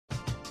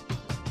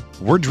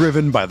We're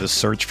driven by the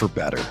search for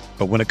better.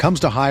 But when it comes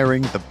to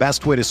hiring, the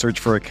best way to search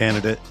for a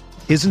candidate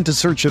isn't to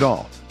search at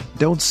all.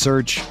 Don't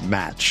search,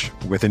 match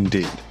with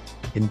Indeed.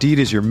 Indeed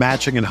is your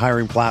matching and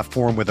hiring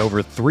platform with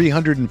over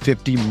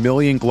 350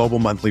 million global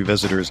monthly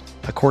visitors,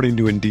 according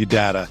to Indeed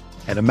data,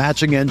 and a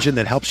matching engine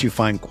that helps you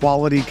find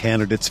quality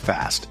candidates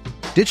fast.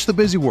 Ditch the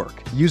busy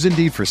work. Use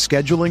Indeed for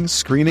scheduling,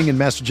 screening, and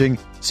messaging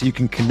so you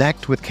can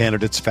connect with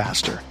candidates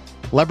faster.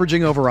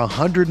 Leveraging over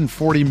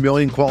 140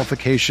 million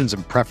qualifications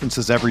and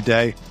preferences every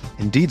day,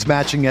 Indeed's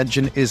matching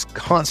engine is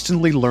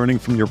constantly learning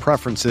from your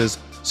preferences,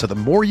 so the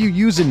more you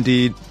use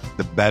Indeed,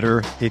 the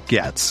better it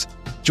gets.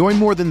 Join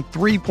more than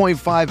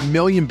 3.5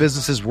 million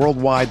businesses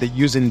worldwide that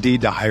use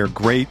Indeed to hire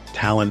great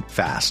talent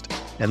fast.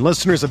 And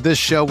listeners of this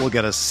show will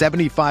get a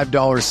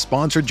 $75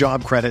 sponsored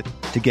job credit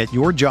to get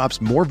your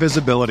jobs more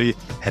visibility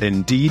at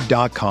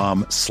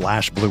Indeed.com/Blue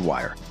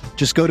Wire.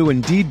 Just go to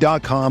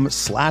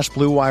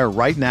Indeed.com/Blue Wire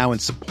right now and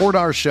support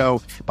our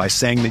show by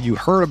saying that you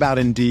heard about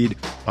Indeed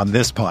on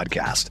this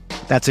podcast.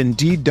 That's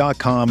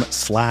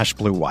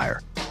Indeed.com/Blue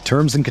Wire.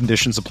 Terms and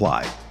conditions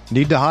apply.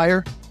 Need to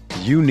hire?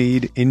 You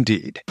need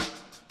Indeed.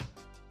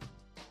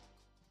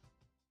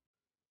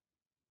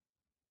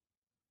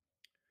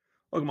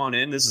 Welcome on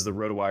in. This is the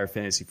RotoWire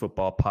Fantasy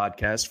Football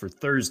Podcast for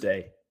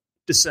Thursday,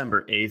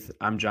 December 8th.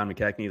 I'm John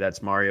McKechnie.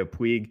 That's Mario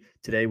Puig.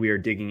 Today we are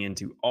digging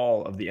into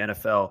all of the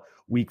NFL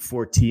Week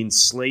 14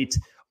 slate,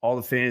 all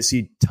the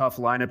fantasy tough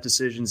lineup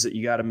decisions that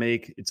you got to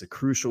make. It's a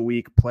crucial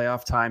week.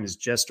 Playoff time is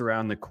just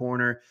around the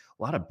corner.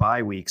 A lot of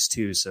bye weeks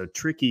too, so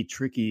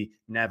tricky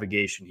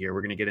navigation here.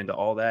 We're going to get into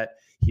all that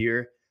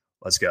here.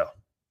 Let's go.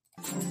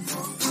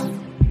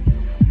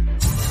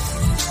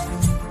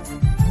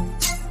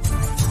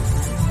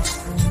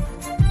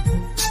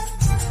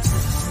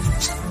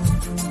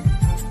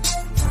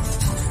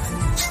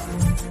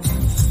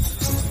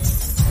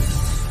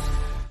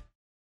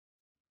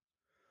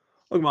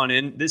 Welcome on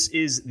in. This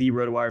is the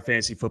RotoWire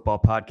Fantasy Football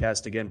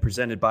Podcast, again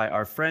presented by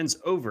our friends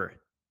over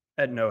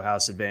at No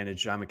House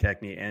Advantage. John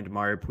McKechnie and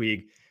Mario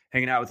Puig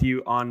hanging out with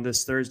you on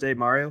this Thursday.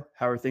 Mario,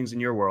 how are things in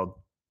your world?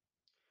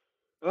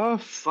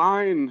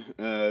 Fine.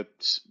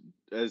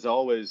 As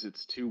always,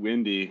 it's too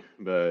windy,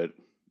 but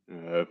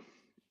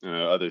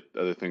other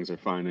things are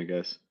fine, I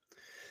guess.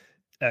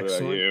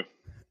 Excellent.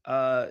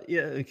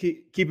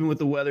 Keeping with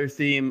the weather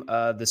theme,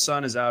 the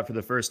sun is out for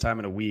the first time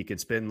in a week.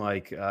 It's been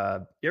like,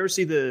 you ever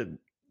see the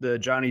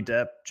Johnny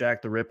Depp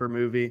Jack the Ripper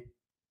movie?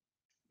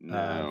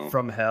 No.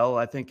 From Hell,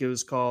 I think it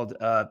was called.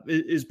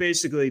 It is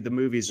basically the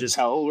movie's just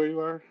hell where you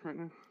are right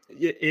now.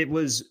 It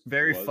was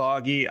very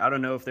foggy. I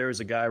don't know if there was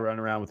a guy running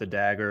around with a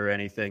dagger or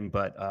anything,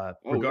 but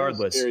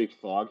regardless, it was very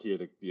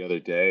foggy the other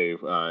day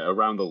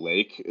around the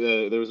lake.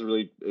 There was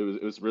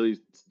it was really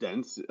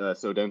dense,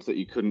 so dense that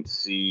you couldn't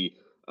see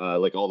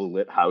like all the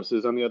lit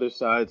houses on the other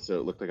side. So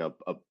it looked like a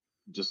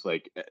just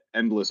like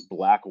endless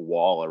black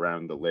wall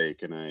around the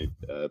lake, and I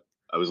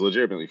was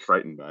legitimately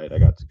frightened by it. I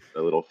got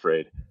a little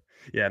afraid.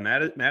 Yeah,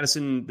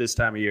 Madison this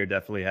time of year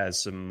definitely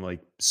has some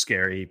like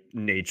scary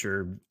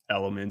nature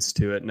elements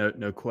to it.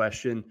 No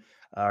question.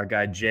 Our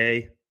guy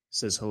Jay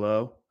says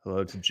hello.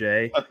 Hello to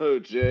Jay. Oh,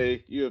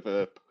 Jay, you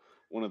have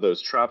one of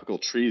those tropical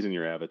trees in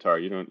your avatar.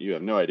 You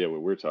have no idea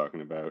what we're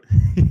talking about.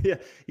 Yeah,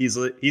 he's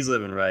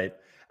living right.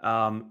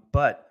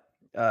 But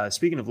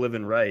speaking of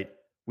living right,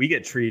 we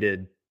get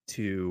treated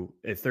to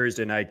a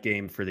Thursday night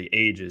game for the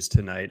ages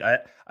tonight.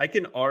 I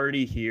can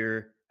already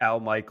hear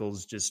Al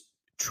Michaels just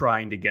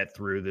trying to get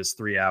through this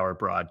 3-hour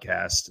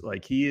broadcast.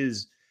 Like he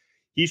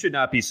should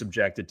not be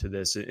subjected to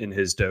this in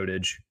his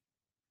dotage.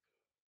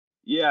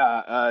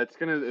 Yeah,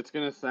 it's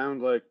gonna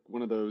sound like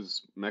one of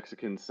those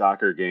Mexican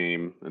soccer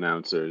game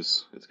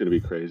announcers. It's gonna be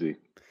crazy.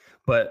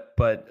 But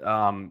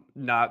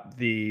not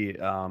the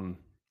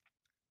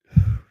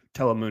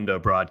Telemundo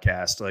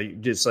broadcast,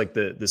 like just like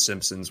the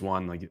Simpsons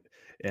one, like,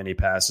 and he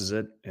passes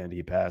it, and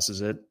he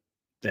passes it,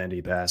 and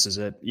he passes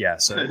it. Yeah,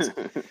 so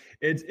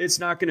it's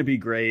not going to be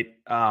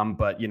great.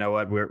 But you know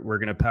what? We're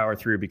going to power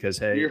through because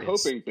hey, you're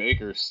hoping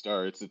Baker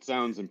starts. It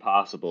sounds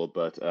impossible,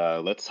 but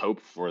let's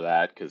hope for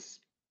that because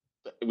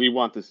we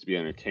want this to be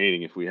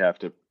entertaining. If we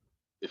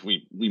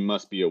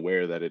must be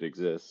aware that it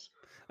exists.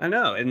 I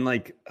know, and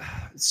like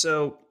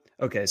so.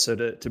 Okay, so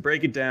to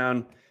break it down,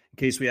 in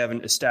case we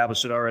haven't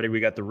established it already, we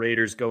got the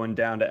Raiders going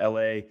down to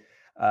LA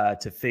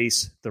to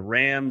face the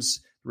Rams.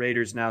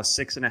 Raiders now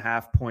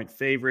 6.5-point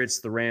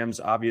favorites. The Rams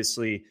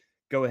obviously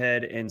go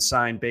ahead and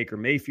sign Baker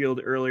Mayfield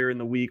earlier in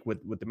the week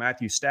with the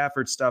Matthew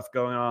Stafford stuff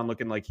going on,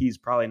 looking like he's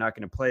probably not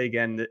going to play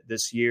again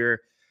this year.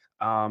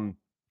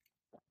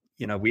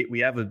 We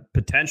have a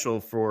potential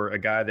for a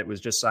guy that was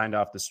just signed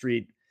off the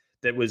street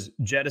that was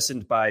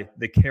jettisoned by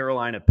the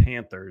Carolina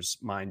Panthers,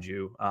 mind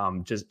you,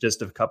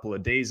 just a couple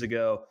of days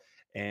ago,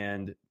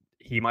 and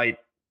he might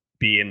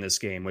be in this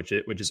game, which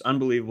is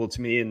unbelievable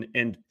to me.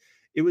 And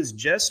it was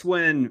just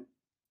when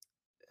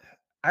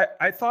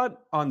I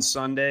thought on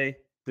Sunday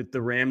that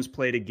the Rams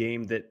played a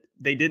game that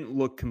they didn't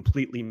look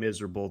completely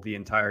miserable the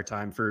entire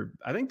time for,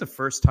 I think, the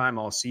first time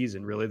all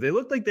season, really. They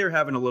looked like they were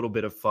having a little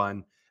bit of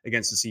fun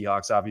against the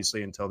Seahawks,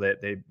 obviously, until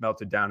they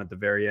melted down at the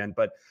very end.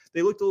 But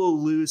they looked a little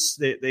loose.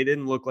 They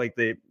didn't look like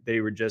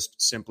they were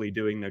just simply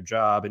doing their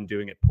job and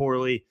doing it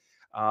poorly.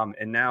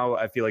 And now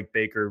I feel like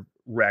Baker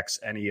wrecks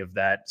any of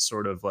that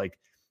sort of like,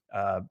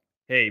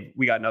 hey,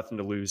 we got nothing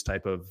to lose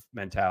type of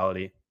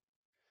mentality.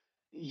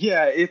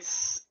 Yeah,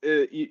 it's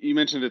you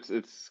mentioned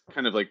it's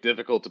kind of like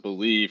difficult to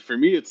believe. For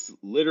me, it's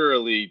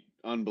literally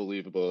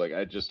unbelievable. Like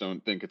I just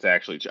don't think it's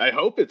actually true. I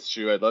hope it's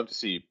true. I'd love to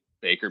see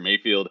Baker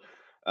Mayfield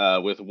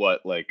with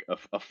what like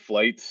a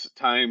flight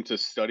time to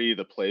study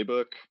the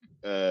playbook.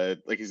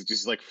 Like he's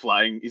just like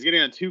flying. He's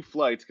getting on 2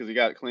 flights because he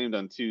got claimed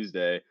on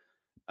Tuesday.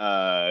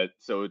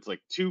 So it's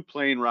like 2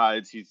 plane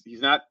rides.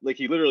 He's not like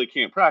he literally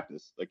can't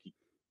practice. Like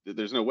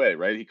there's no way,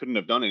 right? He couldn't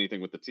have done anything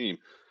with the team.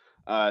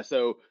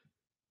 So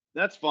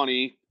that's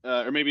funny.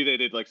 Or maybe they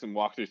did like some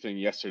walkthrough thing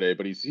yesterday,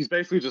 but he's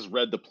basically just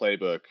read the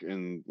playbook,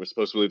 and we're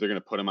supposed to believe they're going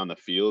to put him on the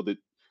field.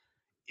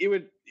 It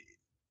would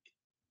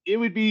it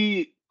would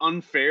be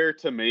unfair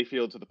to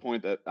Mayfield to the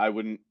point that I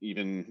wouldn't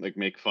even like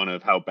make fun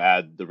of how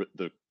bad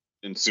the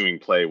ensuing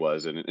play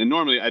was. And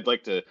normally I'd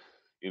like to,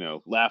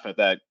 laugh at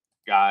that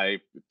guy.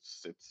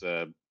 It's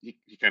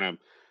he kind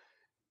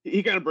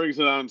of brings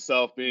it on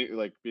himself, being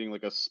like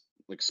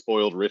like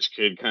spoiled rich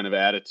kid kind of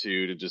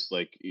attitude, and just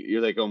like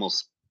you're like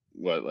almost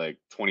what like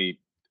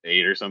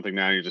 28 or something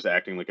now. You're just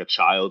acting like a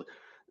child,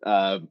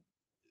 a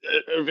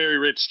very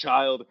rich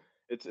child.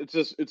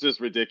 It's just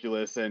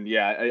ridiculous. And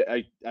yeah,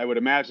 I would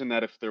imagine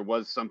that if there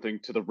was something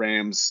to the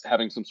Rams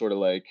having some sort of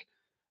like,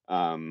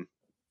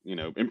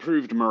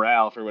 improved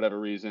morale for whatever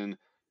reason,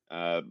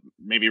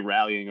 maybe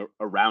rallying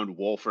around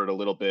Wolford a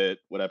little bit,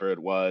 whatever it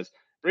was,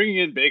 bringing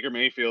in Baker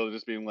Mayfield and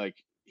just being like,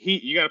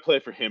 you got to play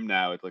for him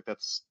now. It's like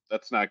that's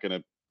not going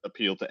to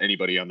appeal to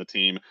anybody on the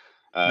team.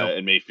 Nope.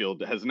 And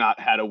Mayfield has not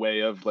had a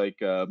way of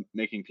like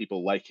making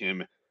people like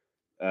him,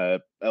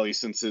 at least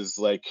since his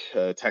like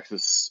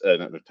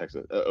Oklahoma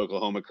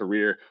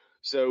career.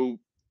 So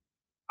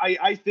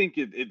I think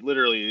it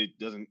literally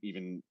doesn't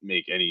even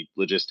make any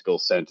logistical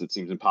sense. It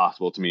seems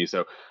impossible to me.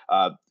 So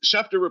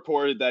Schefter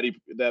reported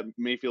that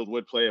Mayfield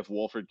would play if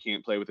Wolford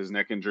can't play with his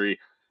neck injury.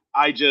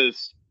 I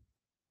just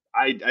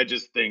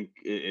think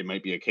it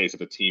might be a case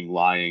of a team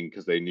lying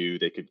because they knew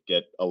they could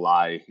get a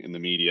lie in the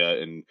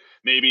media, and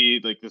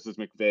maybe like this is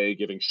McVay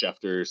giving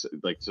Schefter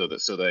like so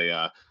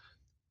they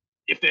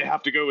if they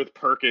have to go with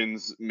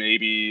Perkins,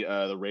 maybe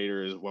the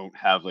Raiders won't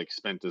have like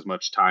spent as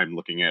much time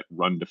looking at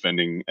run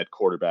defending at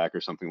quarterback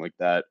or something like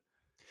that.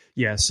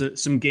 Yeah, so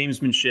some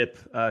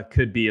gamesmanship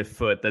could be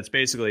afoot. That's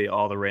basically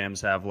all the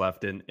Rams have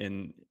left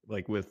in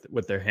like with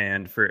their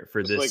hand for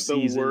It's this like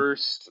season. the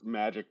worst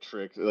magic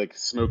trick, like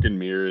smoke and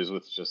mirrors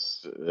with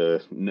just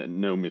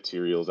no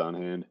materials on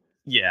hand.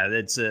 Yeah,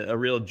 it's a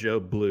real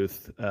Joe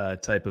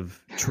Bluth type of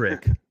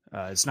trick.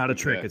 It's not a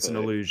trick; it's an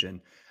Exactly.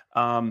 illusion.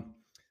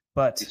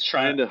 But He's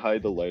trying to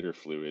hide the lighter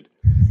fluid.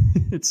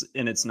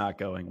 it's not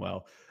going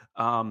well.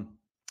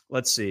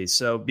 Let's see.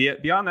 So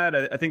beyond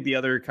that, I think the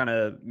other kind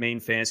of main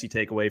fantasy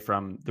takeaway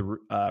from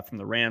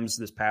the Rams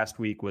this past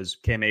week was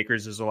Cam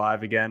Akers is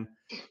alive again.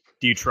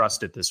 Do you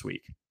trust it this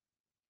week?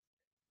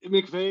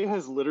 McVay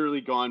has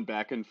literally gone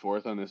back and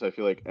forth on this. I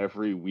feel like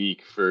every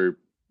week for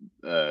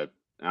I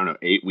don't know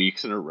 8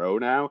 weeks in a row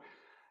now.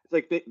 It's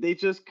like they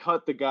just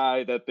cut the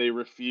guy that they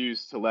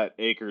refused to let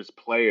Akers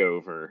play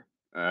over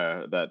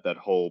that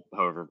whole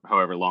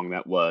however long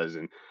that was.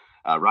 And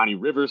Ronnie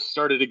Rivers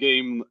started a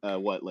game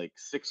like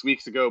 6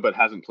 weeks ago, but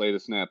hasn't played a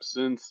snap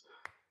since.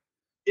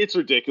 It's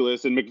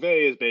ridiculous, and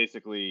McVay is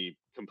basically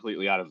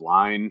completely out of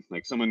line.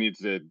 Like someone needs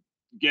to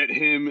get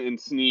him and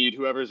Snead,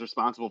 whoever's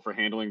responsible for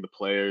handling the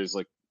players.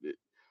 Like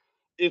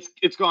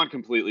it's gone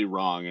completely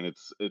wrong, and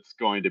it's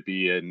going to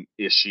be an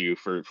issue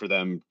for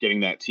them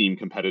getting that team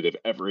competitive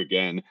ever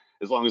again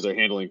as long as they're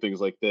handling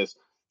things like this.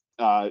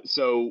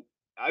 So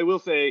I will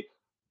say,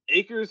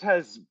 Akers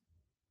has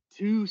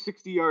two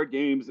 60-yard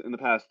games in the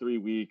past 3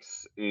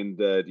 weeks, and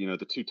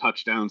the 2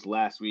 touchdowns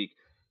last week.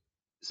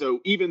 So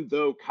even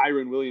though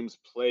Kyren Williams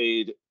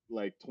played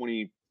like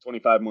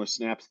 20-25 more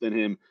snaps than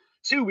him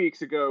 2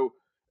 weeks ago,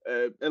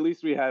 at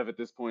least we have at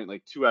this point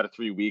like 2 out of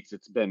 3 weeks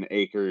it's been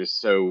Akers.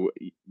 So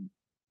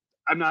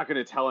I'm not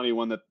going to tell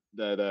anyone that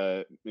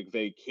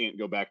McVay can't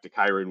go back to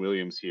Kyren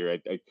Williams here.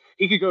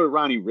 He could go to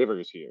Ronnie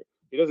Rivers here.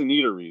 He doesn't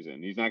need a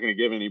reason. He's not going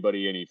to give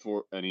anybody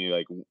any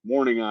like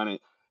warning on it.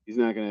 He's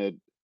not going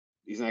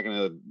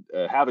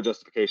to have a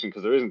justification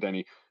because there isn't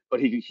any. But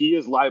he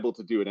is liable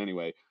to do it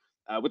anyway.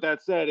 With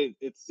that said,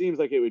 it seems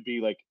like it would be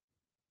like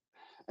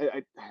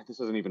this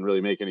doesn't even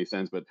really make any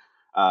sense, but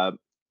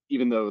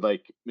even though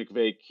like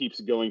McVay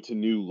keeps going to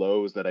new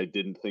lows that I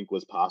didn't think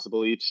was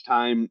possible each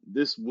time,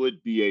 this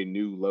would be a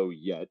new low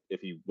yet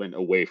if he went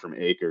away from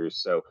Akers.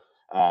 So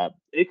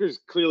Akers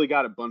clearly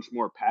got a bunch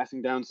more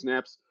passing down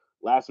snaps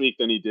last week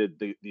than he did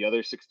the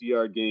other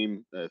 60-yard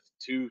game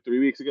 2-3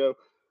 weeks ago.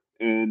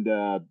 And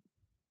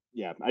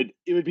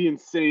it would be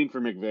insane for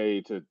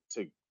McVay to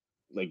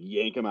like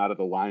yank him out of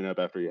the lineup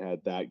after he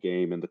had that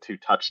game and the 2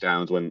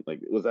 touchdowns. When like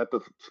was that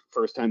the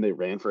first time they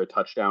ran for a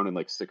touchdown in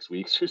like 6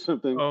 weeks or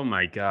something? Oh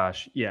my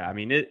gosh. Yeah, I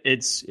mean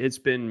it's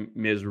been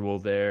miserable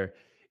there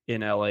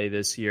in LA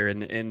this year,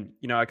 and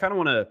I kind of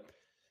want to.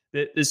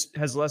 This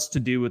has less to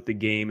do with the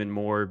game and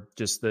more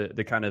just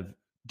the kind of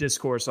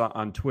discourse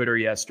on Twitter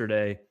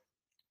yesterday.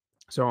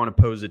 So I want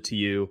to pose it to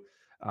you.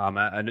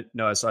 I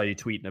know I saw you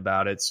tweeting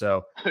about it.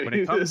 So when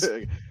it comes,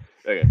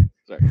 Okay,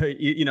 sorry.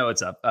 you know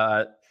what's up.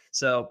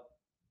 So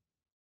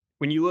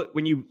when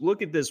you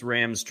look at this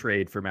Rams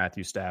trade for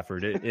Matthew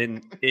Stafford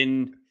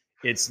in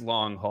its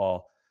long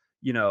haul,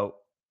 you know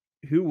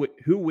who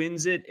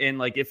wins it, and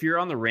like if you're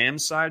on the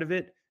Rams side of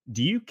it,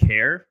 do you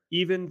care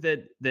even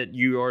that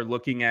you are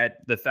looking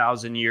at the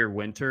 1,000-year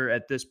winter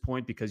at this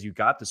point because you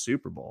got the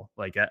Super Bowl?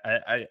 Like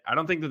I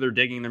don't think that they're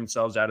digging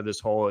themselves out of this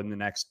hole in the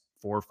next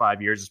 4 or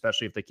 5 years,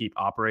 especially if they keep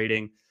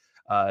operating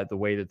the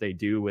way that they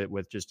do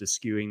with just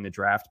eschewing the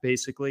draft,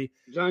 basically.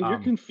 John, you're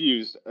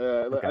confused.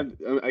 Okay.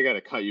 I got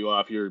to cut you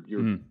off. You're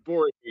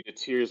boring me to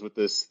tears with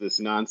this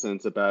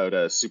nonsense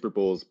about Super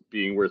Bowls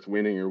being worth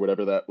winning or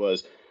whatever that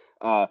was.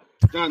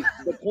 John,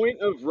 the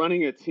point of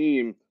running a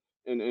team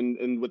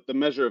and what the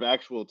measure of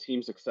actual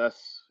team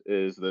success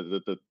is,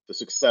 the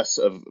success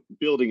of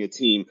building a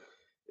team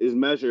is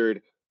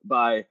measured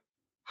by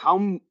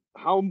how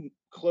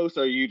close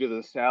are you to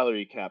the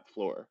salary cap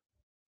floor?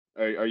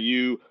 Are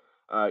you,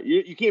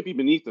 you can't be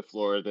beneath the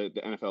floor. The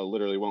NFL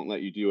literally won't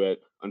let you do it,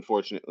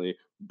 unfortunately.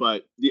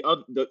 But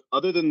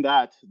other than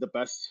that, the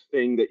best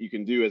thing that you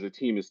can do as a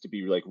team is to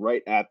be like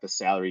right at the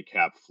salary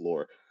cap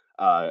floor,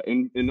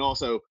 and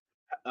also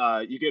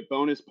you get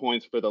bonus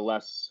points for the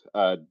less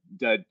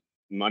dead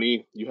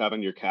money you have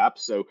on your cap.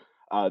 So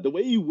the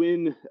way you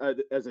win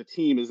as a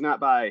team is not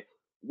by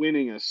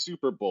winning a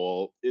Super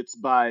Bowl; it's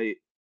by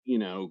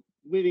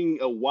winning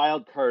a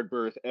wild card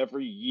berth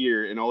every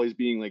year and always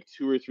being like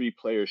 2 or 3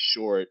 players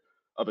short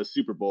of a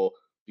Super Bowl,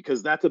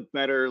 because that's a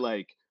better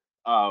like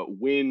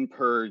win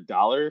per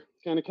dollar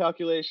kind of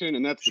calculation.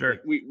 And that's Sure.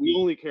 we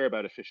only care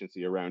about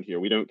efficiency around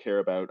here. We don't care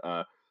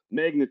about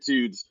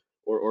magnitudes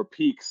or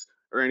peaks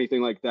or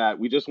anything like that.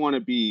 We just want to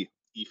be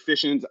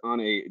efficient on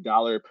a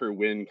dollar per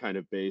win kind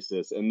of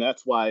basis. And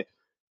that's why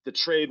the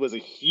trade was a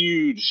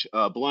huge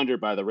blunder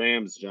by the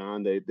Rams,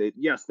 John.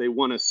 They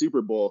won a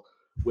Super Bowl,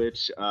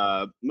 which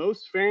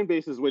most fan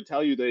bases would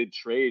tell you they'd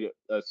trade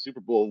a Super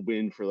Bowl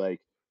win for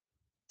like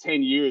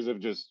 10 years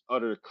of just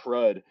utter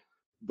crud.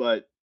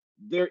 But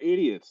they're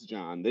idiots,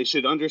 John. They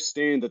should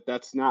understand that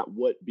that's not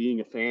what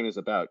being a fan is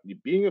about.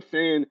 Being a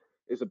fan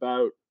is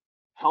about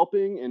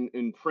helping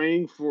and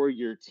praying for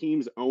your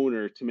team's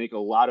owner to make a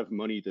lot of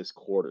money this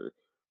quarter,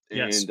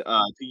 Yes. and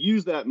to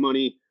use that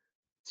money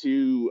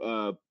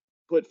to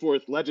put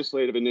forth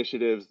legislative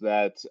initiatives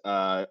that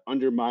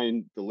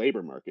undermine the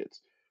labor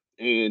markets.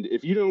 And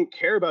if you don't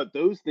care about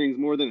those things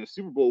more than a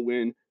Super Bowl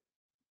win,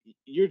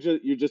 you're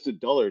just a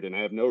dullard, and I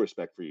have no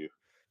respect for you.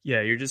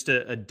 Yeah, you're just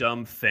a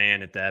dumb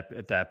fan at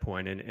that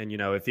point. And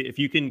if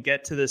you can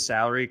get to the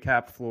salary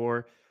cap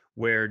floor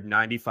where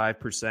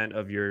 95%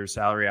 of your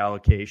salary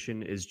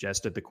allocation is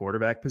just at the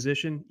quarterback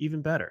position,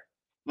 even better.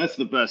 That's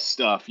the best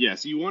stuff.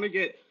 Yes, you want to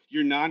get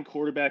your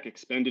non-quarterback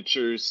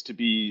expenditures to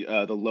be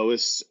the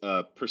lowest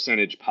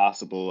percentage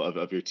possible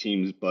of your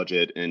team's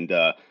budget, and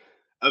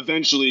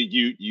eventually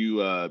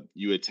you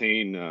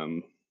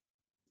attain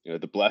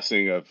the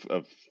blessing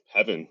of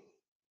heaven.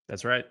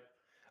 That's right.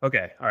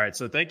 Okay. All right.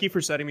 So thank you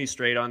for setting me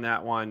straight on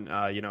that one.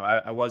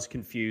 I was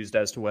confused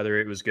as to whether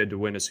it was good to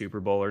win a Super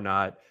Bowl or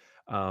not.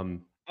 I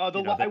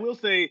will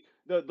say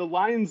the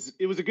Lions.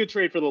 It was a good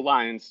trade for the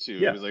Lions too.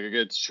 Yeah. It was like a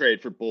good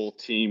trade for both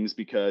teams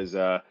because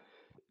the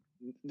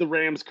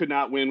Rams could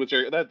not win with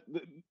Jared.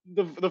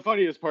 The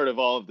funniest part of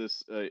all of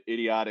this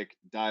idiotic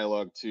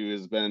dialogue too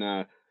has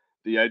been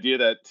the idea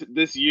that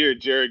this year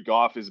Jared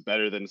Goff is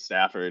better than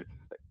Stafford.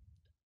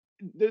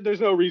 There's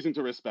no reason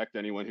to respect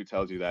anyone who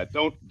tells you that.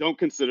 Don't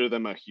consider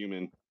them a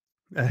human.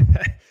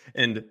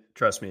 And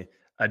trust me,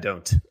 I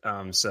don't.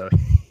 So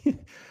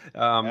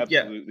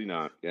Absolutely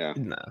not. Yeah.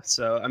 No.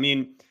 So I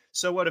mean,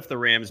 so what if the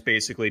Rams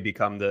basically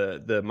become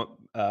the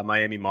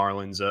Miami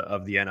Marlins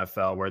of the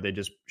NFL, where they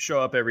just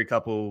show up every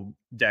couple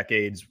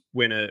decades,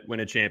 win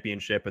a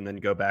championship, and then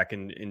go back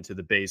into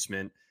the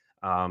basement?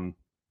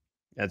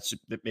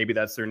 Maybe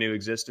that's their new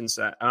existence.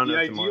 I don't know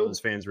if the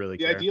Marlins fans really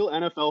care. The ideal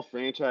NFL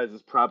franchise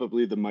is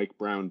probably the Mike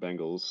Brown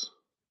Bengals.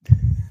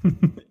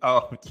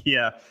 Oh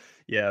yeah.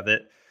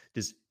 That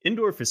this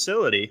indoor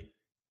facility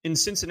in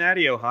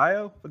Cincinnati,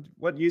 Ohio.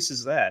 What use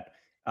is that?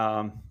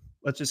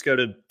 Let's just go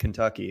to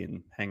Kentucky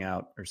and hang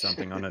out or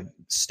something on a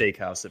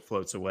steakhouse that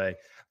floats away.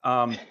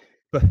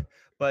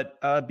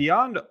 But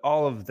beyond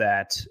all of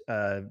that,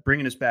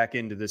 bringing us back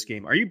into this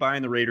game, are you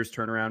buying the Raiders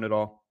turnaround at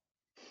all?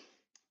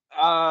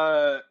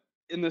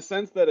 In the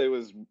sense that it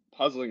was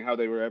puzzling how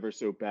they were ever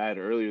so bad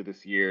earlier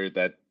this year,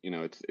 that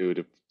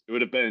it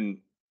would have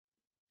been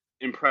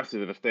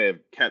impressive if they have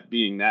kept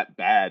being that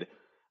bad,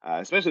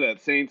 especially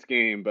that Saints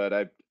game.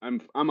 But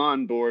I'm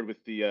on board with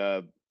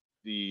the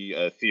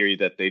the theory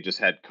that they just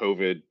had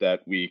COVID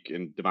that week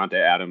and Devontae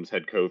Adams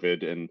had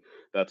COVID and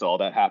that's all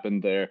that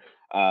happened there.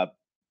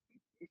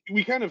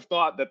 We kind of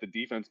thought that the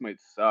defense might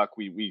suck.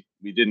 We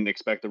didn't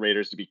expect the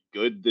Raiders to be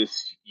good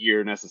this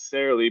year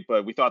necessarily,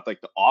 but we thought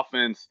like the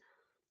offense,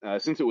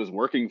 since it was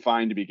working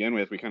fine to begin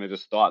with, we kind of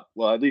just thought,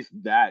 well, at least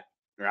that,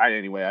 or I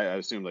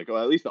assumed like,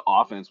 well, at least the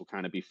offense will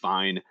kind of be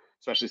fine,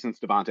 especially since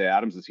Devontae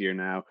Adams is here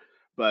now.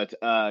 But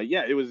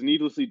yeah, it was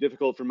needlessly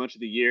difficult for much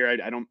of the year.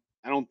 I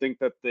don't think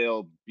that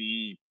they'll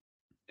be,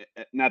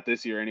 not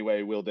this year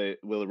anyway. Will the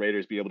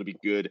Raiders be able to be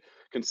good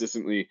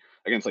consistently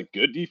against like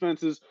good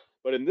defenses?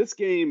 But in this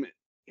game,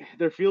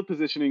 their field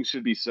positioning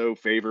should be so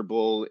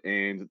favorable,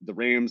 and the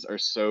Rams are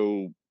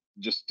so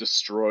just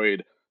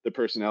destroyed. The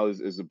personnel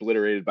is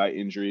obliterated by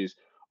injuries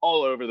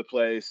all over the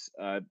place.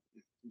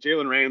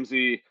 Jalen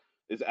Ramsey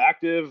is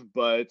active,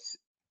 but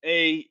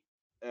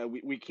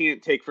we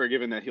can't take for a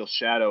given that he'll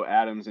shadow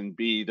Adams, and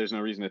B, there's no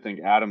reason to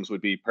think Adams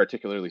would be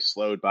particularly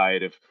slowed by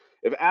it.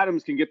 If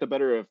Adams can get the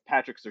better of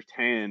Patrick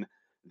Surtain,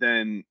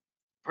 then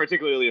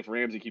particularly if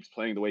Ramsey keeps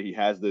playing the way he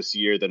has this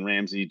year, then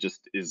Ramsey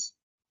just is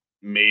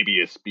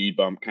maybe a speed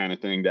bump kind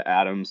of thing to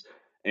Adams.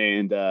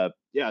 And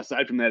yeah,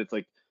 aside from that, it's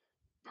like,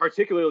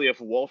 particularly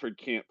if Wolford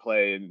can't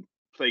play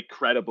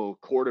credible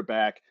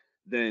quarterback,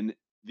 then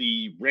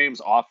the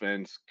Rams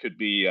offense could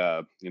be,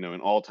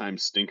 an all-time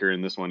stinker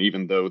in this one,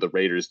 even though the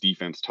Raiders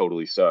defense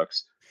totally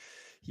sucks.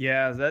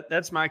 Yeah,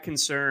 that's my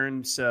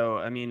concern. So,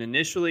 I mean,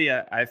 initially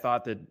I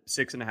thought that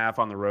 6.5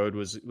 on the road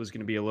was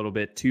going to be a little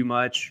bit too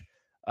much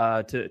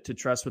to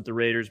trust with the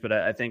Raiders. But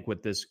I think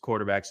with this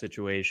quarterback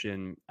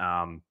situation,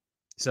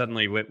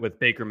 suddenly with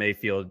Baker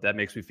Mayfield, that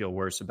makes me feel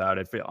worse about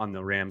it on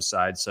the Rams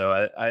side.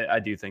 So I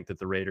do think that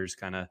the Raiders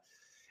kind of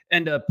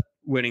end up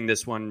winning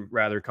this one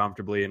rather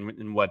comfortably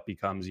in what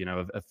becomes,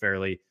 a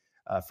fairly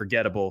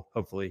forgettable,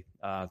 hopefully,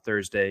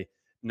 Thursday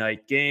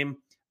night game.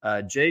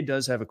 Jay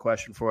does have a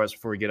question for us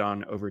before we get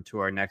on over to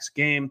our next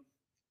game.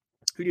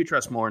 Who do you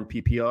trust more in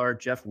PPR,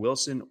 Jeff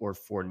Wilson or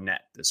Fournette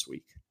this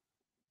week?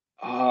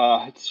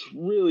 It's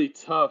really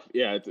tough.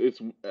 Yeah, I was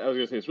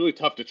gonna say it's really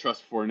tough to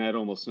trust Fournette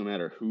almost no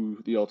matter who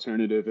the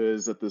alternative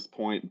is at this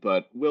point.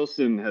 But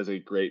Wilson has a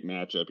great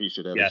matchup. He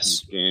should have a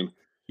huge game.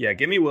 Yeah,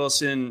 give me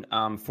Wilson.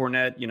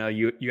 Fournette,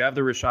 you have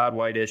the Rachaad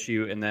White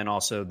issue, and then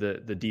also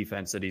the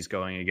defense that he's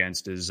going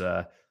against is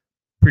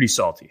pretty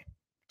salty.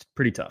 It's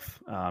pretty tough.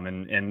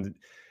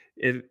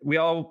 We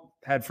all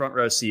had front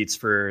row seats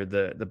for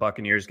the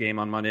Buccaneers game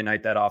on Monday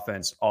night. That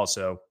offense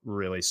also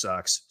really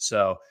sucks.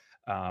 So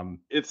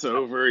it's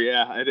over.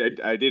 Yeah,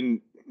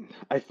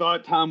 I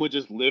thought Tom would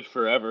just live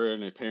forever,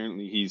 and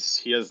apparently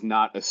he has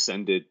not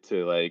ascended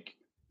to like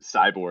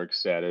cyborg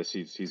status.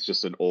 He's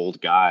just an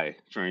old guy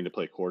trying to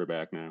play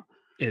quarterback now.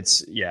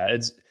 It's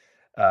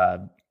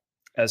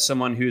as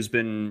someone who's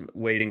been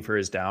waiting for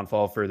his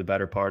downfall for the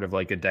better part of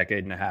like a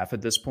decade and a half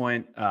at this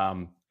point.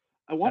 I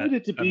wanted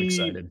it to be. I'm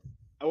excited.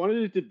 I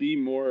wanted it to be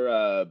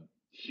more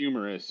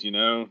humorous,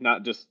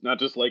 not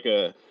just like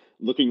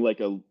looking like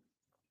a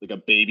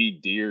baby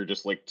deer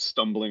just like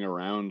stumbling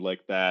around like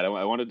that.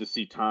 I wanted to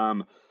see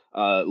Tom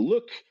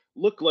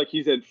look like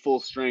he's at full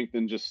strength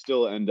and just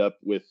still end up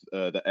with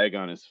the egg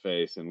on his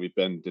face. And we've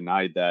been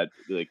denied that.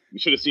 Like, we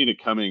should have seen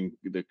it coming,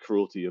 the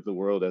cruelty of the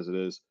world as it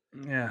is.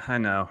 Yeah, I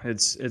know.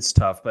 It's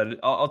tough, but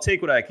I'll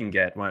take what I can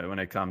get when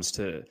it comes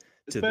to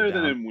it's better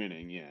than him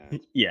winning. Yeah.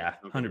 Yeah,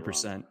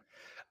 100%.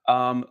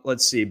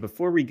 Let's see.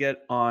 Before we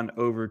get on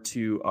over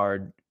to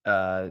our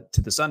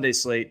to the Sunday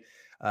slate,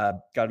 got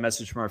a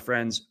message from our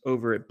friends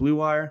over at Blue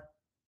Wire.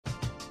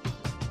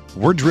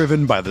 We're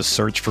driven by the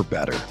search for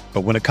better.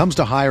 But when it comes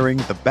to hiring,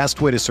 the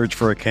best way to search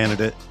for a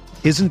candidate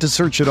isn't to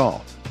search at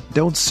all.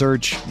 Don't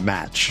search,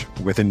 match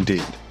with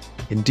Indeed.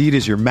 Indeed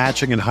is your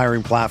matching and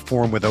hiring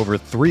platform with over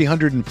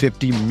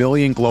 350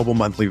 million global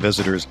monthly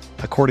visitors,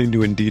 according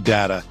to Indeed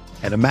data,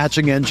 and a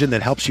matching engine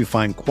that helps you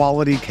find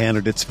quality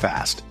candidates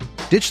fast.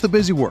 Ditch the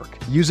busy work.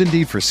 Use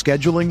Indeed for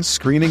scheduling,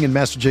 screening, and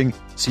messaging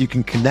so you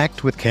can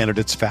connect with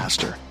candidates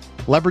faster.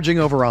 Leveraging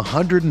over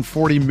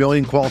 140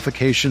 million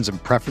qualifications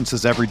and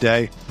preferences every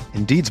day,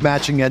 Indeed's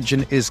matching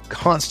engine is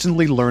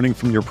constantly learning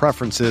from your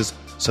preferences,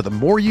 so the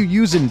more you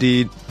use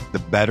Indeed, the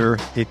better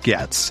it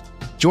gets.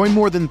 Join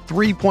more than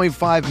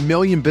 3.5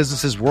 million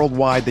businesses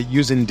worldwide that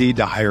use Indeed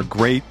to hire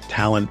great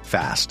talent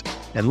fast.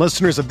 And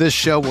listeners of this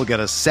show will get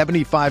a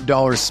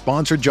 $75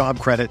 sponsored job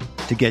credit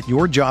to get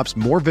your jobs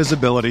more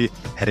visibility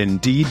at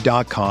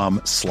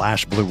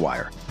Indeed.com/Blue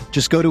Wire.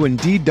 Just go to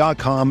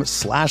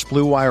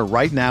Indeed.com/Blue Wire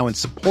right now and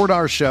support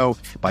our show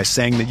by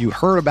saying that you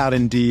heard about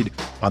Indeed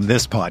on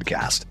this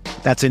podcast.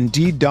 That's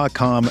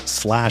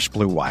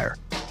Indeed.com/Blue Wire.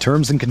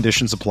 Terms and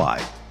conditions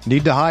apply.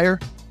 Need to hire?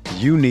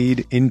 You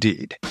need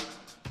Indeed.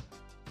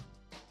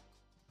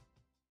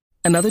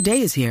 Another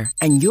day is here,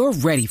 and you're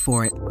ready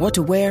for it. What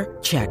to wear?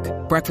 Check.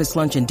 Breakfast,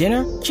 lunch, and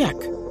dinner? Check.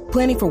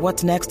 Planning for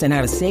what's next and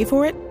how to save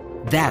for it?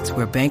 That's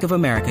where Bank of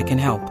America can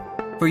help.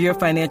 For your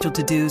financial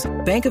to-dos,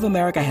 Bank of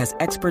America has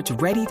experts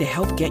ready to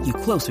help get you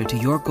closer to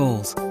your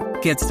goals.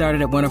 Get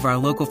started at one of our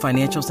local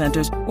financial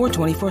centers or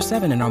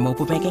 24/7 in our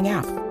mobile banking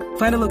app.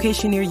 Find a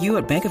location near you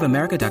at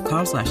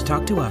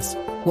bankofamerica.com/talktous.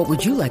 What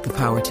would you like the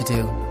power to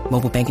do?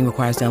 Mobile banking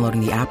requires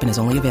downloading the app and is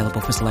only available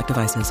for select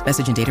devices.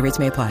 Message and data rates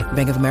may apply.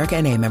 Bank of America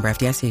N.A., member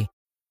FDIC.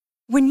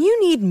 When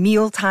you need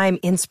mealtime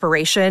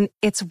inspiration,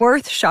 it's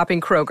worth shopping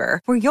Kroger,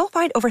 where you'll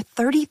find over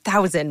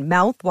 30,000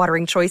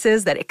 mouth-watering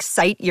choices that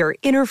excite your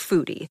inner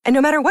foodie. And no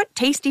matter what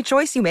tasty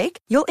choice you make,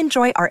 you'll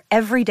enjoy our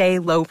everyday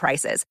low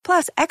prices,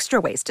 plus extra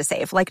ways to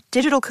save, like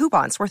digital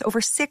coupons worth over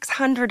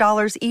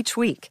 $600 each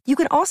week. You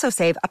can also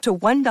save up to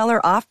 $1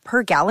 off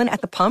per gallon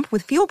at the pump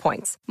with fuel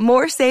points.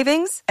 More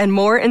savings and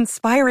more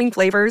inspiring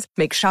flavors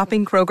make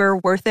shopping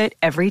Kroger worth it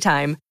every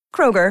time.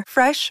 Kroger,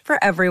 fresh for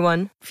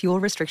everyone. Fuel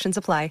restrictions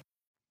apply.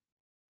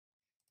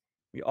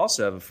 We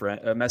also have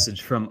a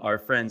message from our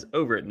friends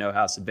over at No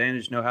House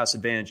Advantage. No House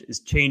Advantage is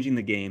changing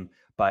the game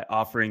by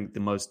offering the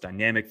most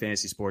dynamic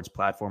fantasy sports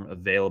platform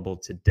available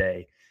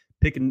today.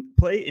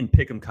 Play in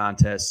pick'em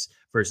contests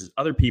versus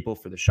other people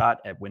for the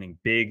shot at winning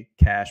big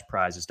cash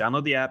prizes.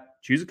 Download the app,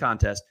 choose a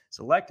contest,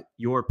 select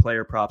your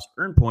player props,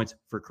 earn points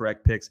for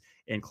correct picks,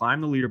 and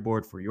climb the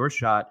leaderboard for your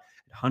shot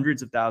at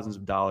hundreds of thousands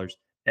of dollars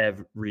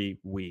every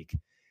week.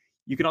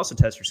 You can also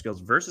test your skills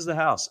versus the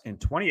house and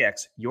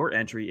 20x your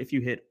entry if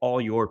you hit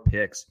all your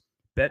picks.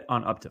 Bet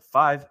on up to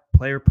 5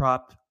 player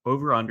prop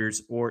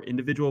over-unders or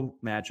individual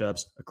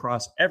matchups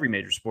across every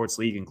major sports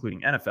league,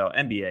 including NFL,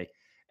 NBA,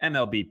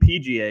 MLB,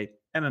 PGA,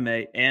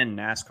 MMA, and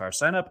NASCAR.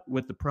 Sign up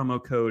with the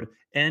promo code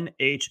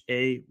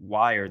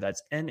NHAWIRE.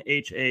 That's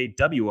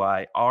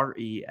NHAWIRE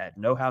at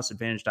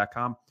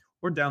nohouseadvantage.com,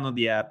 or download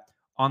the app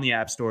on the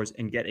app stores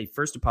and get a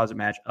first deposit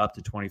match up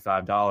to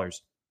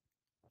 $25.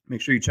 Make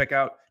sure you check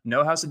out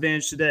No House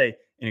Advantage today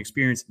and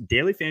experience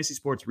daily fantasy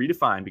sports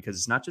redefined, because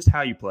it's not just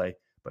how you play,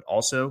 but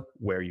also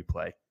where you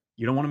play.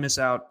 You don't want to miss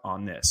out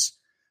on this.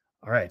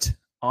 All right,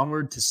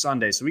 onward to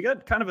Sunday. So we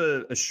got kind of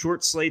a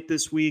short slate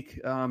this week,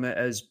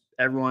 as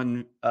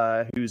everyone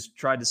who's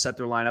tried to set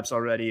their lineups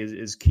already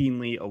is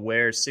keenly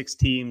aware. 6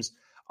 teams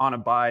on a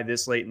bye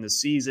this late in the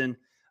season.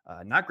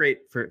 Not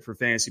great for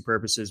fantasy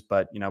purposes,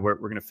 but we're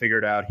going to figure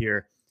it out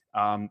here.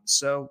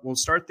 So we'll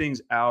start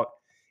things out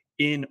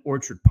in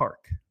Orchard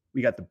Park.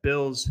 We got the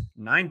Bills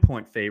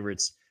 9-point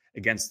favorites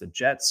against the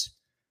Jets.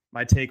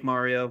 My take,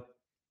 Mario,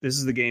 this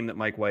is the game that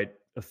Mike White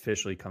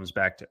officially comes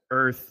back to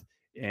earth.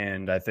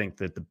 And I think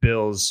that the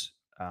Bills,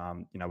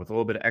 with a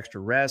little bit of extra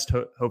rest,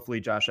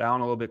 hopefully Josh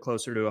Allen a little bit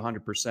closer to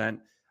 100%,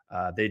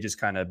 they just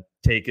kind of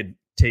take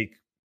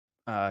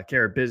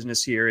care of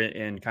business here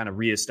and kind of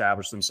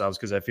reestablish themselves.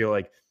 Because I feel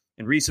like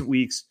in recent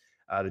weeks,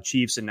 the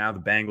Chiefs and now the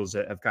Bengals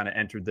have kind of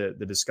entered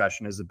the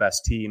discussion as the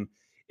best team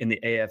in the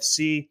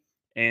AFC.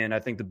 And I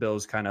think the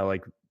Bills kind of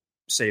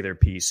say their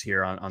piece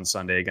here on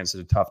Sunday against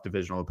a tough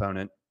divisional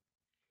opponent.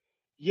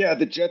 Yeah,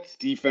 the Jets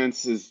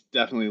defense is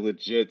definitely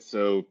legit,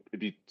 so it'd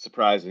be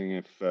surprising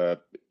if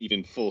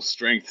even full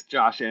strength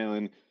Josh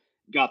Allen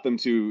got them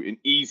to an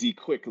easy,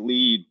 quick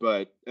lead.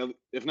 But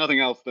if nothing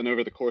else, then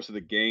over the course of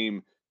the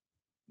game,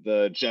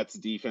 the Jets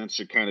defense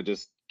should kind of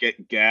just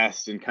get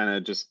gassed and kind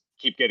of just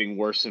keep getting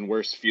worse and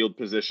worse field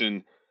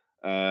position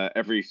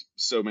every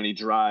so many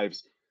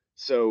drives.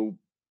 So,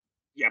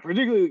 yeah,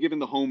 particularly given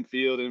the home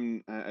field,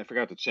 and I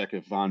forgot to check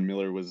if Von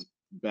Miller was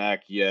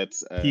back yet.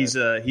 He's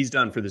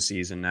done for the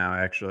season now,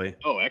 actually.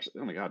 Oh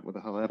my God, what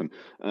the hell happened?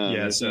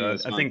 So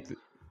I think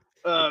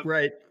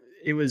right.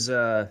 It was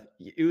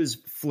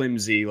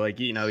flimsy.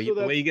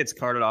 The way he gets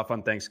carted off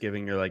on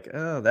Thanksgiving, you're like,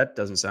 oh, that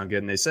doesn't sound good.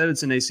 And they said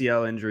it's an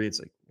ACL injury. It's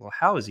like, well,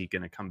 how is he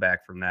going to come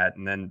back from that?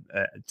 And then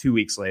 2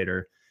 weeks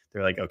later,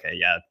 they're like, okay,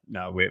 yeah,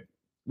 no,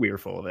 we were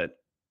full of it.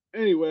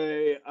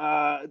 Anyway,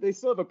 they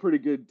still have a pretty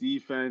good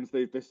defense.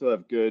 They still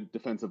have good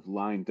defensive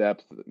line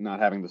depth. Not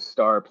having the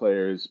star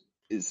players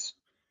is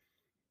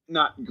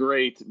not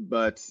great,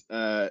 but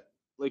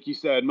like you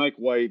said, Mike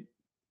White,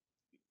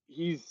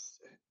 he's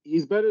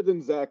better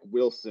than Zach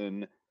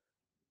Wilson.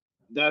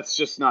 That's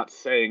just not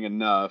saying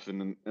enough,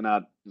 and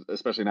not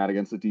especially not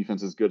against the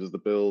defense as good as the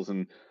Bills.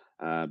 And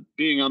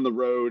being on the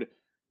road,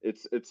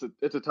 it's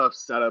a tough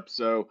setup.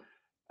 So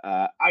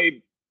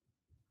I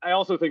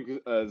also think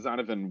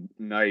Zonovan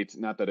Knight,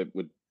 not that it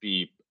would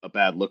be a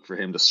bad look for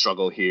him to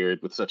struggle here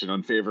with such an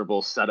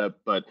unfavorable setup,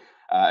 but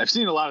I've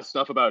seen a lot of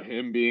stuff about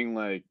him being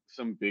like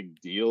some big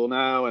deal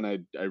now, and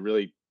I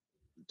really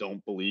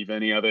don't believe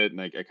any of it. And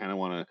I kind of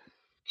want to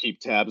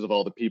keep tabs of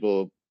all the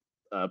people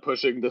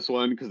pushing this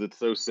one, because it's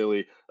so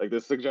silly. Like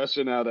this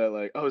suggestion now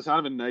that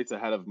Zonovan Knight's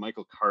ahead of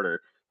Michael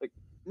Carter. Like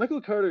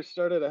Michael Carter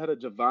started ahead of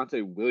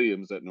Javonte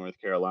Williams at North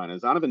Carolina.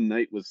 Zonovan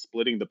Knight was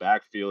splitting the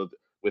backfield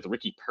with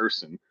Ricky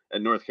Person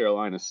at North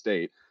Carolina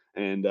State.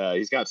 And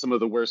he's got some of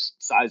the worst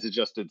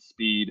size-adjusted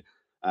speed,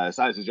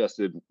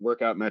 size-adjusted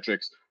workout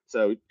metrics.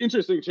 So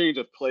interesting change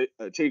of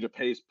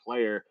pace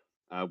player,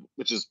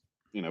 which is,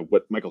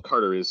 what Michael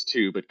Carter is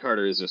too. But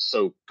Carter is just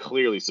so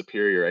clearly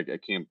superior. I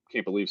can't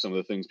believe some of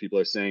the things people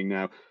are saying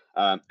now.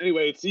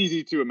 Anyway, it's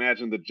easy to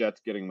imagine the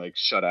Jets getting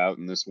shut out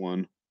in this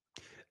one.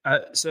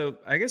 So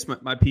I guess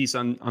my piece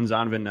on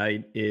Zonovan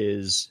Knight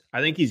is I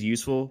think he's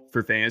useful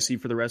for fantasy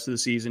for the rest of the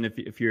season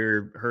if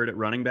you're hurt at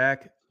running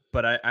back.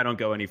 but I don't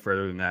go any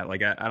further than that.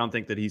 Like, I don't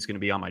think that he's going to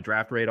be on my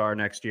draft radar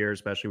next year,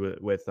 especially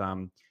with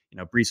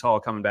Breece Hall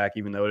coming back,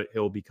 even though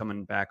he'll be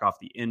coming back off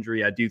the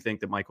injury. I do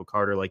think that Michael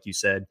Carter, like you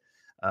said,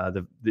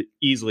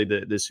 easily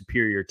the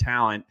superior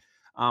talent.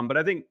 But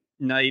I think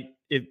Knight,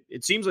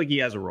 it seems like he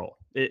has a role,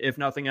 if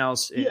nothing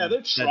else. Yeah,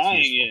 they're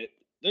trying it.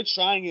 They're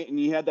trying it, and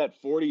he had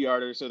that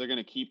 40-yarder, so they're going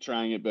to keep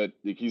trying it, but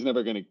he's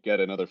never going to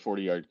get another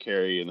 40-yard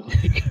carry in the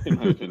league, in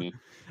my opinion.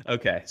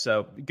 Okay,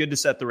 so good to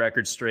set the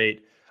record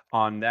straight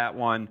on that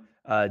one.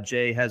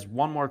 Jay has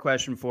one more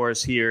question for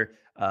us here.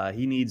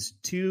 He needs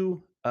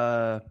 2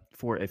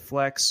 for a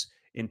flex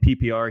in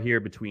PPR here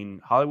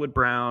between Hollywood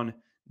Brown,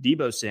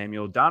 Deebo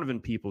Samuel, Donovan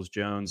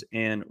Peoples-Jones,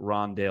 and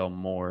Rondale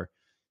Moore.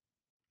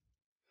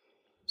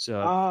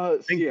 So,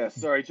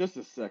 sorry, just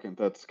a second.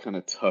 That's kind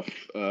of tough.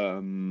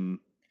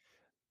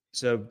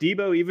 So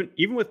Deebo,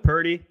 even with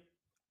Purdy,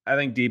 I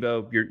think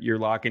Deebo, you're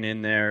locking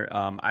in there.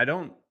 I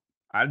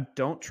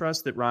don't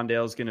trust that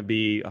Rondale is going to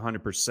be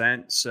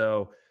 100%.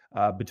 So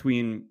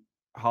between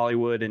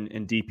Hollywood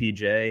and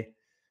DPJ,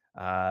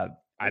 I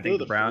think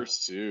the Browns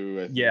first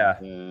two.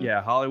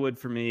 Yeah, Hollywood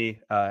for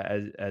me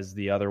as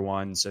the other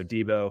one. So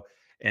Deebo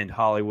and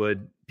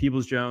Hollywood.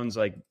 Peoples-Jones,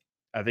 like,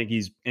 I think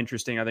he's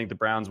interesting. I think the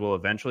Browns will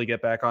eventually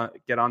get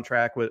on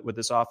track with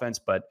this offense,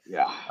 but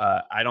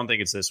I don't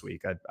think it's this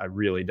week. I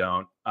really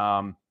don't.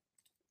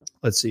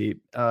 Let's see.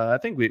 I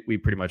think we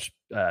pretty much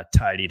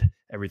tidied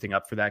everything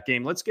up for that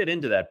game. Let's get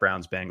into that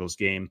Browns-Bengals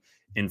game.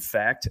 In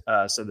fact,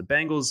 so the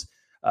Bengals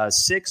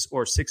 6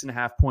 or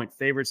 6.5 point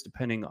favorites,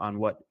 depending on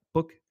what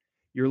book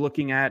you're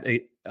looking at.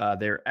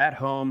 They're at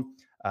home.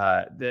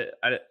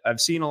 I've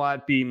seen a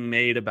lot being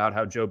made about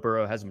how Joe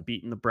Burrow hasn't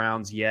beaten the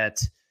Browns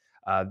yet.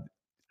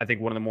 I think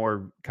one of the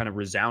more kind of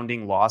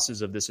resounding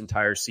losses of this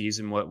entire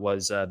season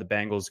was the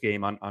Bengals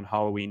game on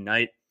Halloween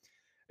night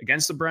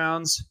against the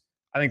Browns.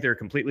 I think they're a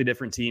completely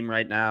different team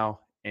right now.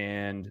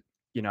 And,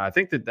 I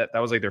think that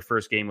was like their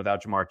first game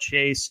without Jamar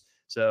Chase.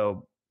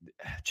 So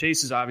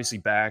Chase is obviously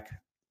back,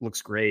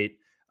 looks great.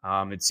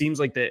 It seems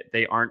like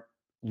they aren't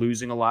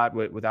losing a lot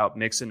without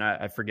Mixon.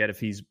 I forget if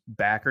he's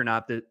back or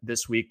not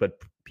this week, but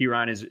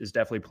Perine is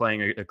definitely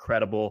playing a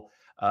credible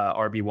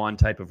RB1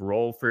 type of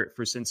role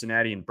for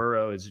Cincinnati, and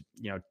Burrow is,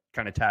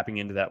 kind of tapping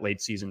into that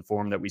late season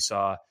form that we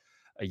saw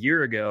a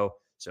year ago.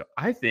 So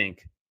I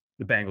think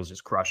the Bengals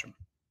just crush them.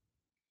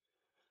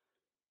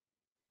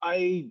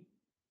 I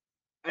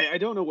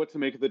don't know what to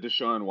make of the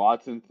Deshaun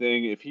Watson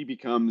thing. If he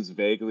becomes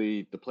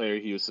vaguely the player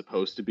he was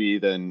supposed to be,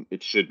 then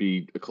it should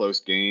be a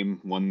close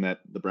game, one that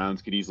the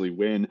Browns could easily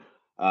win.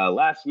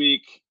 Last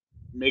week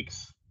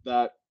makes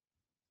that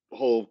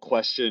whole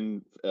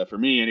question, for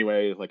me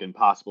anyway, like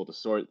impossible to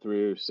sort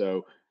through.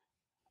 So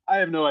I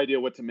have no idea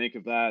what to make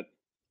of that.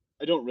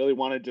 I don't really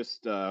want to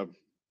just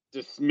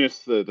dismiss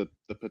the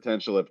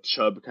potential of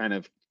Chubb kind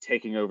of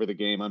taking over the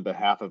game on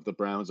behalf of the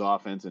Browns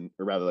offense,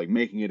 or rather like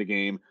making it a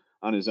game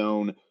on his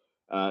own.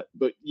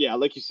 But yeah,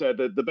 like you said,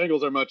 the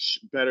Bengals are much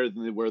better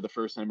than they were the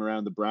first time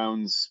around. The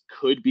Browns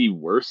could be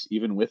worse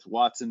even with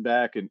Watson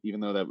back, and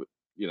even though that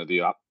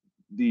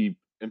the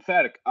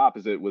emphatic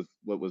opposite was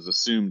what was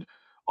assumed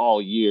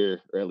all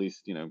year, or at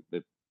least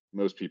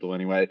most people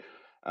anyway.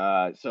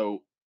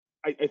 So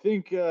I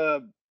think I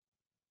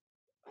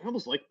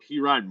almost like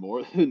Perine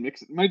more than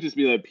Mixon. It might just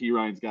be that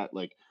Perine's got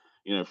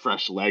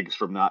fresh legs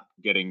from not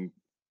getting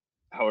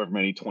however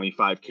many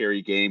 25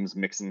 carry games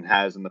Mixon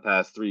has in the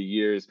past 3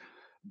 years.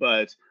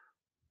 But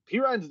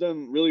Perine's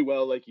done really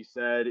well, like you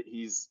said.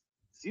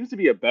 Seems to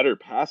be a better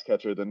pass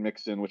catcher than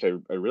Mixon, which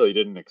I really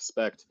didn't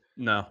expect.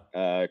 No,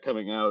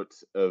 coming out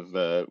of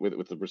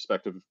with the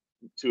respective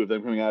two of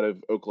them coming out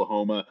of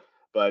Oklahoma.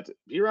 But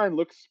Perine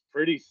looks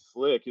pretty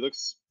slick. He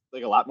looks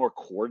like a lot more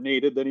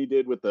coordinated than he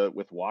did with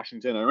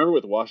Washington. I remember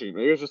with Washington,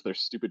 maybe it was just their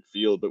stupid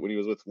field, but when he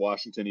was with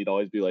Washington, he'd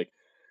always be like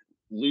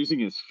losing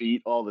his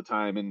feet all the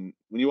time. And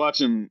when you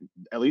watch him,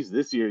 at least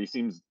this year, he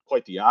seems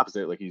quite the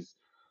opposite. Like he's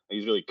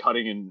really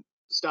cutting and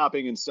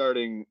stopping and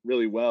starting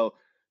really well.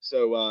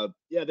 So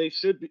they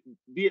should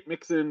be it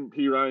Mixon,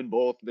 Perine,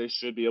 both. They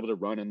should be able to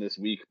run in this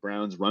weak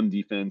Browns run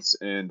defense.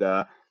 And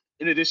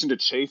in addition to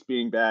Chase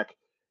being back,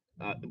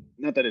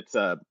 not that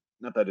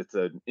it's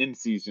an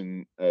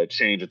in-season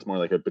change. It's more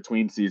like a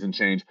between-season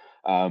change.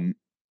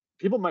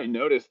 People might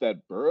notice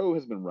that Burrow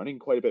has been running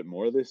quite a bit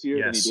more this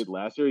year than he did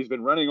last year. He's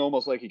been running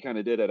almost like he kind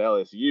of did at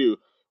LSU,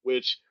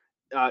 which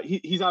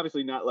he's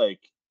obviously not like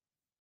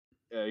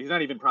he's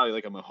not even probably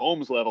like a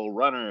Mahomes level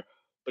runner,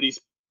 but he's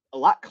a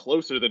lot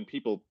closer than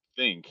people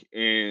think.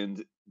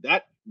 And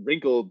that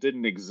wrinkle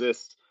didn't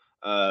exist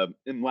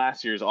in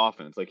last year's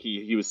offense. Like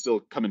he was still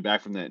coming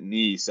back from that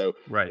knee. So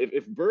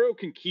if Burrow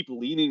can keep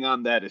leaning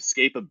on that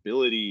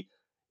escapability,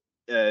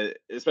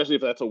 especially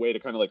if that's a way to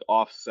kind of like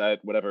offset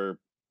whatever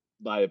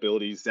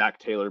liabilities Zach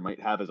Taylor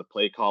might have as a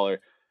play caller,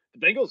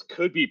 the Bengals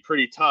could be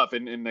pretty tough.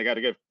 And I got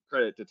to give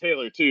credit to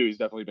Taylor too. He's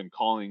definitely been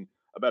calling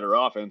a better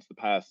offense the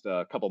past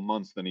couple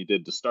months than he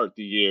did to start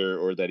the year,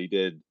 or that he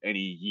did any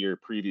year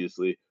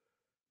previously.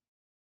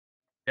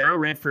 Burrow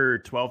ran for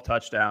 12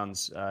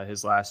 touchdowns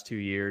his last 2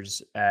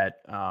 years at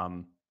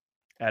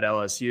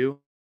LSU.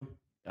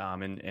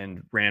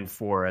 and ran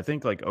for, I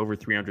think, like over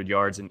 300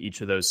 yards in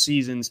each of those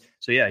seasons.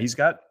 So yeah, he's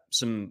got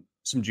some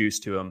juice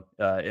to him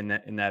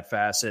in that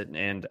facet.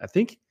 And I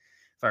think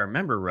if I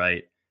remember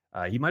right,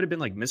 he might have been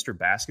like Mr.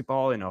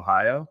 Basketball in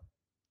Ohio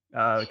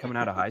coming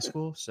out of high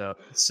school. So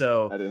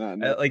I did not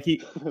know. like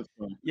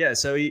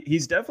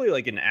he's definitely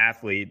like an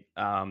athlete.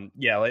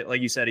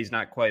 Like you said, he's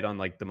not quite on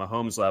like the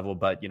Mahomes level,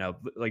 but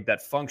like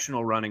that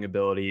functional running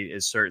ability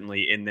is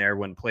certainly in there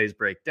when plays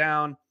break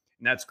down.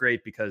 And that's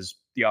great because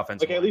the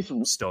offense, like at least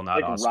still not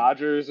like awesome.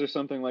 Rodgers or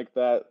something like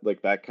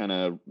that kind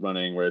of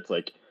running where it's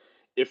like,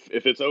 if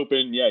it's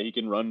open, yeah, he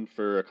can run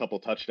for a couple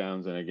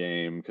touchdowns in a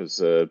game because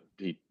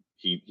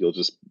he'll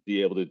just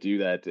be able to do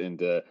that. And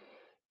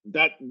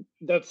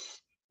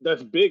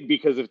that's big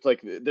because it's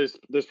like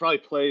there's probably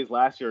plays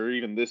last year or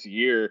even this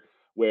year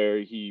where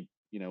he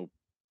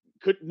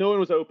no one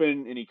was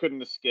open and he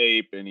couldn't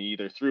escape and he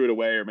either threw it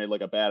away or made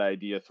like a bad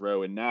idea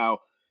throw, and now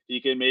he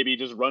can maybe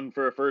just run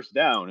for a first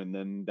down, and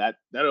then that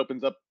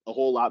opens up a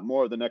whole lot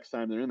more the next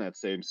time they're in that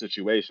same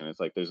situation. It's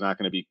like there's going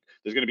to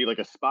be like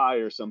a spy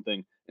or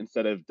something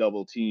instead of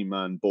double team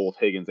on both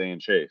Higgins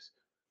and Chase.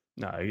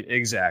 No,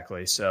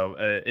 exactly. So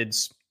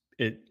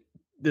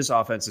this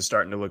offense is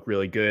starting to look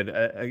really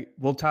good.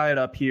 We'll tie it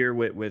up here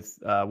with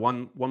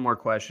one more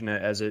question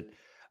as it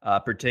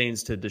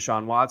pertains to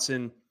Deshaun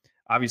Watson.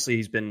 Obviously,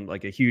 he's been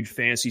like a huge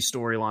fantasy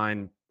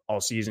storyline all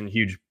season,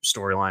 huge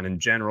storyline in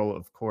general.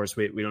 Of course,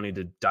 we don't need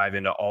to dive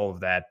into all of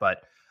that.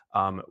 But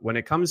when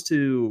it comes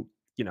to,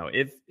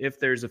 if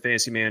there's a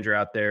fantasy manager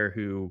out there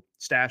who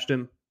stashed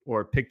him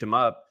or picked him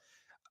up,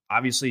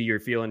 obviously you're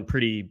feeling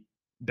pretty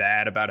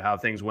bad about how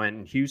things went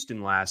in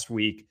Houston last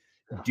week.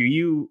 Do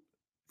you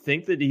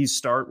think that he's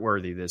start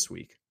worthy this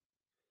week?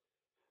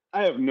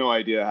 I have no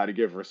idea how to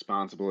give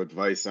responsible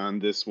advice on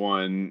this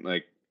one.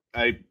 Like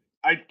I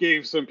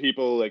gave some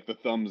people like the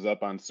thumbs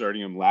up on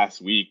starting him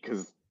last week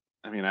because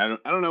I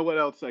don't know what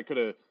else I could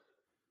have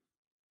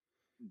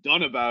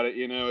done about it.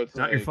 It's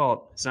not your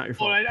fault. It's not your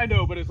fault. Well, I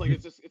know, but it's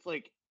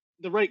like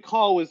the right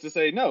call was to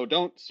say no,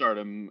 don't start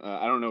him.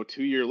 I don't know,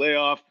 2-year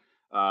layoff.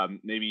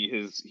 Maybe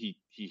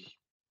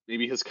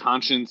his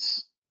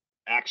conscience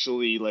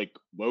actually like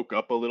woke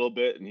up a little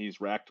bit and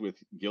he's racked with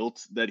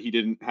guilt that he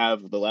didn't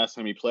have the last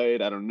time he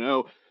played. I don't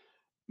know.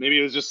 Maybe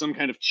it was just some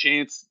kind of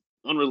chance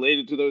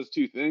unrelated to those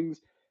two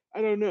things.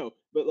 I don't know.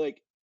 But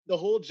like the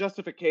whole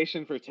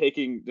justification for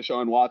taking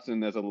Deshaun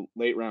Watson as a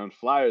late round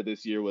flyer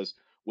this year was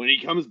when he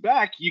comes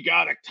back, you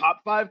got a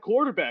top 5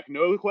 quarterback,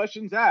 no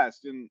questions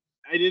asked. And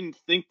I didn't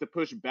think to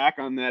push back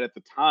on that at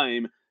the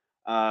time.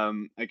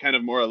 I kind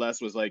of more or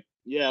less was like,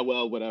 yeah,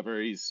 well, whatever.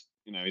 He's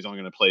only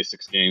going to play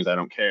 6 games. I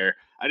don't care.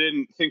 I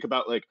didn't think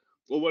about like,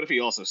 well, what if he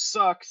also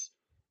sucks?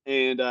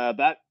 And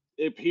that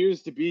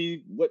appears to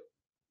be what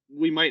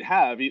we might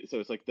have. So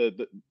it's like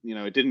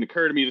it didn't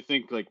occur to me to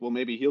think like, well,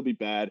 maybe he'll be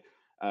bad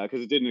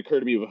because it didn't occur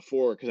to me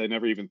before because I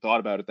never even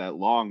thought about it that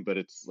long. But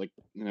it's like,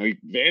 he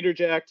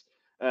Vanderjacked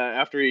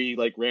after he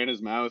like ran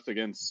his mouth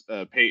against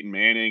Peyton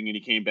Manning and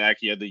he came back,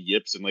 he had the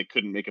yips and like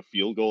couldn't make a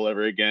field goal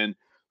ever again.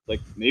 Like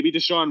maybe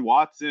Deshaun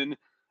Watson,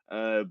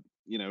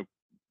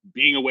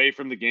 being away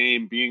from the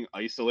game, being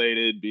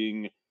isolated,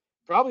 being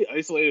probably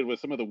isolated with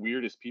some of the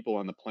weirdest people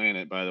on the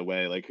planet, by the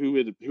way. Like who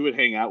would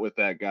hang out with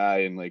that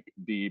guy and like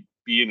be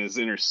in his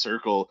inner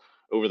circle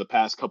over the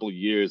past couple of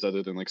years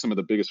other than like some of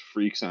the biggest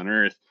freaks on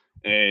earth.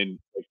 And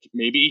like,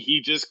 maybe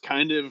he just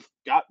kind of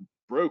got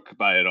broke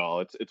by it all.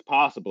 It's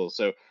possible.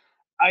 So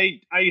I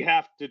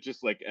have to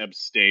just like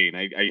abstain.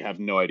 I have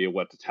no idea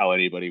what to tell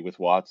anybody with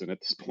Watson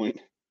at this point.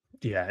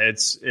 Yeah,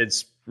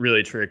 it's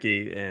really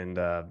tricky. And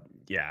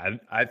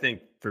I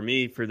think for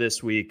me for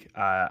this week,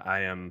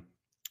 I'm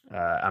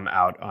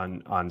out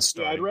on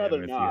starting. Yeah, I'd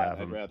rather him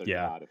not. If you have him.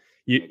 Not.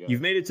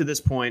 You've made it to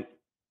this point.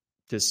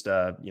 Just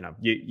you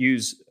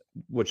use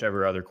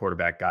whichever other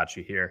quarterback got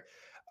you here.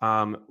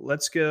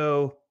 Let's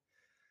go.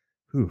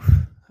 We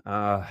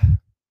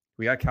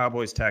got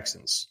Cowboys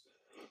Texans.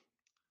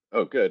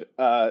 Oh, good.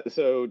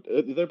 So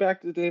they're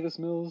back to Davis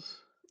Mills.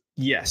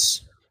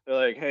 Yes. They're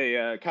like,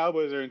 hey,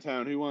 Cowboys are in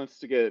town. Who wants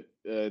to get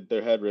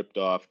their head ripped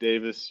off?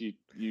 Davis, you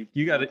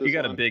got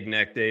a big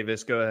neck,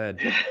 Davis. Go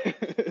ahead.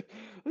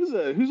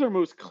 Who's our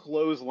most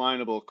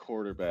clotheslineable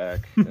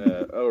quarterback?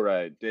 All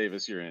right,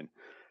 Davis, you're in.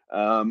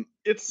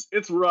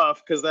 It's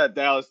rough because that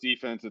Dallas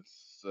defense,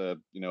 it's a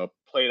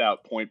played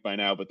out point by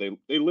now, but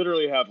they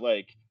literally have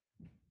like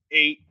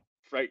 8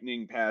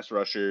 frightening pass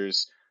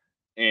rushers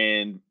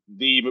and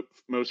the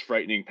most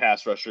frightening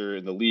pass rusher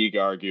in the league,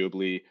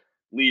 arguably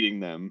leading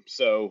them.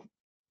 So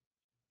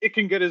it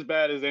can get as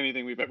bad as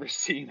anything we've ever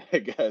seen, I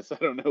guess. I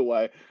don't know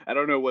why. I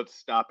don't know what's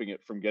stopping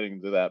it from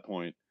getting to that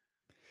point.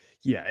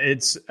 Yeah,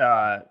 it's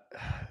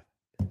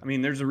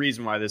there's a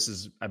reason why this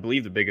is, I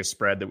believe, the biggest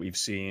spread that we've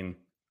seen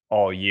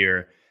all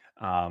year.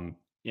 I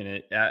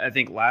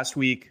think last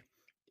week,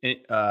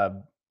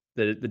 the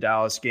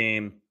Dallas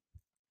game,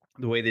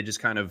 the way they just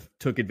kind of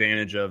took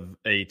advantage of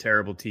a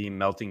terrible team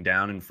melting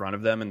down in front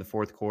of them in the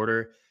fourth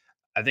quarter,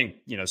 I think,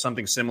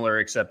 something similar,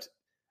 except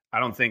I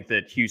don't think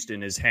that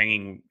Houston is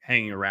hanging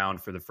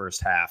around for the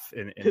first half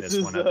in this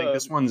one. I think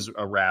this one's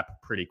a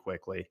wrap pretty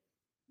quickly.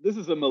 This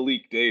is a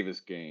Malik Davis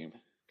game.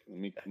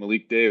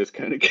 Malik Davis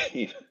kind of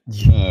game.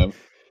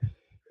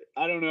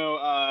 I don't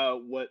know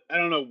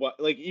what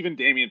like even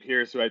Dameon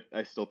Pierce, who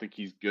I still think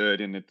he's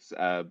good, and it's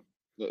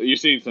you're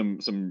seeing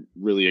some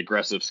really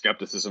aggressive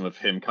skepticism of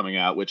him coming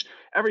out, which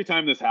every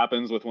time this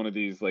happens with one of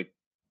these like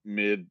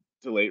mid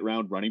to late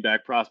round running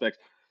back prospects,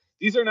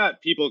 these are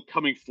not people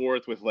coming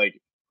forth with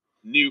like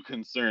new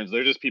concerns.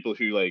 They're just people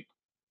who like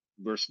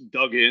were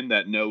dug in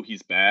that know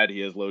he's bad.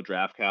 He has low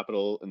draft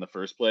capital in the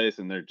first place,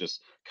 and they're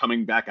just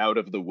coming back out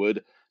of the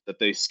wood that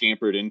they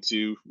scampered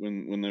into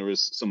when there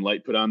was some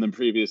light put on them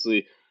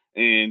previously.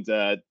 And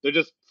they're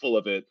just full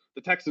of it.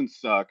 The Texans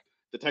suck.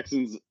 The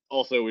Texans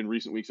also in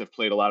recent weeks have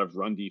played a lot of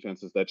run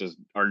defenses that just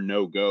are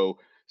no-go.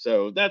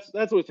 So that's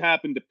what's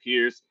happened to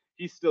Pierce.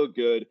 He's still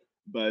good,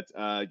 but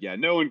yeah,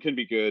 no one can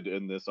be good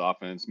in this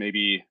offense.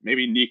 Maybe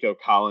Nico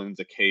Collins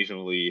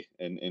occasionally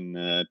and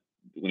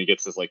when he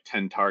gets his like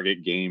 10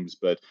 target games,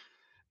 but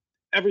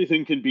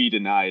everything can be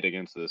denied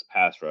against this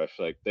pass rush.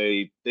 Like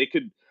they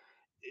could,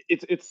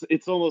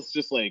 it's almost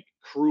just like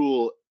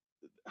cruel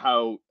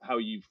how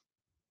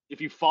if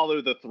you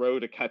follow the throw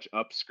to catch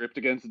up script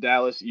against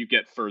Dallas, you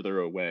get further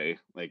away.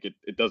 Like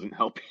it doesn't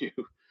help you.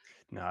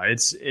 No,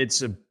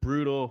 it's a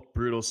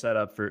brutal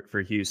setup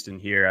for Houston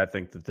here. I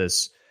think that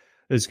this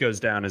goes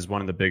down as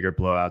one of the bigger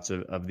blowouts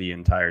of the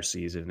entire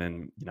season.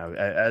 And, you know,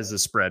 as the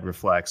spread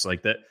reflects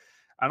like that,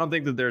 I don't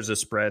think that there's a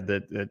spread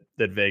that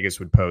Vegas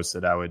would post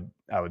that I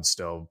would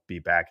still be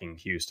backing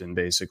Houston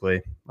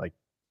basically. Like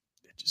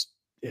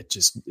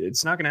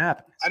it's not going to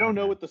happen. I don't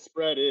know what the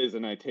spread is,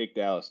 and I take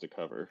Dallas to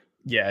cover.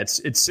 Yeah, it's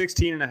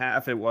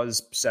 16.5. It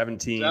was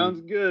 17.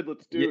 Sounds good.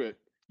 Let's do it.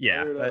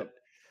 Yeah.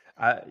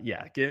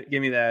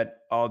 Give me that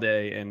all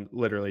day and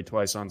literally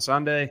twice on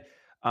Sunday.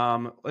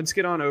 Let's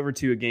get on over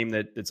to a game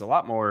that's a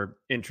lot more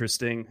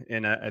interesting.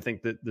 And I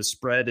think that the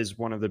spread is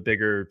one of the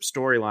bigger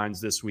storylines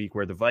this week,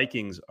 where the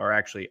Vikings are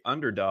actually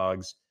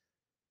underdogs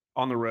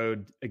on the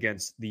road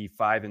against the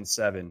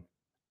 5-7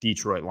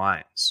 Detroit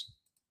Lions.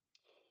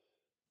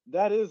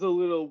 That is a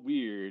little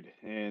weird.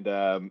 And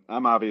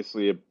I'm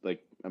obviously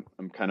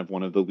I'm kind of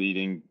one of the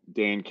leading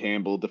Dan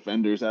Campbell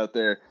defenders out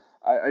there.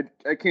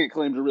 I can't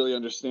claim to really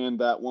understand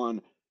that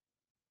one.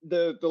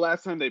 The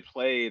last time they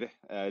played,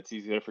 it's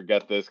easy to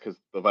forget this because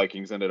the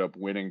Vikings ended up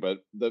winning,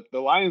 but the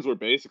Lions were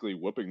basically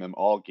whooping them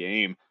all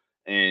game,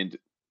 and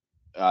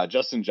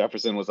Justin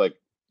Jefferson was like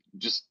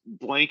just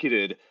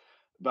blanketed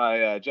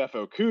by Jeff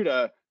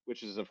Okudah,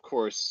 which is of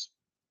course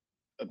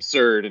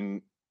absurd.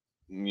 And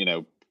you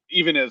know,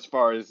 even as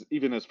far as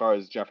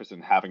Jefferson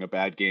having a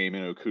bad game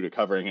and Okudah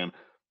covering him,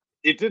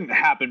 it didn't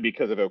happen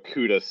because of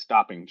Okudah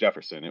stopping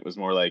Jefferson. It was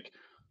more like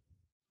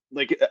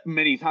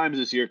many times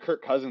this year,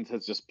 Kirk Cousins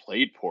has just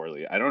played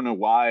poorly. I don't know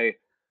why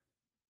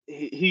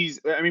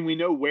we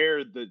know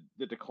where the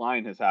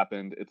decline has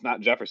happened. It's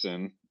not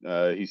Jefferson.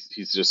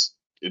 He's just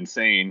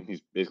insane.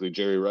 He's basically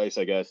Jerry Rice,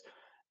 I guess.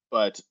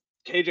 But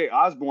KJ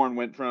Osborne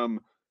went from,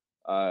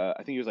 I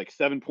think he was like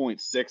 7.6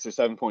 or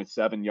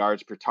 7.7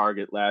 yards per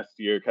target last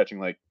year, catching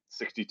like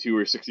 62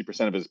 or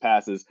 60% of his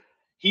passes.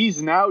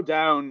 He's now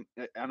down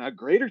on a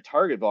greater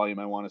target volume,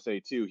 I want to say,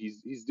 too.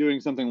 He's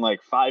doing something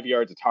like 5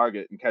 yards a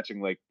target and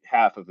catching like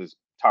half of his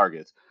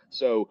targets.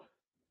 So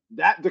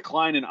that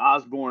decline in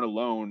Osborne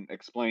alone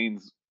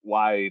explains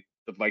why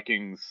the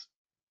Vikings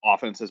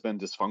offense has been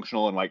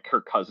dysfunctional and why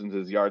Kirk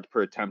Cousins' yards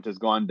per attempt has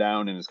gone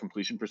down and his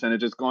completion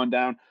percentage has gone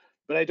down.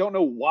 But I don't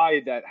know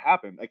why that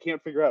happened. I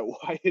can't figure out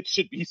why it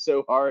should be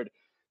so hard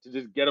to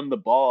just get him the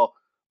ball,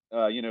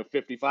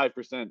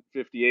 55%,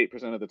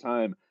 58% of the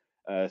time.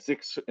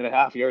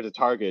 6.5 yards a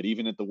target,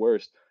 even at the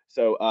worst.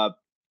 So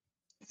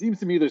it seems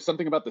to me there's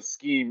something about the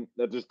scheme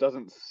that just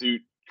doesn't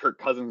suit Kirk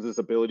Cousins'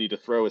 ability to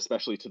throw,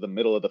 especially to the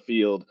middle of the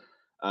field,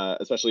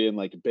 especially in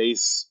like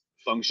base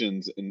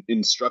functions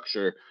in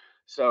structure.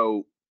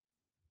 So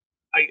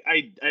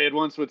I at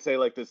once would say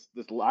like this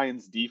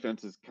Lions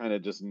defense is kind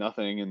of just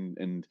nothing,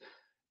 and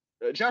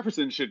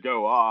Jefferson should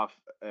go off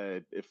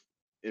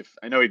if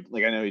I know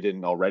he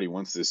didn't already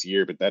once this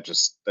year, but that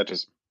just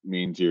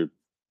means you're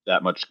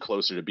that much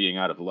closer to being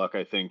out of luck.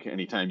 I think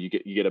anytime you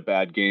get a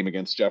bad game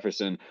against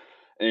Jefferson.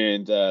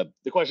 And the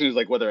question is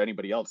like whether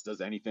anybody else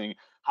does anything.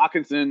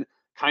 Hawkinson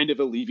kind of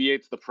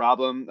alleviates the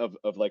problem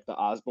of like the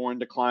Osborne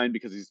decline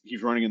because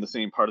he's running in the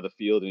same part of the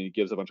field and he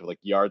gives a bunch of like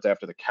yards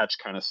after the catch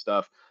kind of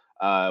stuff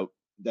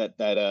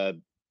that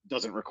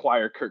doesn't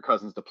require Kirk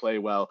Cousins to play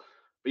well.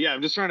 But yeah,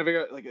 I'm just trying to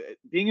figure out, like,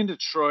 being in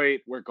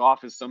Detroit where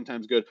Goff is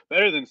sometimes good,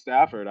 better than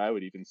Stafford, I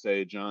would even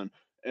say, John.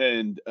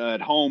 And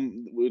at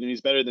home, when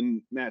he's better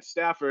than Matt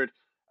Stafford,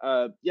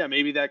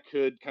 maybe that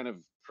could kind of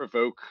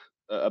provoke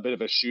a bit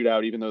of a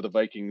shootout, even though the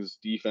Vikings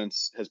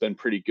defense has been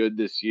pretty good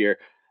this year.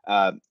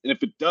 And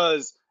if it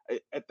does,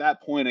 at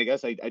that point, I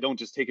guess I don't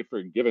just take it for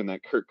a given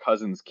that Kirk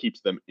Cousins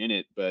keeps them in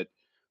it. But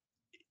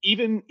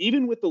even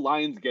with the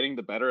Lions getting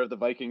the better of the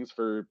Vikings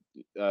for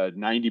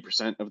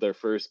 90% of their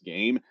first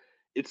game,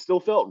 it still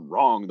felt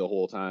wrong the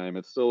whole time.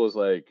 It still was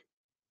like,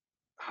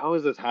 how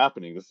is this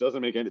happening? This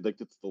doesn't make any like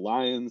it's the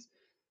Lions.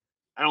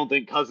 I don't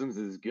think Cousins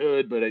is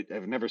good, but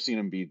I've never seen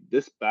him be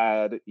this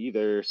bad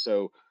either.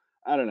 So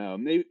I don't know.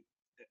 Maybe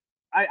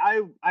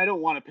I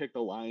don't want to pick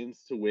the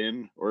Lions to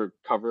win or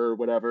cover or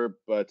whatever,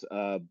 but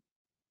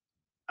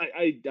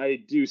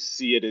I do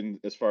see it in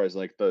as far as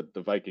like the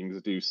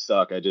Vikings do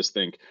suck. I just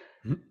think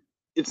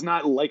it's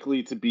not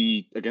likely to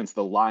be against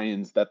the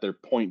Lions that their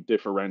point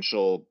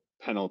differential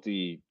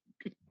penalty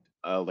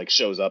like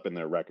shows up in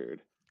their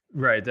record.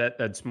 Right.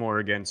 That's more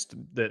against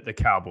the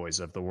Cowboys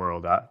of the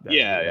world.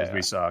 As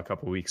we saw a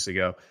couple weeks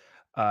ago.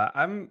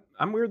 I'm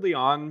weirdly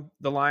on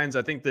the Lions.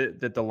 I think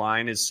that the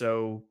line is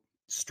so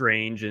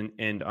strange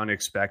and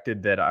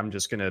unexpected that I'm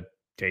just gonna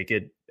take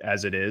it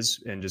as it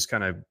is and just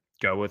kind of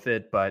go with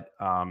it. But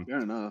fair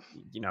enough.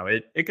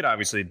 It could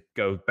obviously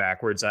go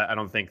backwards. I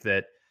don't think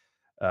that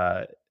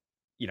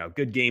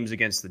good games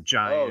against the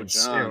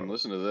Giants. Oh, John,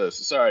 listen to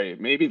this. Sorry,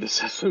 maybe this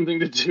has something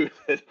to do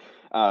with it.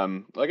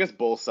 I guess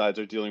both sides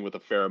are dealing with a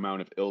fair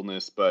amount of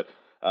illness, but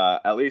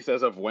at least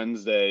as of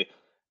Wednesday,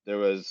 there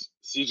was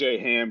C.J.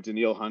 Ham,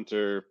 Danielle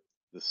Hunter,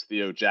 this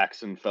Theo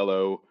Jackson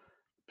fellow,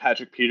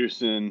 Patrick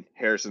Peterson,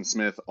 Harrison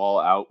Smith, all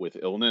out with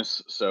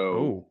illness.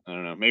 So I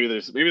don't know. Maybe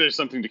there's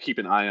something to keep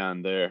an eye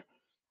on there.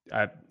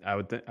 I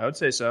would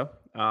say so.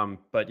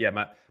 But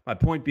yeah, my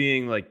point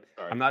being, like,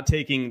 I'm not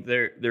taking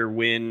their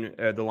win,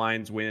 the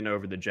Lions win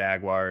over the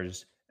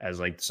Jaguars as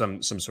like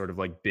some sort of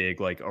like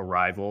big like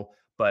arrival.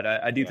 But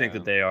I do think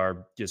that they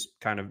are just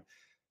kind of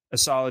a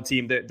solid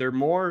team. They're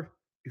more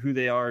who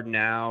they are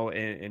now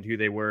and who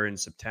they were in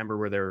September,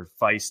 where they're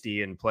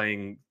feisty and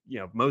playing,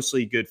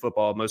 mostly good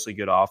football, mostly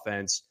good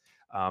offense.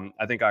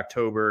 I think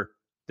October,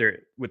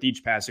 with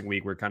each passing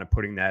week, we're kind of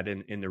putting that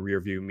in the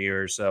rearview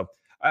mirror. So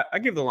I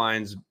give the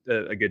Lions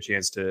a good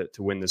chance to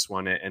win this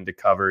one and to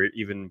cover it,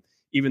 even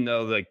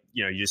though, like,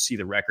 you just see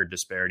the record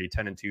disparity,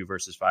 10-2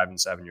 versus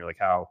 5-7. You're like,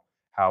 how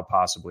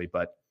possibly?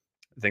 But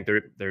I think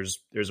there's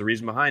a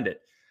reason behind it.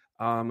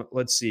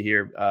 Let's see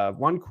here.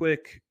 One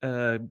quick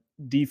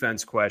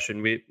defense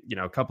question. We,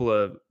 a couple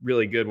of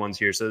really good ones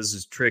here. So this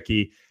is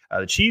tricky.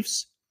 The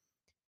Chiefs,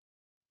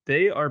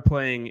 they are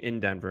playing in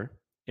Denver,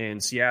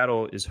 and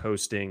Seattle is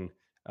hosting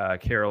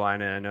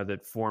Carolina. I know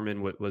that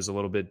Foreman was a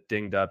little bit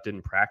dinged up,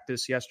 didn't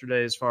practice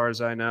yesterday, as far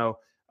as I know.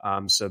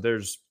 So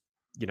there's,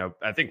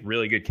 I think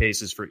really good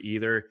cases for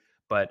either,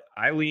 but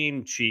I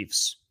lean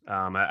Chiefs.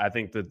 I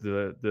think that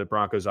the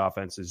Broncos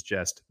offense is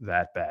just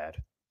that bad.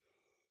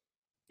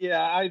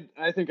 Yeah,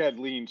 I think I'd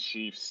lean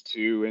Chiefs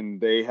too,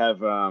 and they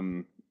have I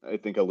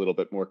think a little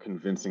bit more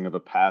convincing of a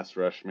pass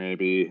rush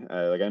maybe.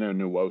 Like I know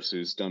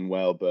Nwosu's done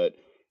well, but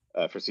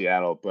for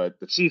Seattle,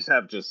 but the Chiefs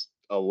have just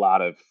a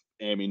lot of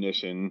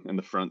ammunition in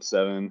the front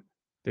seven.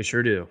 They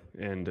sure do,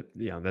 and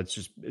it's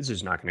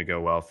just not going to go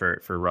well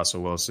for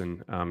Russell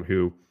Wilson,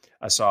 who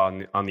I saw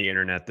on the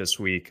internet this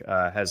week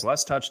has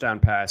less touchdown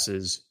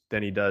passes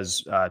than he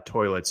does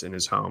toilets in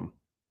his home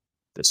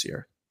this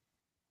year.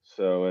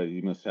 So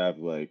you must have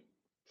like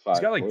 5.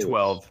 He's got like toilets.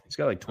 12. He's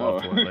got like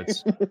 12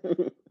 toilets.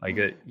 Like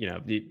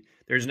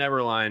there's never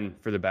a line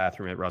for the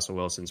bathroom at Russell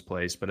Wilson's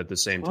place, but at the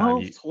same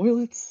time,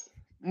 toilets.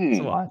 It's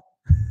a lot.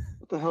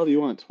 What the hell do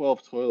you want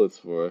 12 toilets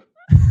for,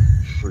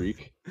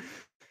 freak?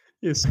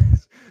 Yes,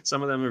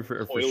 some of them are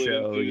for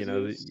show.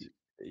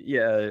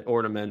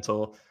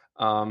 Ornamental.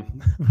 But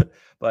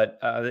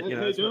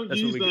hey, don't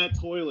use that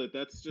toilet.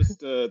 That's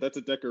just that's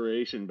a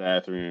decoration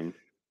bathroom.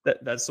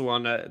 That's the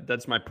one.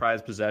 That's my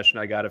prized possession.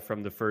 I got it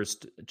from the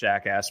first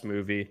Jackass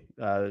movie.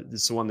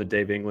 This is the one that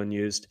Dave England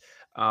used.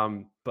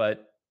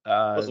 But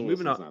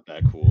moving on. Not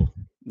that cool.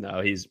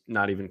 No, he's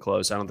not even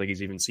close. I don't think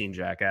he's even seen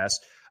Jackass.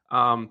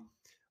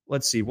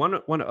 Let's see.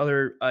 One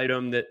other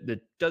item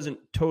that doesn't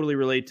totally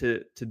relate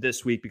to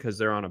this week because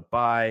they're on a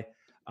bye.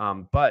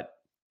 But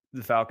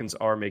the Falcons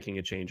are making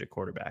a change at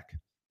quarterback.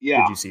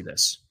 Yeah. Did you see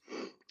this?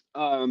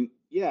 I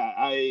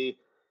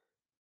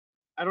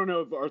don't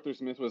know if Arthur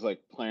Smith was like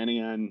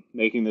planning on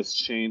making this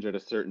change at a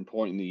certain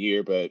point in the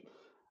year, but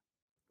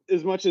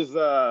as much as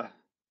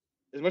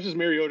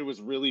Mariota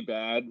was really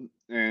bad,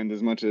 and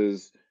as much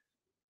as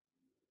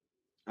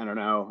I don't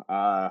know,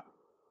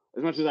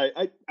 as much as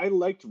I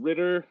liked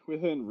Ritter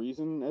within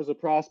reason as a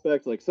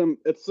prospect, like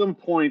at some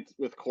point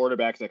with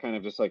quarterbacks, I kind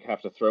of just like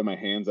have to throw my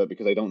hands up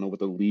because I don't know what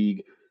the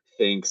league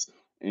thinks,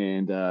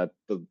 and the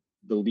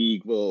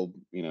league will,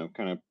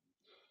 the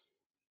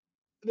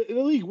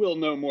league will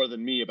know more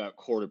than me about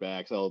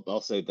quarterbacks.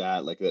 I'll say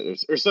that. Like,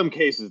 there's some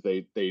cases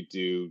they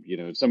do.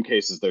 In some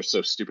cases they're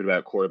so stupid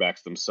about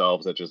quarterbacks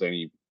themselves that just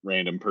any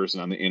random person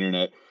on the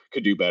internet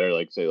could do better.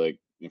 Like, say, like,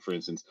 for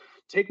instance,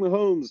 take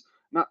Mahomes,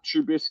 not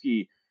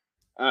Trubisky.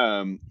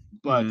 I'm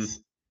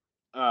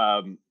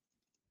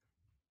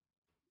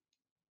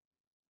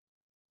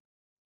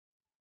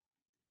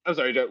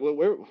sorry,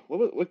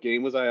 what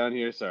game was I on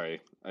here?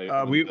 Sorry.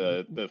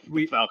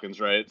 The Falcons,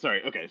 right?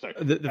 Sorry. Okay, sorry.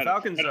 The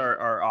Falcons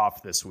are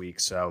off this week,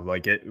 so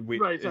like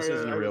this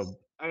isn't a real.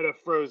 I had a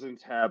frozen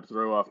tab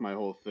throw off my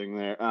whole thing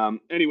there.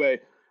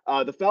 Anyway,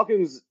 the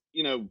Falcons,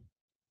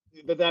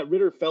 that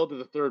Ritter fell to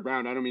the third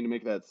round, I don't mean to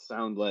make that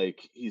sound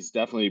like he's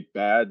definitely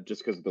bad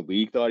just because the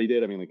league thought he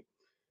did. I mean, like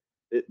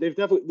they've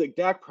definitely like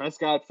Dak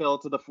Prescott fell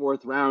to the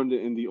fourth round,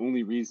 and the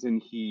only reason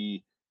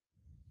he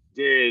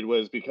did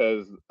was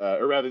because,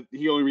 or rather,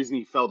 the only reason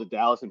he fell to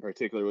Dallas in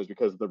particular was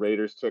because the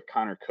Raiders took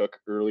Connor Cook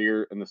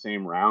earlier in the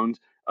same round.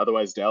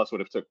 Otherwise, Dallas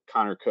would have took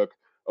Connor Cook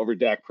over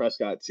Dak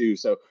Prescott too.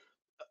 So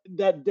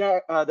that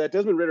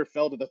Desmond Ritter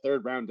fell to the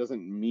third round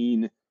doesn't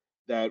mean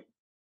that,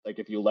 like,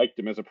 if you liked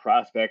him as a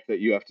prospect, that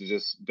you have to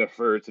just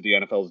defer to the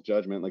NFL's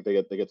judgment. Like,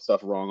 they get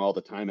stuff wrong all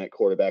the time at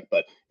quarterback,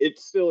 but it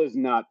still is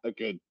not a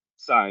good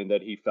sign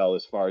that he fell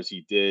as far as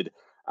he did.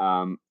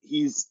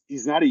 He's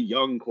not a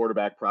young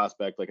quarterback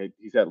prospect. Like,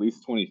 he's at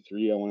least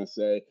 23, I want to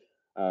say.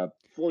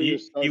 4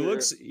 years.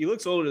 He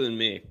looks older than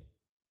me.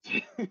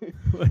 He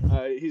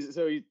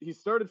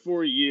started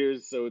 4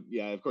 years, so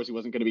yeah, of course he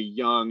wasn't going to be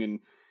young, and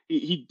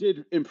he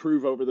did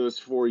improve over those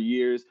 4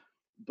 years,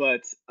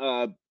 but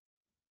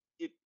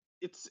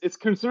it's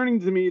concerning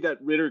to me that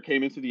Ritter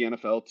came into the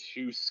NFL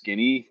too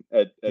skinny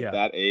at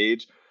that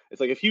age. It's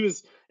like if he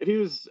was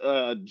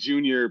a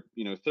junior,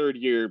 third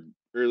year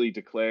early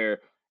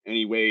declare, and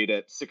he weighed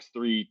at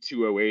 6'3",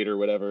 208 or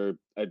whatever,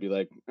 I'd be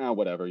like, oh,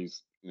 whatever.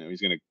 He's going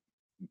to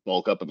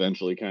bulk up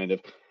eventually, kind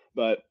of.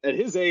 But at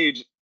his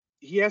age,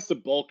 he has to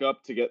bulk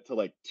up to get to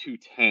like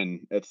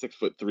 210 at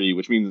 6'3",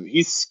 which means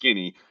he's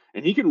skinny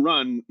and he can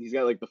run. He's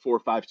got like the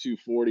 4.52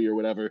 40 or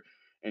whatever,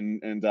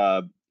 and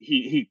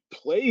he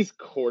plays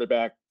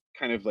quarterback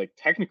kind of like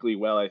technically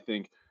well, I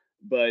think,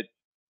 but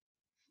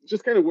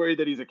just kind of worried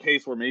that he's a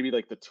case where maybe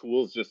like the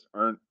tools just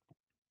aren't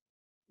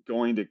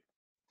going to,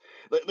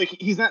 like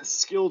he's not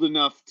skilled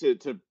enough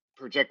to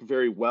project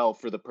very well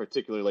for the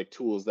particular like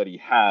tools that he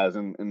has,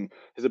 and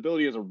his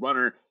ability as a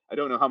runner. I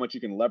don't know how much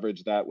you can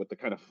leverage that with the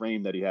kind of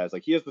frame that he has.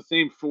 Like, he has the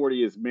same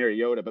 40 as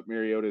Mariota, but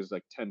Mariota is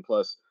like 10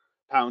 plus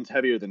pounds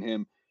heavier than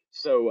him.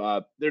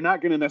 So they're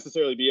not going to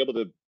necessarily be able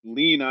to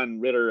lean on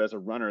Ritter as a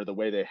runner the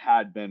way they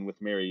had been with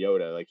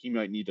Mariota. Like, he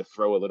might need to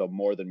throw a little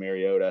more than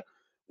Mariota,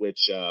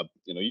 which,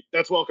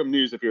 that's welcome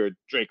news if you're a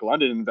Drake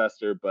London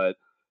investor, but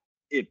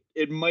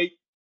it might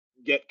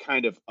get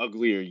kind of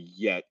uglier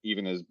yet,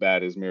 even as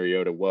bad as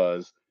Mariota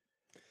was.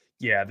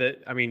 Yeah,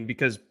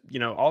 because,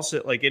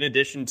 also, like, in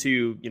addition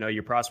to,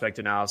 your prospect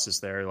analysis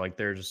there, like,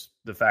 there's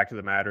the fact of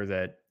the matter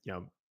that,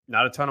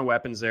 not a ton of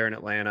weapons there in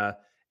Atlanta.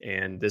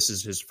 And this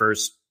is his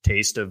first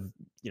taste of,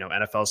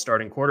 NFL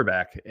starting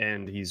quarterback.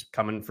 And he's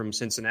coming from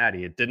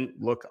Cincinnati. It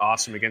didn't look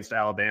awesome against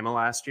Alabama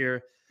last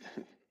year.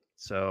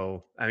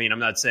 So, I mean, I'm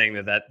not saying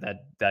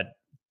that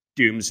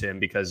dooms him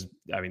because,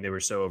 I mean, they were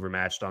so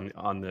overmatched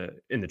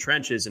in the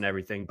trenches and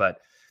everything. But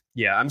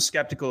yeah, I'm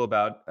skeptical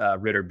about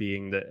Ritter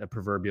being a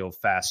proverbial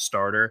fast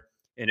starter.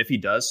 And if he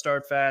does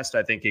start fast,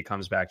 I think it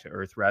comes back to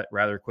earth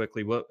rather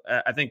quickly. Well,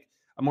 I think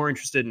I'm more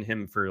interested in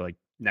him for like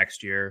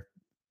next year.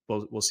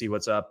 We'll see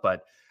what's up.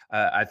 But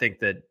I think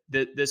that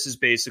this is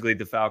basically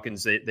the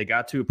Falcons. They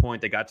got to a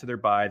point, they got to their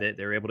bye,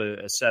 they were able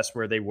to assess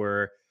where they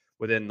were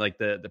within like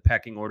the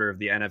pecking order of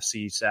the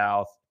NFC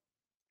South.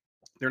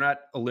 They're not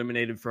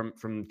eliminated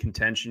from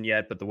contention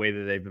yet, but the way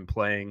that they've been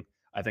playing,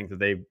 I think that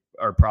they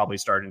are probably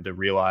starting to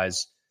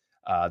realize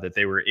that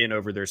they were in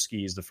over their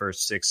skis the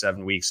first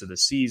 6-7 weeks of the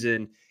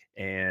season,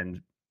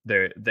 and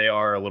they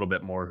are a little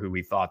bit more who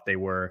we thought they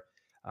were.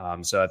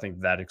 So I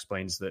think that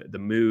explains the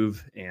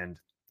move. And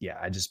yeah,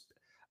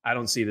 I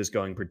don't see this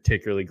going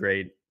particularly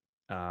great.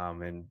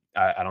 And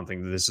I don't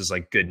think that this is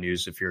like good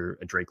news if you're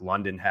a Drake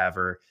London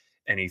haver,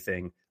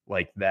 anything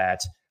like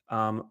that.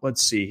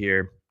 Let's see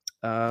here.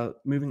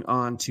 Moving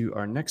on to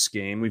our next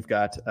game, we've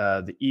got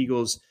the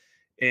Eagles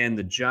and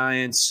the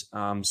Giants.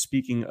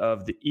 Speaking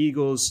of the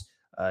Eagles,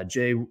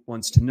 Jay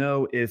wants to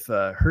know if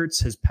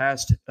Hurts has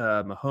passed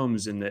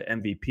Mahomes in the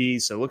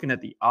MVP. So looking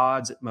at the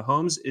odds,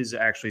 Mahomes is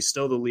actually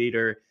still the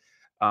leader,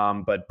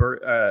 but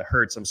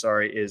Hurts,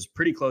 is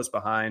pretty close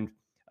behind.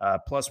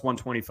 Plus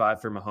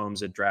 125 for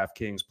Mahomes at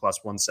DraftKings,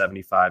 plus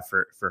 175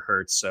 for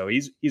Hurts. So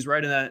he's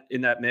right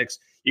in that mix.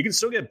 You can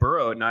still get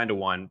Burrow at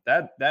 9-1.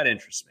 That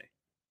interests me.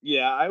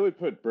 Yeah, I would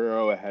put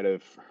Burrow ahead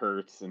of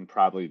Hurts and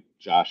probably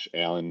Josh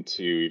Allen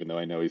too, even though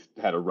I know he's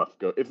had a rough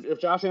go. If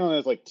Josh Allen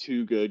has like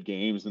 2 good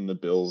games and the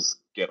Bills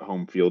get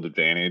home field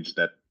advantage,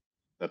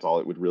 that's all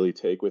it would really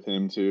take with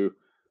him too.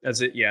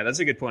 That's it. Yeah, that's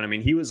a good point. I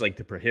mean, he was like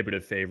the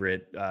prohibitive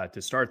favorite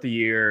to start the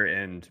year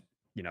and,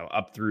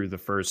 up through the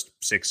first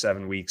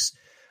 6-7 weeks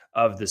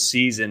of the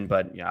season,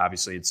 but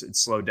obviously it's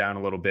slowed down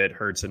a little bit.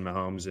 Hurts and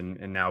Mahomes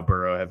and now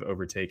Burrow have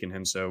overtaken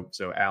him. So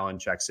Allen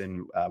checks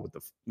in with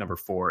the number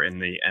 4 in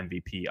the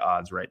MVP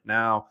odds right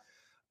now.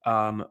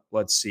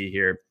 Let's see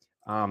here.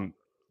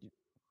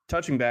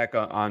 Touching back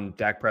on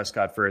Dak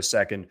Prescott for a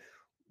second,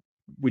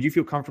 would you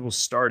feel comfortable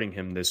starting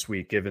him this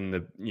week given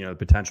the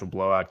potential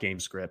blowout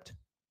game script?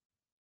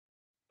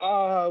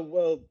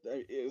 Well,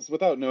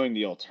 without knowing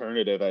the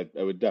alternative,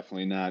 I would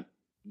definitely not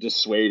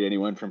dissuade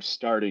anyone from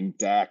starting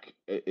Dak.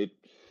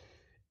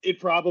 It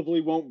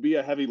probably won't be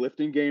a heavy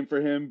lifting game for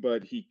him,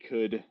 but he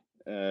could,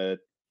 if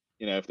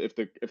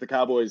the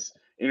Cowboys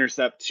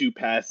intercept 2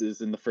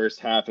 passes in the first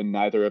half, and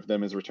neither of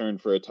them is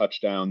returned for a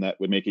touchdown, that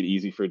would make it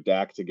easy for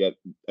Dak to get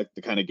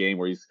the kind of game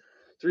where he's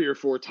 3 or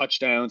 4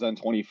 touchdowns on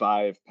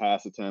 25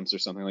 pass attempts or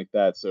something like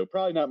that. So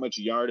probably not much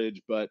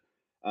yardage, but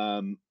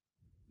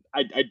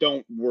I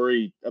don't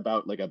worry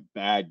about like a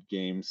bad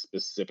game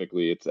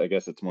specifically. I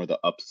guess it's more the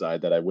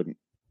upside that I wouldn't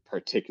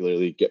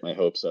particularly get my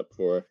hopes up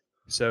for.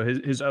 So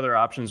his other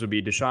options would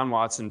be Deshaun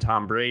Watson,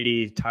 Tom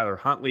Brady, Tyler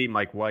Huntley,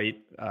 Mike White,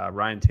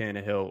 Ryan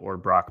Tannehill, or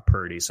Brock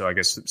Purdy. So I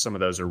guess some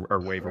of those are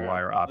waiver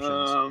wire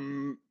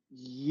options.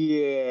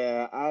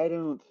 Yeah, I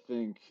don't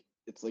think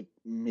it's like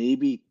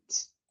maybe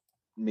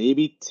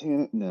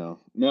 10. No,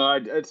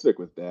 I'd stick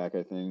with Dak,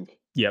 I think.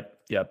 Yep.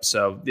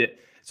 So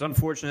it's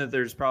unfortunate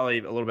there's probably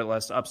a little bit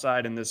less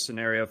upside in this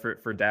scenario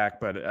for Dak,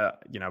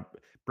 but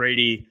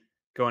Brady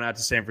going out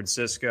to San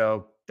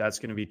Francisco, that's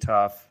going to be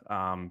tough.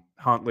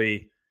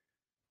 Huntley,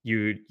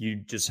 you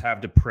just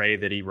have to pray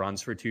that he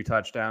runs for 2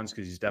 touchdowns,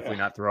 because he's definitely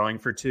not throwing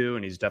for 2,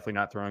 and he's definitely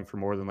not throwing for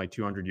more than like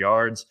 200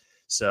 yards.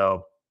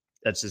 So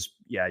that's just,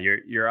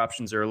 your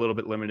options are a little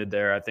bit limited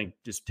there. I think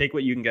just take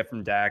what you can get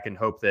from Dak and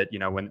hope that,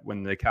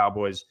 when the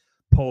Cowboys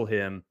pull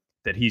him,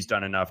 that he's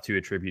done enough to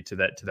attribute to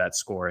that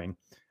scoring.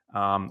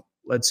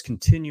 Let's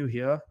continue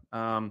here.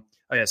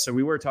 So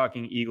we were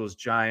talking Eagles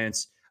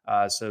Giants.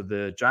 So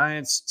the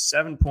Giants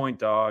 7-point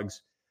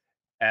dogs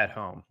at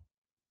home.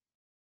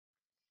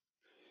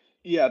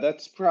 Yeah,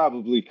 that's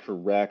probably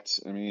correct.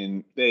 I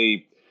mean,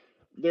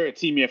 they're a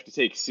team you have to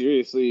take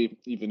seriously,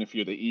 even if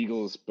you're the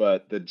Eagles,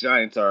 but the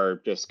Giants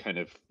are just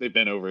they've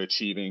been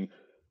overachieving.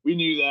 We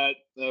knew that.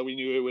 We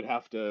knew it would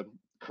have to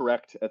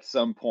correct at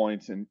some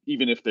point, and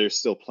even if they're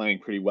still playing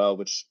pretty well,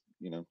 which,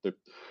 they're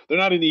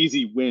not an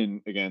easy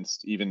win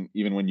against, even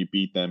when you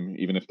beat them,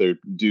 even if they're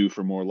due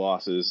for more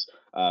losses.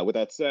 With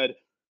that said,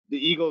 the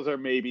Eagles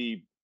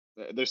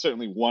they're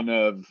certainly one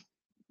of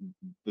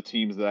the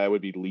teams that I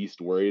would be least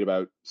worried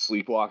about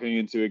sleepwalking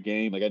into a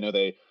game. Like, I know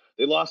they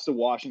lost to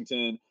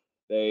Washington.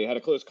 They had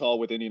a close call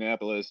with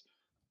Indianapolis.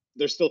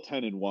 They're still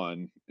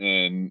 10-1,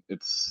 and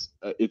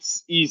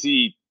it's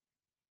easy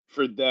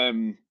for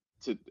them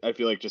to, I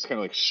feel like, just kind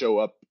of like show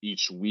up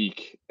each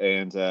week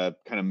and kind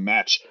of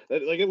match,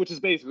 which is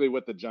basically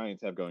what the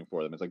Giants have going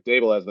for them. It's like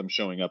Dable has them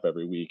showing up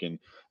every week, and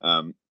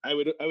I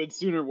would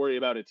sooner worry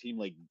about a team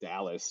like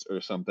Dallas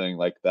or something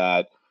like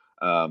that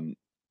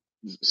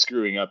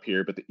screwing up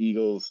here. But the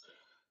Eagles,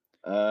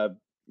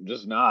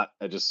 just not.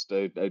 I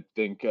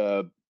think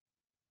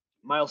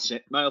Miles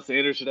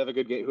Sanders should have a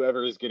good game.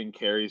 Whoever is getting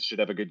carries should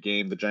have a good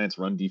game. The Giants'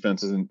 run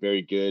defense isn't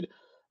very good.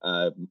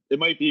 It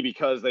might be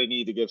because they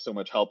need to give so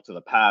much help to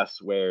the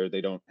pass, where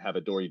they don't have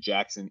a Dory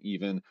Jackson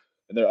even,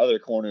 and their other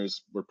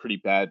corners were pretty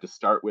bad to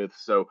start with.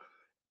 So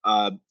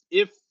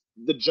if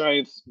the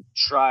Giants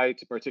try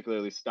to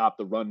particularly stop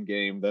the run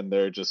game, then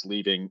they're just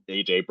leaving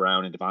A.J.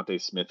 Brown and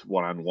Devontae Smith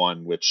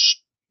one-on-one,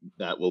 which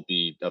that will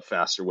be a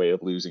faster way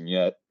of losing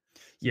yet.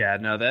 Yeah,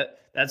 no,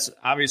 that's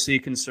obviously a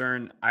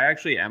concern. I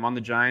actually am on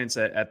the Giants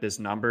at this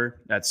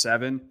number, at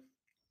 7.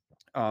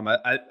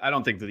 I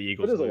don't think that the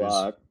Eagles lose. A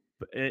lot.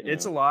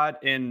 It's a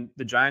lot, and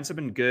the Giants have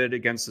been good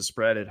against the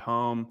spread at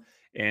home,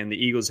 and the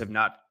Eagles have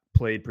not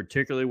played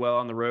particularly well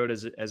on the road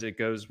as it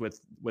goes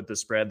with the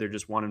spread. They're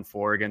just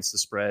 1-4 against the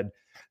spread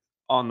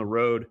on the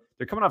road.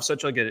 They're coming off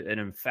such like an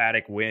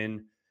emphatic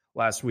win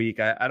last week.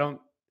 I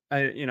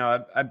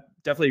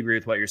definitely agree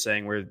with what you're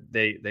saying, where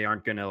they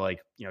aren't going to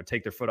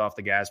take their foot off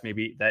the gas.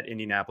 Maybe that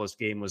Indianapolis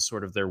game was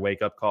sort of their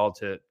wake up call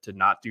to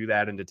not do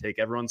that and to take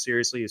everyone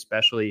seriously,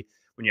 especially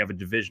when you have a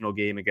divisional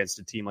game against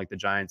a team like the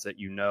Giants that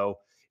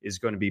is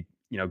going to be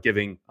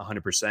giving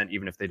 100%,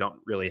 even if they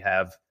don't really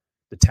have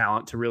the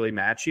talent to really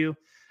match you.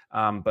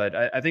 But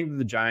I think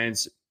the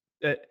Giants,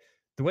 the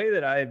way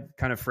that I've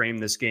kind of framed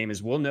this game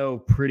is we'll know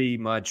pretty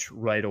much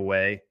right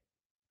away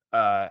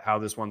how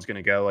this one's going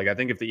to go. Like, I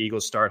think if the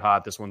Eagles start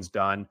hot, this one's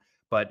done.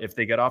 But if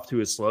they get off to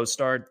a slow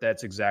start,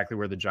 that's exactly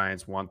where the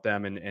Giants want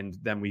them. And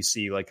then we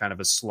see like kind of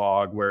a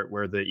slog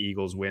where the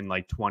Eagles win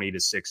like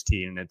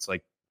 20-16. And it's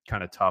like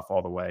kind of tough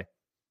all the way.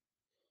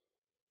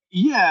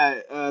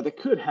 Yeah, that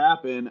could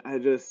happen. I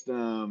just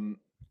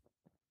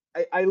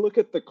I look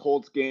at the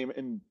Colts game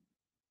and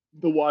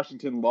the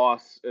Washington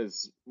loss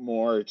as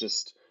more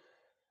just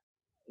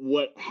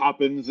what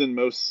happens in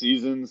most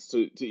seasons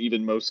to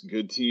even most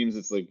good teams.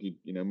 It's like,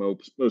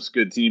 most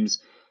good teams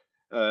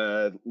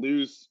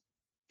lose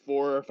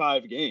 4 or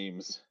 5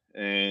 games,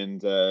 and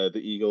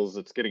the Eagles,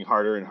 it's getting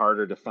harder and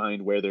harder to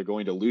find where they're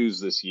going to lose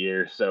this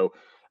year. So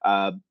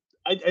I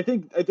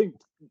think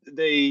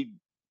they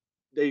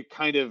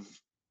kind of,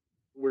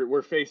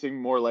 we're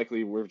facing more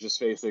likely, we're just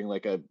facing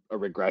like a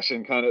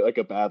regression, kind of like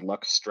a bad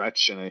luck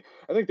stretch. And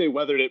I think they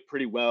weathered it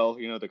pretty well.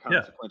 The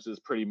consequences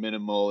pretty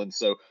minimal. And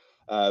so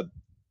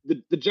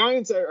the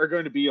Giants are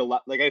going to be a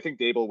lot, like, I think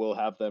Dable will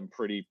have them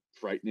pretty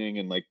frightening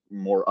and like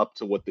more up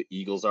to what the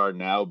Eagles are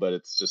now, but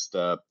it's just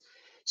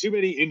too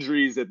many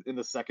injuries in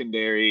the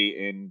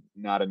secondary and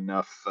not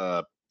enough,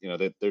 they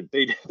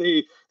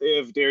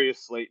have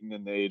Darius Slayton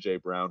and the A.J.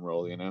 Brown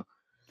role,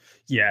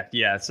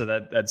 Yeah. So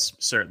that's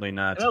certainly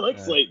not. And I like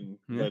Slayton,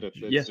 but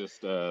it's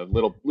just a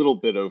little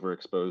bit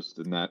overexposed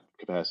in that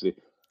capacity.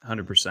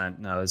 100%.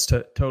 No, that's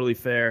totally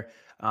fair.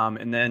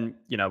 And then,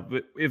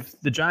 if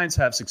the Giants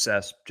have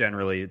success,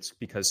 generally it's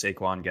because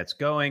Saquon gets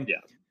going. Yeah.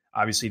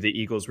 Obviously, the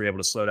Eagles were able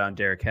to slow down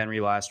Derrick Henry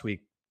last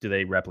week. Do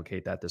they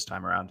replicate that this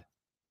time around?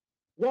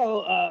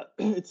 Well,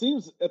 it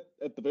seems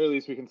at the very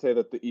least we can say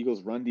that the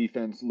Eagles' run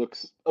defense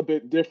looks a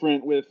bit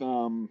different with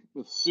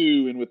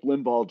Sue and with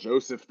Linval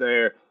Joseph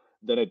there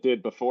than it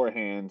did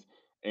beforehand.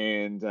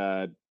 And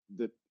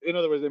in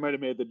other words, they might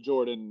have made the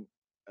Jordan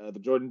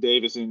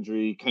Davis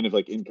injury kind of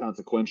like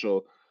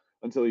inconsequential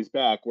until he's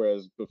back.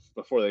 Whereas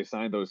before they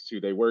signed those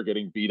two, they were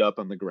getting beat up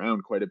on the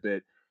ground quite a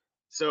bit.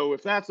 So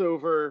if that's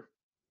over,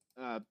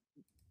 I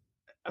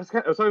was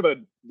talking about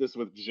this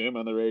with Jim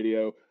on the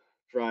radio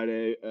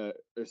Friday or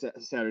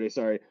Saturday,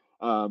 sorry,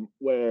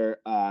 where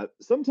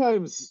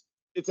sometimes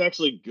it's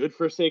actually good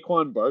for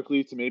Saquon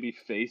Barkley to maybe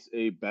face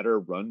a better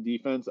run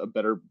defense, a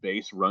better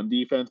base run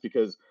defense,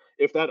 because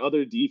if that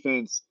other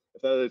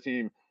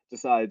team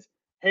decides,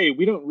 hey,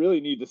 we don't really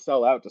need to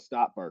sell out to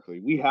stop Barkley,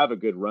 we have a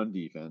good run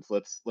defense.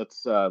 Let's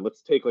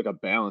take like a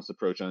balanced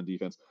approach on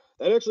defense.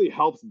 That actually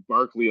helps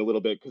Barkley a little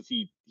bit because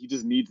he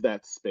just needs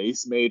that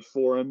space made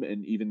for him,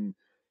 and even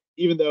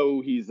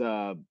though he's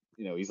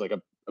he's like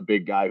a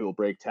big guy who will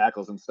break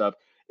tackles and stuff.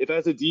 If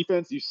as a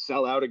defense you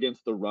sell out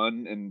against the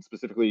run and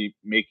specifically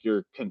make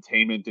your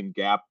containment and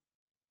gap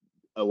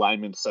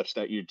alignment such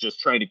that you're just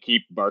trying to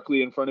keep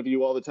Barkley in front of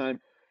you all the time,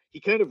 he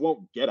kind of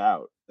won't get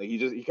out. Like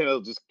he kind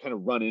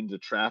of run into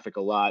traffic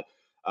a lot.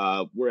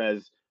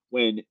 Whereas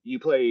when you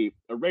play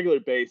a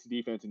regular base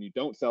defense and you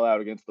don't sell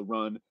out against the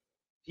run,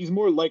 he's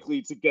more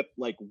likely to get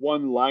like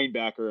one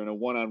linebacker in a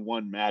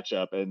one-on-one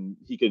matchup and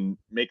he can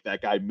make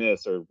that guy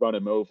miss or run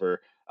him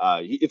over.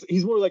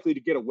 He's more likely to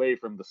get away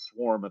from the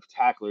swarm of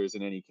tacklers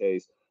in any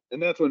case. And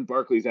that's when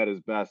Barkley's at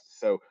his best.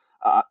 So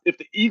if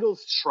the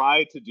Eagles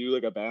try to do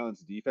like a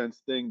balanced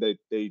defense thing,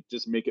 they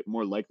just make it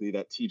more likely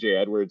that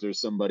TJ Edwards or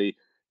somebody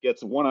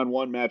gets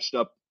one-on-one matched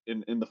up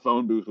in the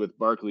phone booth with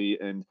Barkley.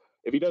 And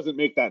if he doesn't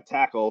make that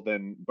tackle,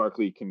 then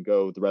Barkley can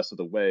go the rest of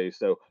the way.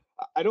 So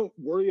I don't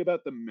worry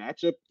about the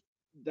matchup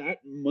that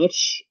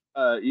much,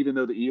 even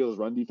though the Eagles'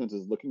 run defense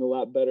is looking a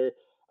lot better.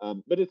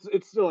 But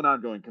it's still an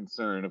ongoing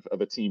concern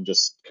of a team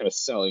just kind of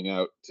selling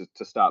out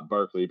to stop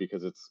Barkley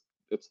because it's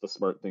the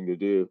smart thing to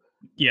do.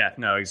 Yeah,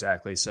 no,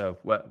 exactly. So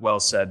well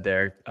said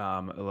there. I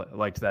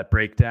liked that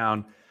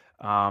breakdown.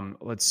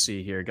 Let's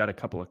see here. Got a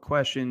couple of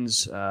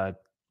questions.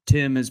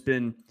 Tim has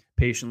been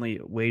patiently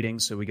waiting,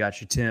 so we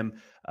got you, Tim.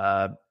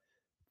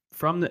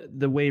 From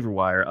the waiver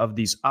wire of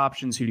these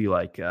options, who do you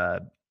like?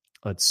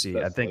 Let's see.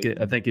 I think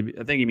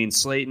he means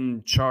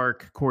Slayton,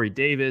 Chark, Corey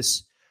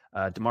Davis,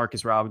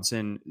 Demarcus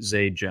Robinson,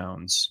 Zay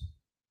Jones.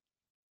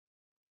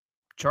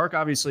 Chark,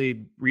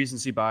 obviously,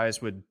 recency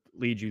bias would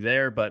lead you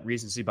there, but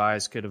recency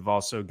bias could have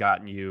also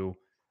gotten you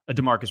a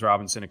Demarcus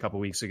Robinson a couple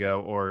weeks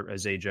ago or a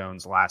Zay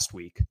Jones last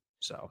week.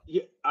 So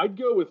yeah, I'd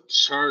go with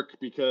Chark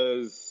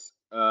because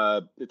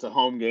it's a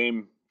home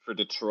game for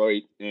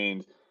Detroit,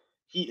 and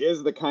he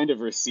is the kind of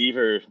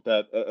receiver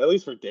that, at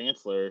least for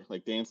Dantzler,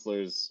 like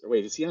Dantzler's.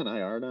 Wait, is he on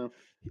IR now?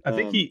 I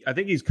think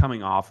he's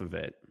coming off of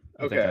it.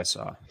 I think I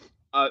saw.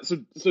 So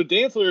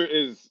Dantzler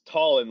is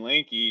tall and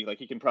lanky, like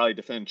he can probably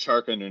defend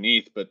Chark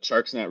underneath, but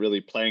Chark's not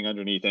really playing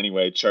underneath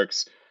anyway.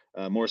 Chark's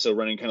more so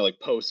running kind of like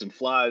posts and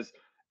flies,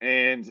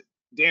 and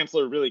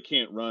Dantzler really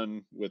can't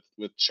run with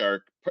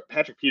Chark.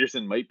 Patrick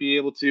Peterson might be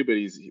able to, but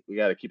we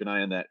got to keep an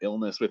eye on that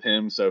illness with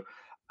him. So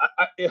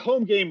a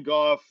home game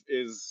Goff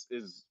is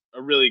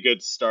a really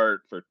good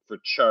start for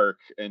Chark,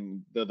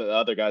 and the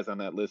other guys on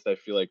that list I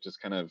feel like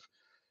just kind of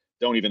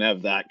don't even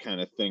have that kind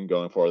of thing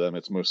going for them.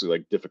 It's mostly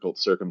like difficult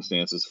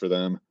circumstances for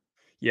them.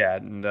 Yeah.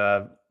 And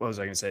what was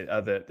I going to say?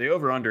 The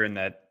over-under in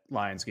that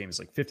Lions game is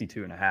like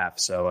 52.5.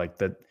 So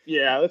like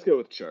yeah, let's go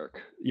with Chark.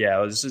 Yeah.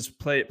 Let's just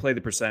play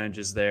the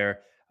percentages there.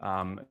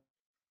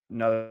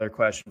 Another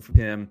question from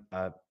him,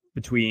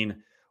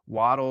 between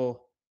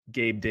Waddle,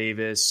 Gabe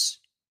Davis,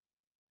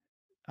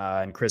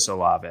 and Chris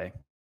Olave.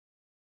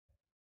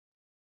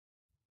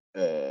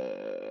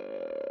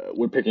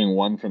 We're picking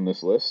one from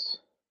this list.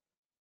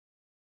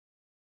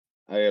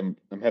 I'm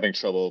having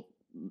trouble.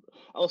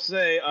 I'll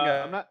say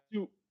I'm not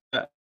too.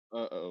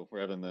 We're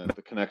having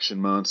the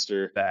connection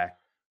monster back.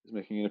 Is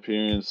making an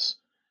appearance.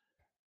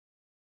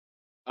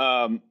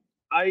 I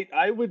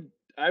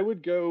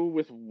would go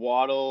with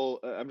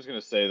Waddle. I'm just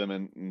gonna say them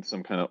in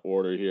some kind of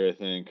order here. I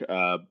think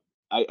I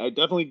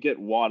definitely get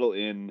Waddle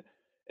in,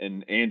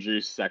 and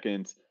Andrews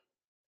second,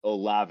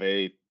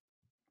 Olave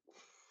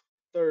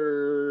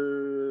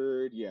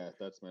third. Yeah,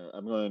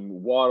 I'm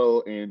going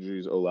Waddle,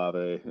 Andrews,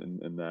 Olave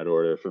in that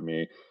order for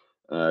me.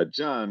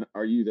 John,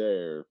 are you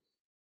there?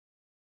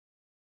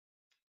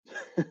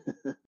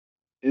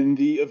 In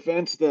the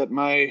event that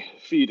my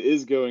feed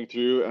is going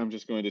through, I'm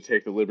just going to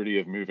take the liberty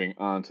of moving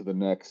on to the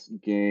next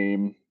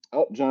game.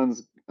 Oh,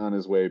 John's on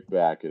his way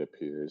back, it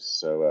appears.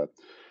 So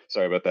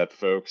sorry about that,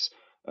 folks.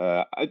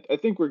 I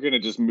think we're going to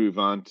just move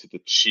on to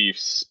the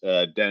Chiefs,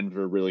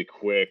 Denver really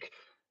quick.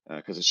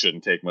 because it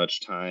shouldn't take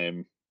much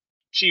time.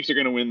 Chiefs are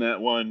going to win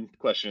that one. The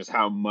question is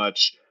how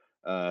much.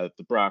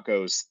 The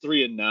Broncos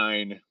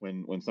 3-9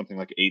 when something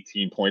like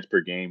 18 points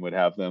per game would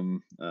have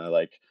them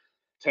like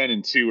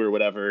 10-2 or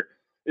whatever.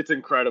 It's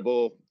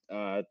incredible.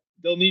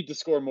 They'll need to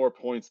score more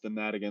points than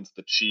that against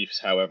the Chiefs,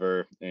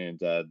 however, and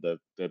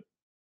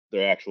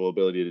their actual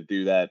ability to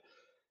do that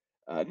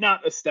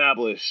not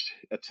established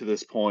to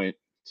this point,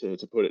 to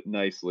put it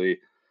nicely.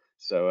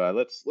 So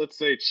let's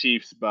say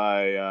Chiefs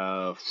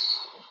by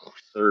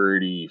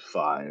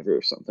 35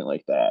 or something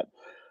like that.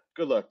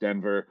 Good luck,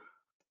 Denver.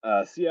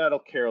 Seattle,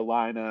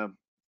 Carolina.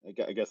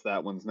 I guess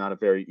that one's not a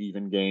very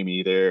even game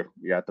either.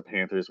 We got the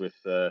Panthers with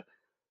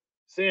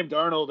Sam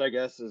Darnold, I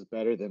guess, is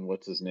better than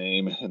what's his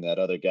name and that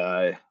other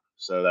guy.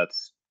 So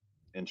that's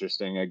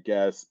interesting, I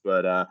guess.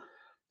 But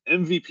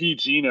MVP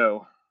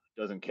Geno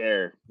doesn't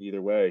care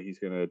either way. He's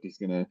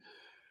gonna.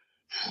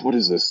 What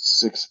is this?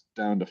 6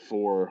 down to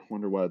 4.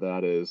 Wonder why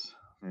that is.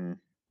 Kind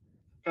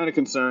of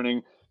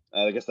concerning.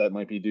 I guess that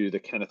might be due to the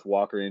Kenneth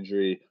Walker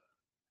injury.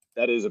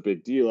 That is a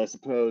big deal, I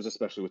suppose,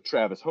 especially with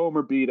Travis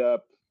Homer beat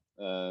up.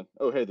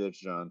 Hey, there's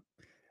John.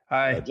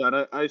 Hi.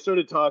 John, I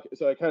started talking,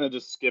 so I kind of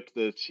just skipped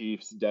the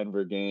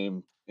Chiefs-Denver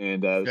game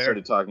and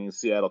started talking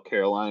Seattle,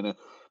 Carolina.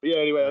 But yeah,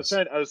 anyway,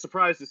 I was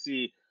surprised to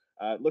see,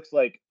 it looks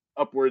like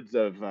upwards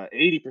of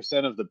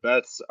 80% of the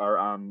bets are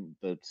on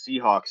the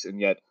Seahawks,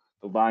 and yet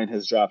the line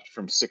has dropped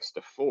from 6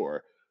 to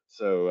 4.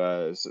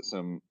 So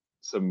some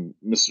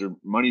Mr.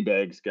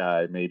 Moneybags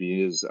guy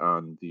maybe is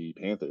on the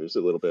Panthers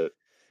a little bit.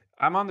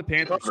 I'm on the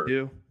Panthers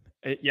too.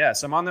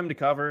 Yes, I'm on them to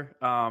cover.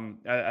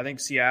 I think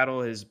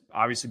Seattle has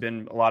obviously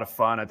been a lot of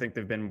fun. I think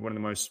they've been one of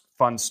the most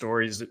fun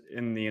stories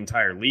in the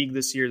entire league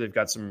this year. They've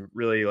got some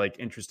really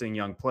interesting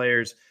young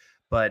players,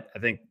 but I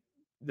think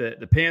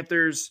the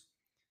Panthers,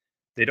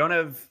 they don't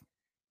have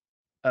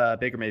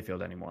Baker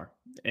Mayfield anymore.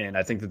 And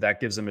I think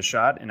that gives them a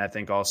shot. And I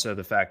think also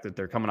the fact that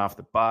they're coming off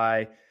the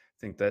bye, I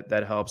think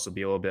that helps. They'll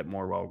be a little bit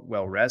more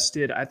well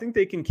rested. I think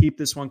they can keep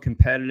this one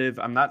competitive.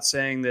 I'm not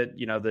saying that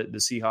the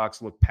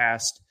Seahawks look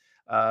past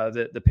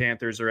the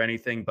Panthers or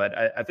anything, but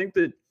I think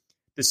that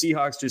the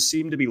Seahawks just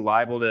seem to be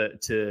liable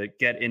to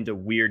get into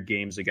weird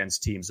games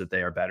against teams that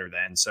they are better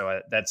than.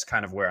 So that's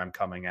kind of where I'm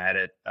coming at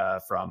it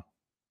from.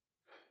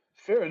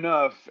 Fair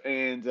enough.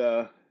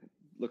 And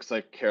looks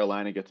like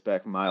Carolina gets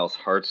back Miles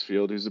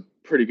Hartsfield, who's a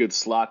pretty good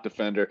slot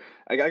defender.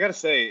 I got to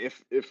say,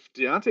 if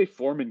Deontay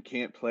Foreman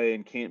can't play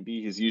and can't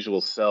be his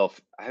usual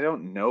self, I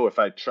don't know if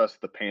I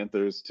trust the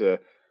Panthers to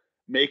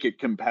make it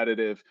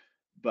competitive.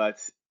 But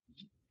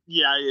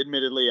yeah,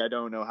 admittedly, I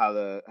don't know how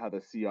the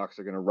Seahawks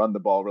are going to run the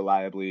ball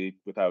reliably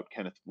without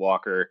Kenneth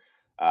Walker.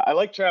 I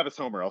like Travis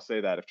Homer. I'll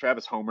say that. If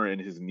Travis Homer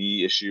and his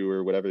knee issue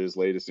or whatever his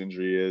latest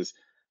injury is,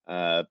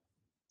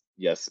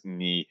 yes,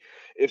 knee.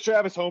 If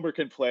Travis Homer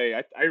can play,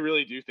 I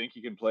really do think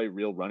he can play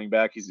real running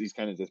back. He's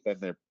kind of just been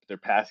their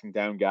passing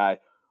down guy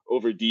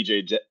over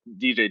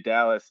DJ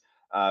Dallas,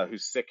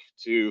 who's sick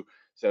too.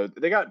 So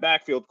they got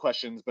backfield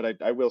questions,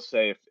 but I will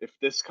say if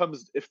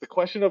the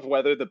question of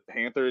whether the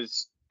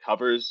Panthers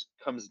covers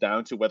comes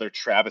down to whether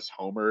Travis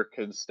Homer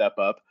can step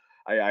up,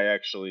 I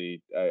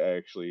actually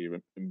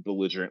am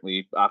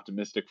belligerently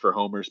optimistic for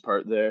Homer's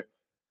part there.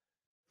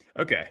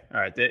 Okay. All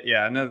right.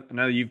 I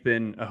know you've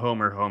been a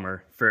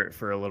homer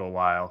for a little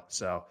while,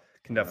 so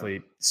can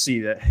definitely see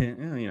that,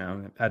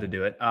 how to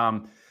do it.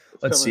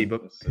 Let's see.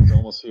 But it's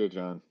almost here,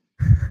 John.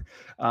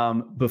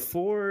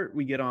 Before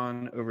we get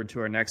on over to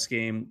our next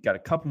game, got a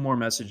couple more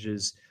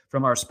messages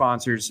from our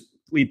sponsors.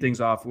 Lead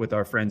things off with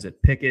our friends at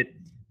Pickett.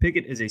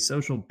 Pickett is a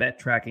social bet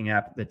tracking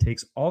app that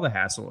takes all the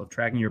hassle of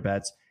tracking your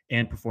bets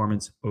and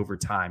performance over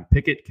time.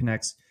 Pickett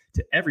connects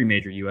to every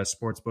major U.S.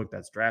 sportsbook,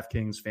 that's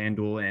DraftKings,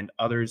 FanDuel, and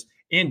others,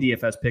 and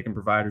DFS pick-em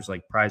providers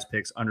like Prize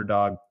Picks,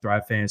 Underdog,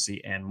 Thrive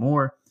Fantasy, and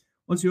more.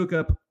 Once you hook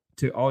up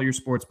to all your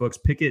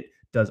sportsbooks, Pickett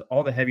does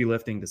all the heavy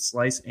lifting to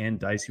slice and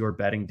dice your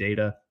betting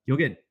data. You'll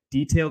get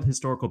detailed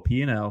historical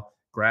P&L,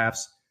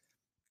 graphs,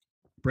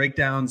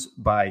 breakdowns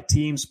by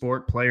team,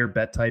 sport, player,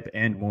 bet type,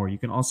 and more. You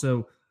can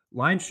also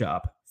line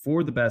shop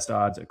for the best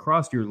odds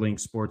across your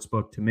linked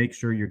sportsbook to make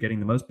sure you're getting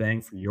the most bang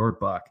for your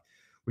buck.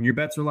 When your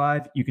bets are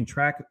live, you can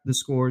track the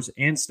scores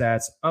and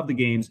stats of the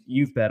games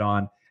you've bet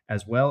on,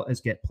 as well as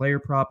get player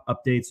prop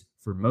updates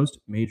for most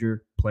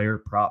major player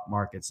prop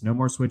markets. No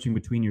more switching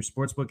between your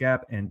sportsbook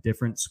app and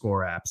different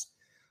score apps.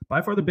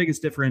 By far the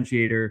biggest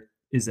differentiator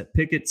is that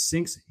Pickett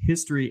syncs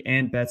history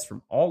and bets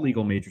from all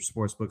legal major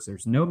sportsbooks.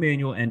 There's no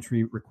manual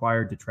entry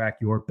required to track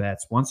your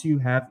bets. Once you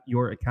have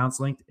your accounts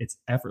linked, it's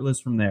effortless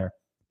from there.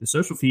 The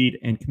social feed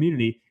and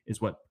community is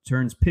what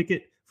turns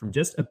Pickett from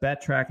just a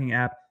bet tracking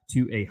app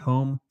to a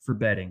home for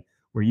betting,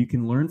 where you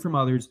can learn from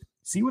others,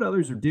 see what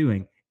others are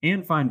doing,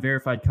 and find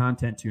verified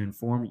content to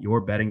inform your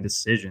betting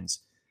decisions.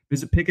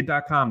 Visit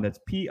Pickett.com. That's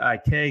Pikkit.com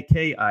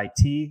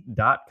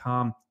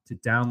to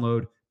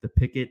download the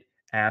Pickett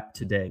app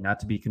today, not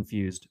to be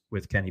confused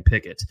with Kenny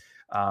Pickett.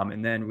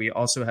 And then we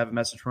also have a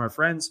message from our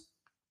friends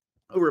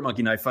over at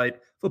Monkey Knife Fight.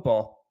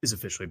 Football is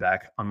officially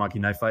back on Monkey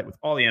Knife Fight with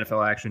all the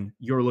NFL action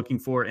you're looking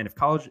for. And if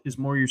college is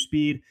more your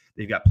speed,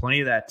 they've got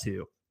plenty of that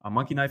too. On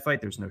Monkey Knife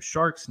Fight, there's no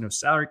sharks, no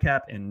salary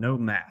cap, and no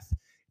math.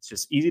 It's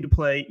just easy to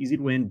play, easy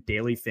to win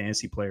daily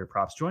fantasy player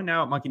props. Join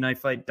now at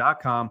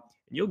monkeyknifefight.com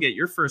and you'll get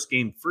your first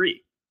game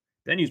free.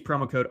 Then use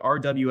promo code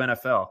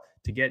RWNFL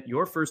to get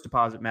your first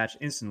deposit match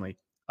instantly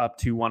up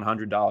to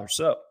 $100.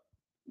 So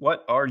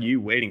what are you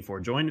waiting for?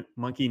 Join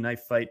Monkey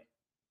Knife Fight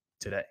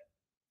today.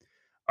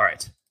 All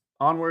right,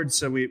 onward.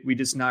 So we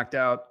just knocked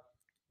out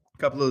a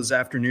couple of those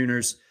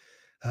afternooners.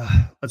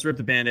 Let's rip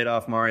the Band-Aid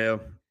off, Mario.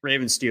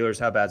 Ravens Steelers,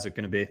 how bad is it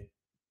going to be?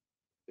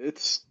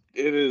 It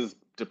is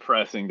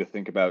depressing to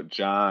think about,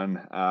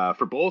 John.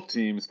 For both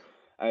teams,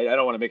 I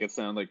don't want to make it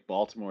sound like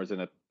Baltimore's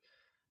in a,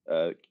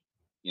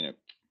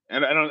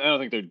 and I don't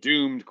think they're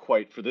doomed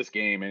quite for this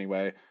game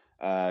anyway.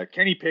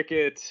 Kenny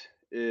Pickett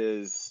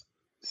is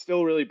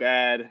still really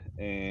bad,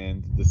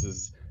 and this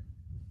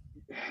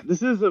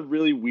is a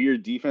really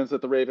weird defense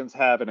that the Ravens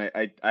have, and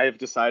I have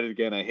decided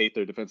again I hate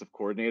their defensive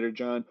coordinator,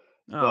 John.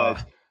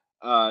 But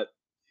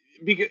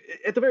because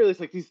at the very least,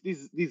 like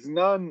these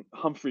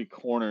non-Humphrey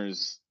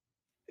corners,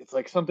 it's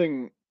like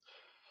something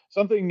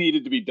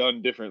needed to be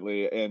done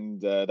differently,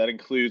 and that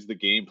includes the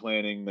game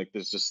planning. Like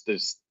there's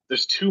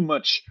too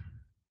much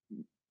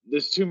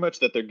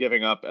that they're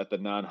giving up at the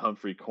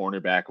non-Humphrey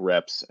cornerback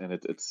reps, and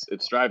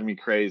it's driving me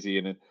crazy.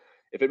 And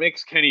if it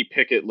makes Kenny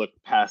Pickett look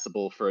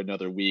passable for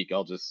another week,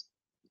 I'll just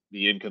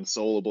be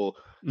inconsolable.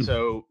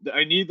 So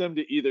I need them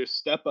to either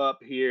step up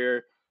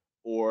here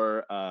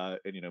or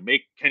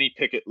make Kenny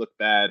Pickett look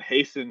bad,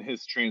 hasten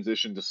his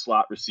transition to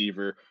slot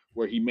receiver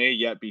where he may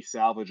yet be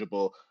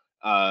salvageable,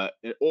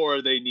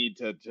 or they need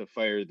to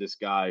fire this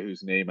guy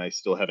whose name I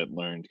still haven't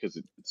learned because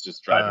it's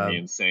just driving me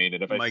insane.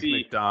 And if Mike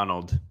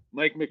McDonald,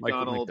 Mike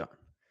McDonald of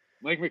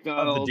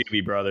the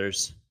Doobie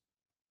Brothers.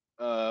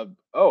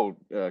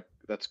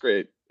 That's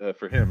great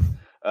for him.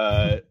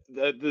 The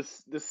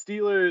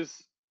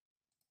Steelers,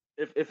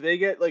 if they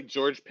get like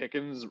George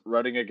Pickens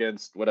running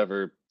against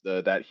whatever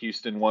that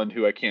Houston one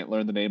who I can't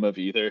learn the name of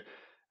either,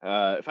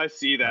 if I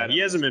see that, he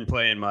hasn't been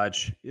playing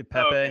much. Pepe.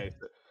 Okay.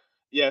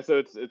 Yeah,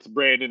 so it's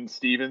Brandon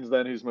Stevens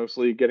then who's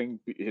mostly getting,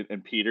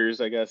 and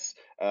Peters, I guess.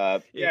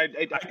 I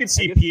could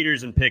see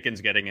Peters and Pickens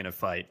getting in a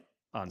fight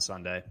on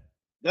Sunday.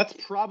 That's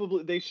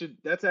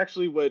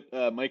actually what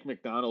Mike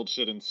McDonald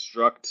should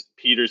instruct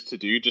Peters to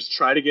do. Just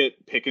try to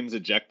get Pickens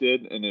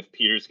ejected, and if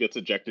Peters gets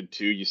ejected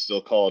too, you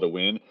still call it a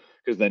win,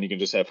 because then you can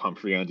just have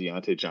Humphrey on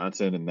Deontay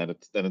Johnson, and then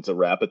it's a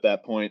wrap at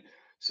that point.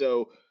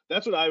 So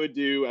that's what I would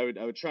do.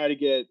 I would try to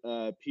get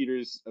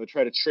Peters. I would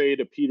try to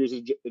trade a Peters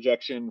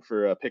ejection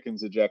for a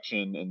Pickens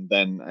ejection, and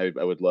then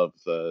I would love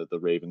the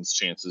Ravens'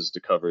 chances to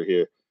cover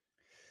here.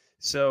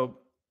 So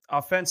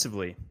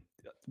offensively,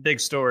 big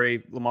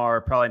story: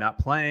 Lamar probably not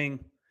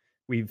playing.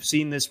 We've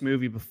seen this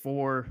movie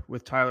before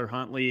with Tyler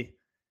Huntley.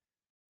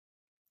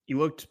 He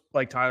looked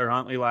like Tyler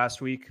Huntley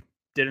last week.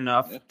 Did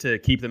enough to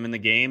keep them in the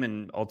game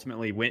and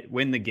ultimately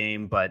win the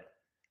game, but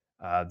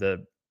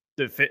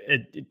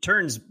it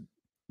turns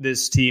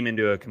this team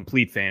into a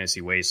complete fantasy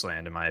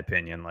wasteland, in my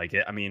opinion.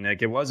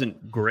 It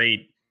wasn't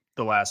great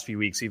the last few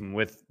weeks, even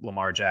with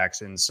Lamar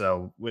Jackson.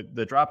 So with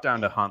the drop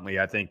down to Huntley,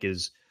 I think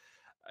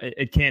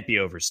it can't be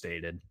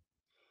overstated.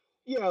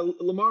 Yeah,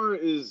 Lamar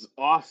is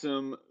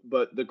awesome,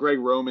 but the Greg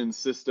Roman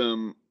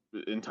system,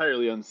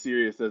 entirely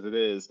unserious as it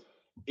is,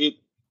 it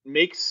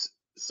makes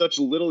such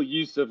little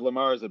use of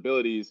Lamar's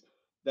abilities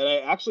that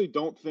I actually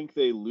don't think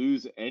they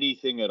lose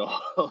anything at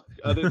all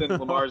other than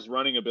Lamar's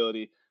running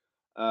ability.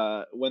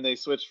 When they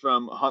switch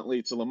from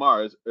Huntley to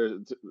Lamar, or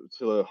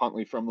to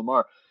Huntley from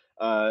Lamar,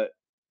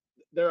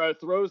 there are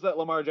throws that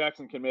Lamar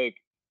Jackson can make,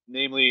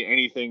 namely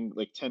anything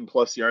like 10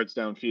 plus yards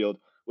downfield,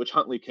 which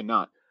Huntley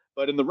cannot.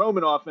 But in the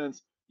Roman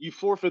offense, you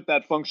forfeit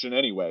that function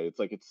anyway. It's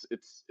like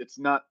it's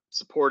not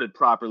supported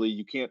properly.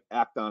 You can't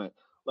act on it.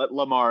 Let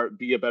Lamar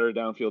be a better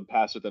downfield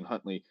passer than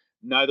Huntley.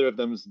 Neither of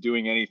them's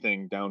doing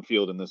anything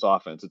downfield in this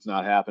offense. It's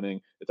not happening.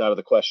 It's out of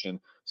the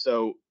question.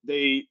 So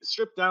they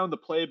strip down the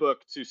playbook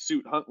to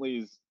suit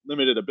Huntley's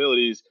limited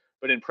abilities,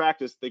 but in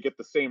practice they get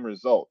the same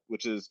result,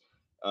 which is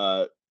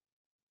piddly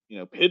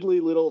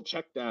little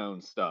check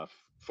down stuff,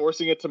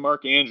 forcing it to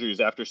Mark Andrews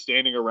after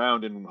standing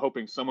around and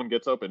hoping someone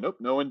gets open. Nope,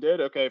 no one did.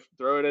 Okay,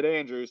 throw it at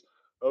Andrews.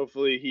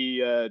 Hopefully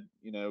he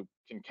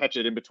can catch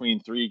it in between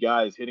three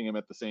guys hitting him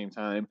at the same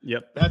time.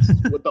 Yep. That's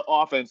what the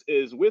offense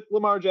is with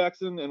Lamar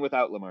Jackson and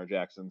without Lamar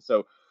Jackson.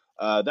 So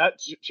that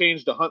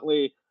changed to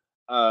Huntley.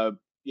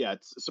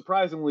 It's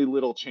surprisingly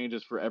little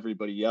changes for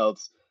everybody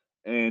else.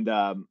 And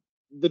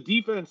the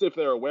defense, if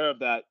they're aware of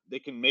that, they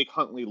can make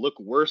Huntley look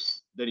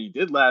worse than he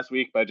did last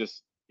week by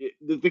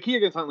the key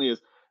against Huntley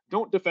is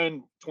don't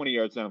defend 20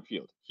 yards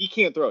downfield. He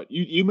can't throw it.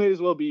 You may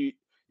as well be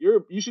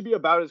you should be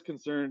about as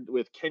concerned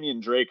with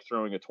Kenyon Drake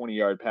throwing a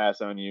 20-yard pass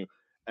on you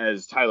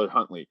as Tyler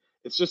Huntley.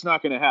 It's just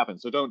not going to happen.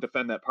 So don't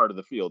defend that part of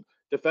the field.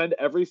 Defend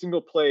every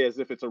single play as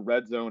if it's a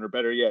red zone or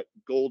better yet,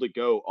 goal to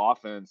go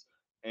offense.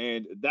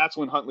 And that's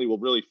when Huntley will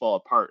really fall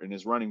apart and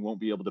his running won't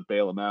be able to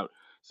bail him out.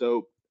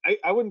 So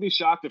I wouldn't be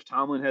shocked if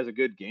Tomlin has a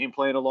good game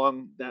plan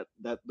along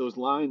those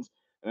lines.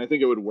 And I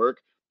think it would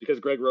work because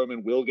Greg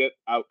Roman will get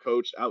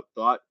out-coached,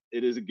 out-thought.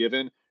 It is a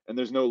given. and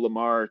there's no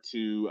Lamar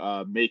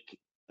to make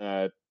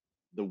the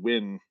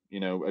win,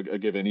 a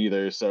given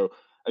either. So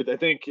I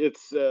think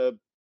it's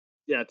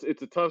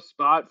it's a tough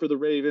spot for the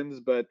Ravens,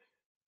 but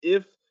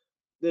if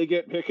they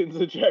get Pickens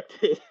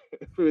ejected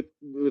with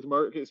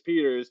Marcus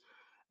Peters,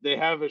 they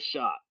have a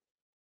shot.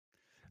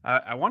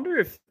 I wonder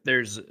if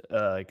there's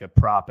like a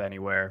prop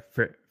anywhere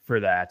for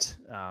that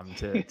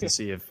to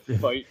see if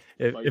fight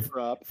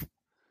prop.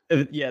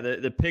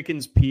 The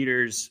Pickens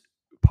Peters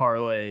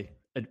parlay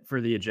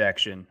for the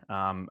ejection.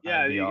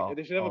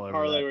 They should have a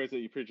parlay where it's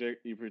you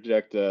project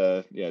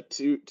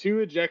two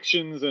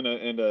ejections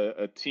and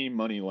a team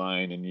money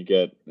line, and you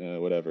get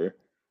whatever.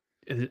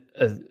 $1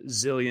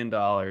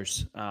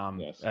 zillion.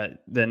 Yes.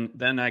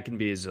 Then I can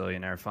be a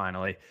zillionaire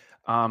finally.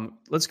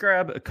 Let's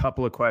grab a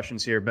couple of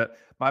questions here, but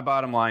my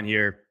bottom line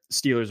here: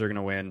 Steelers are going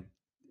to win.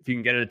 If you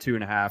can get it at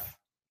 2.5,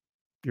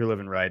 you're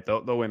living right.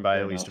 They'll win by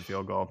at least a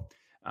field goal.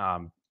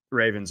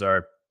 Ravens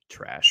are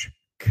trash.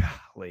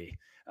 Golly.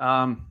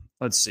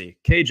 Let's see.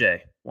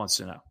 KJ wants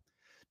to know: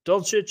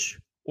 Dulcich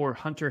or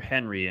Hunter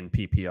Henry in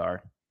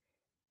PPR?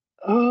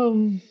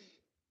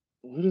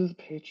 What do the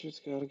Patriots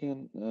got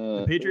again?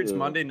 The Patriots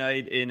Monday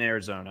night in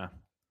Arizona.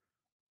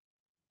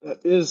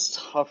 That is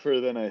tougher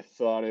than I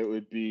thought it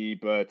would be,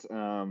 but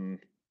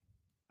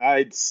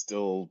I'd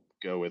still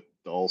go with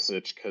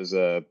Dulcich because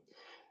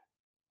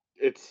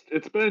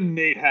it's been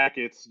Nate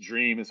Hackett's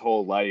dream his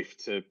whole life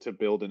to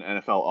build an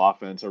NFL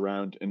offense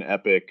around an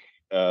epic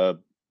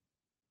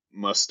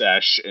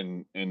mustache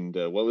and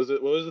what was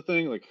it? What was the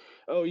thing? Like,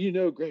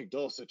 Greg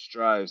Dulcich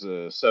drives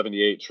a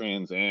 '78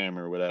 Trans Am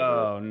or whatever.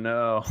 Oh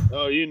no.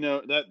 Oh,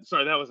 that.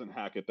 Sorry, that wasn't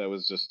Hackett. That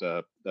was just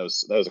that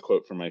was a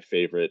quote from my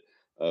favorite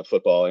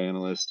football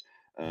analyst.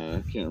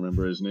 I can't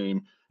remember his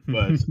name,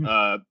 but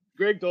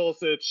Greg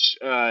Dulcich.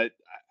 I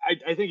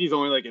think he's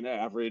only like an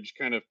average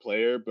kind of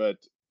player, but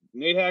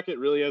Nate Hackett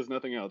really has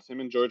nothing else. Him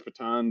and George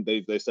Patton,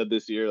 they said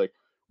this year, like,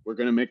 we're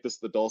going to make this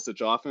the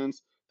Dulcich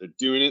offense. They're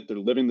doing it. They're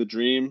living the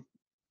dream.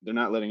 They're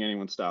not letting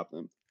anyone stop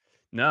them.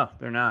 No,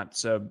 they're not.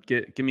 So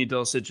give me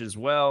Dulcich as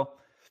well.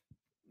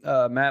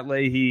 Matt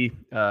Leahy,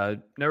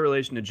 no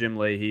relation to Jim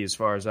Leahy as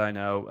far as I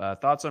know.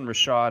 Thoughts on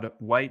Rachaad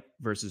White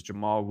versus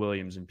Jamal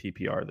Williams in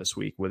PPR this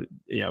week, with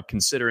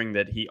considering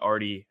that he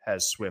already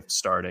has Swift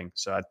starting.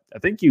 So I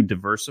think you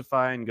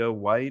diversify and go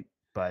White,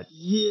 but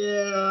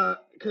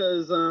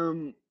because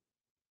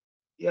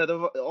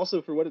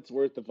also for what it's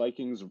worth, the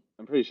Vikings,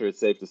 I'm pretty sure it's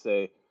safe to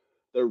say,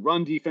 their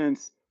run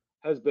defense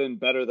has been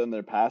better than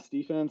their pass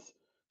defense.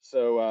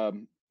 So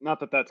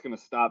not that that's going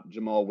to stop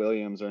Jamal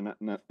Williams, or not,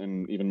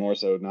 and even more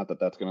so, not that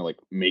that's going to like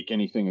make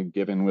anything a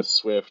given with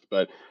Swift.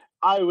 But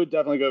I would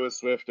definitely go with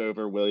Swift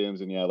over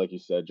Williams. And yeah, like you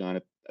said, John,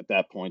 at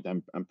that point,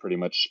 I'm pretty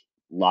much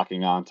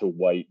locking on to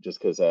White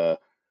just because I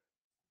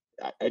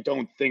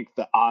don't think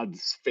the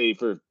odds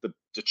favor the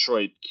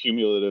Detroit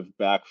cumulative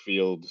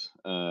backfield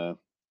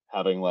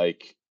having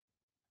like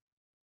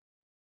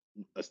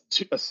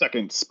a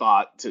second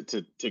spot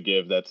to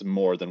give that's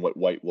more than what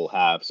White will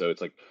have. So it's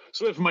like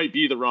Swift might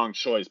be the wrong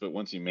choice, but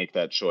once you make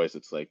that choice,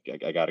 it's like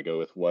I got to go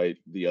with White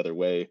the other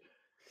way.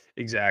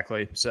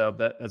 Exactly. So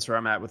that's where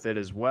I'm at with it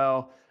as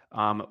well.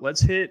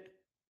 Let's hit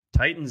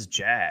Titans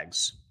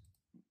Jags.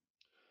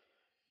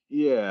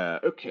 Yeah.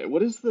 Okay.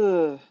 What is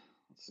the?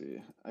 Let's see.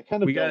 I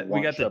kind of we got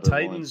the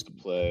Titans to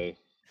play.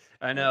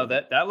 I know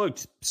that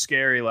looked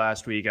scary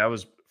last week. I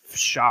was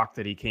shocked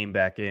that he came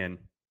back in.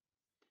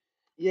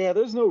 Yeah,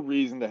 there's no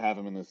reason to have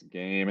him in this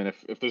game. And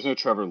if there's no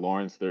Trevor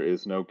Lawrence, there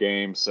is no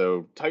game.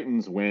 So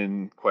Titans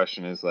win.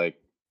 Question is like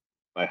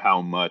by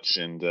how much,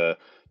 and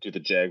do the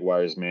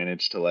Jaguars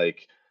manage to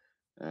like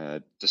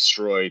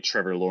destroy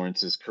Trevor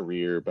Lawrence's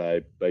career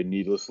by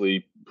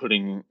needlessly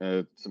putting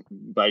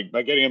by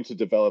getting him to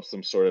develop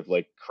some sort of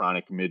like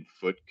chronic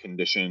midfoot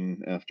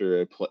condition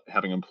after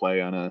having him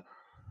play on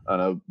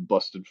a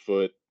busted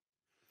foot.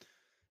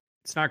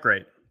 It's not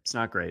great.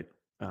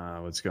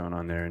 What's going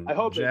on there? And I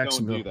hope they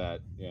don't do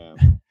that. Yeah.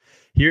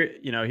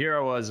 Here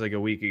I was like a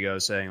week ago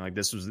saying like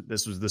this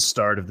was the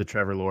start of the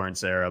Trevor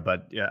Lawrence era,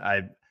 but yeah,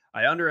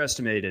 I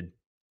underestimated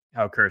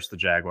how cursed the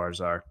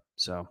Jaguars are.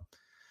 So,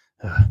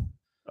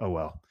 oh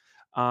well.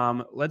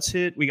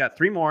 We got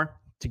 3 more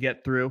to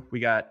get through. We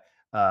got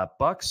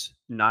Bucks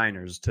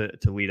Niners to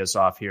lead us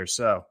off here.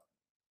 So,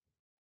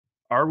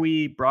 are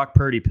we Brock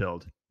Purdy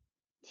pilled?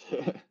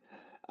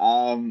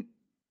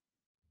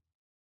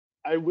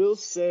 I will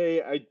say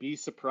I'd be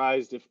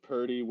surprised if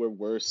Purdy were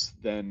worse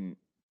than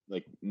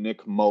like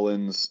Nick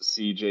Mullins,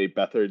 CJ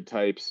Beathard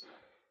types.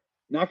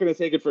 Not going to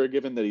take it for a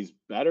given that he's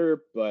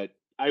better, but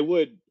I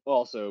would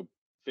also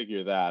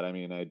figure that. I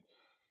mean,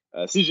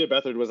 CJ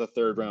Beathard was a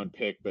 3rd-round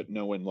pick, but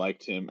no one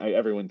liked him.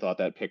 Everyone thought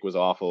that pick was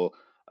awful.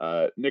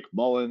 Nick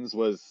Mullins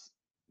was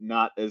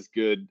not as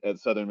good at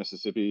Southern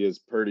Mississippi as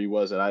Purdy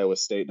was at Iowa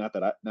State. Not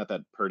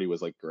that Purdy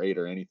was like great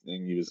or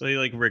anything. He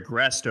like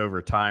regressed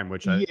over time,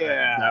 which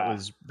that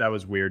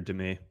was weird to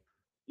me.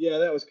 Yeah,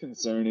 that was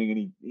concerning,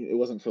 and it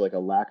wasn't for like a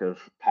lack of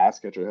pass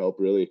catcher help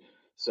really.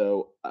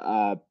 So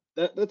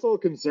that's all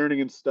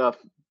concerning and stuff.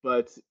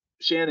 But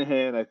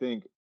Shanahan, I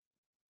think,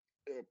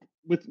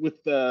 with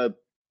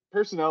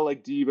personnel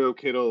like Deebo,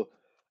 Kittle,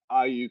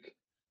 Ayuk,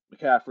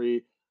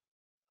 McCaffrey,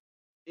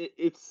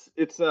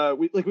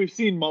 we've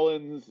seen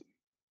Mullins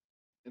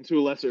and to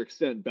a lesser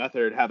extent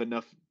Beathard have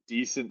enough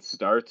decent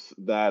starts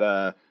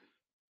that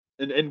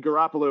and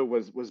Garoppolo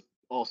was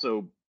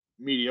also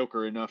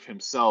mediocre enough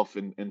himself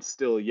and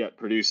still yet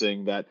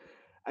producing that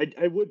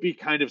I would be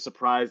kind of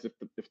surprised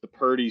if the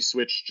Purdy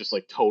switch just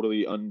like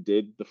totally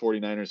undid the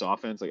 49ers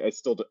offense. Like I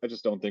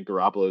just don't think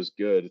Garoppolo is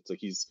good. It's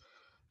like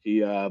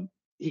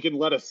he can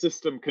let a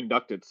system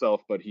conduct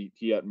itself, but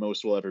he at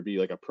most will ever be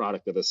like a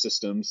product of a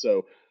system.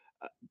 So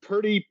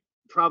Purdy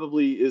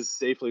probably is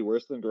safely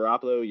worse than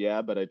Garoppolo,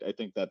 yeah, but I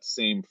think that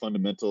same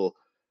fundamental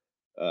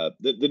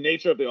the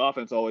nature of the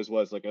offense always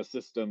was like a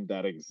system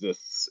that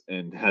exists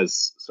and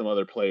has some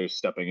other players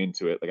stepping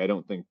into it. Like I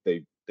don't think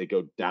they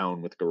go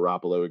down with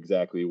Garoppolo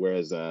exactly,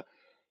 whereas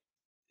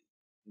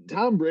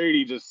Tom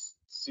Brady just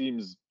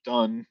seems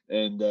done.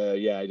 And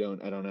yeah, I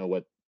don't know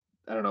what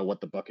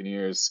the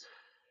Buccaneers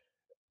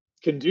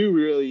can do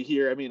really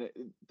here. I mean,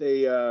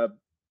 they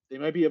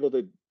might be able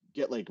to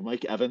get like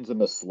Mike Evans in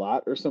the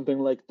slot or something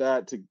like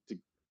that to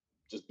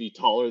just be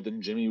taller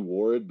than Jimmy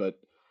Ward, but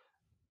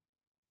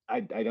I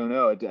don't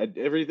know.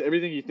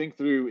 Everything you think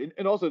through,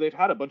 and also they've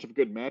had a bunch of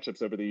good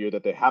matchups over the year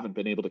that they haven't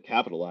been able to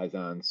capitalize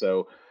on.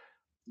 So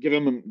give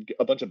them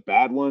a bunch of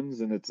bad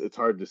ones, and it's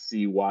hard to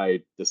see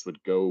why this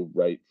would go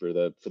right for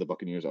the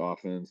Buccaneers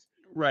offense.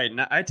 Right. And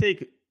I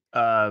take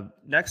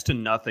next to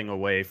nothing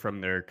away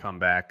from their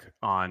comeback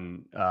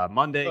on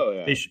Monday. Oh,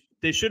 yeah.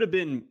 They should have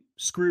been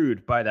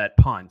screwed by that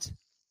punt,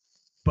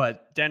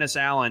 but Dennis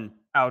Allen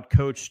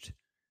outcoached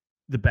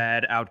the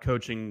bad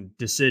outcoaching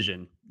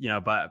decision,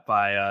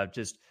 by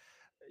just,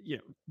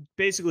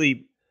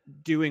 basically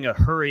doing a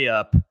hurry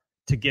up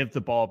to give the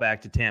ball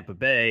back to Tampa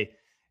Bay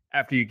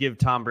after you give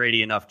Tom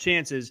Brady enough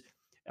chances.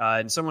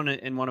 And someone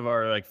in one of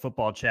our like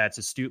football chats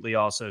astutely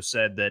also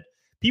said that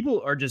people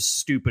are just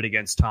stupid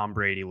against Tom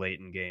Brady late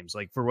in games.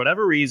 Like for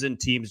whatever reason,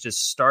 teams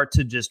just start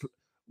to just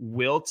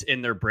wilt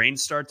and their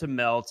brains start to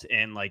melt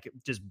and like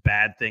just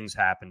bad things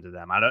happen to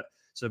them.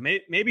 So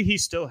maybe he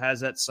still has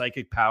that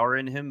psychic power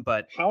in him,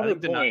 but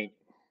counterpoint,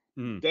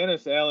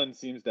 Dennis Allen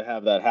seems to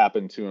have that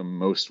happen to him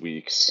most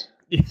weeks.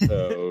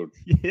 So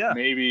yeah,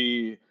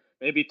 maybe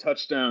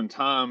touchdown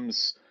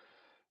Tom's.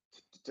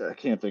 I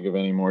can't think of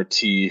any more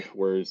T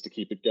words to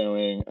keep it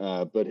going.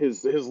 But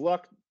his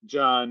luck,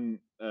 John,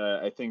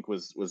 I think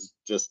was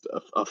just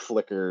a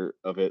flicker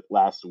of it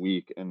last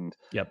week, and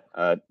yep.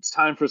 It's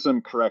time for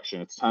some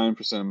correction. It's time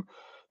for some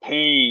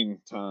pain,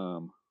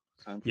 Tom.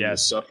 Time for you to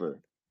suffer.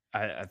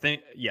 I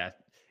think, yeah,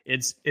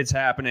 it's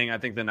happening. I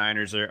think the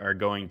Niners are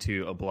going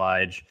to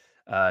oblige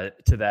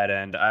to that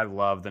end. I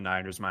love the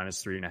Niners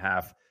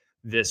 -3.5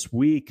 this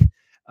week.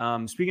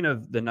 Speaking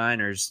of the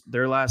Niners,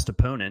 their last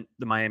opponent,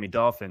 the Miami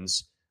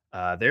Dolphins,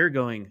 they're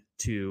going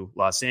to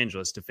Los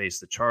Angeles to face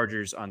the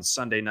Chargers on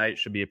Sunday night.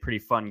 Should be a pretty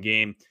fun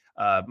game.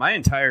 My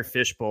entire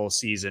fishbowl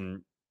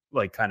season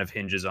like kind of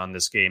hinges on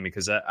this game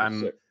because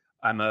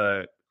I'm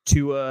a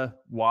Tua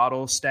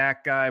Waddle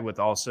stack guy with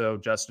also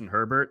Justin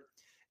Herbert.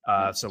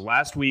 So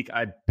last week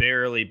I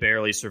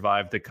barely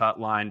survived the cut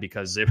line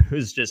because it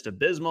was just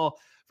abysmal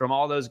from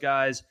all those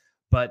guys.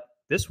 But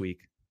this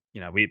week,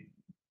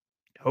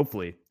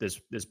 hopefully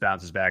this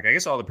bounces back. I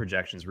guess all the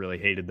projections really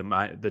hated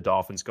the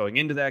Dolphins going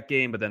into that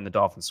game, but then the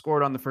Dolphins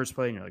scored on the first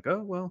play and you're like,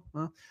 oh, well,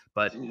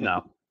 but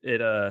no,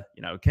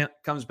 it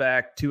comes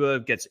back. Tua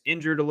gets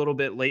injured a little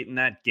bit late in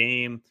that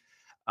game.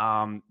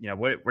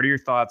 What are your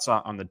thoughts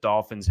on the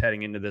Dolphins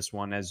heading into this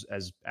one as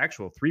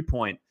actual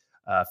 3-point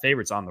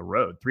favorites on the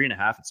road, 3.5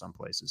 at some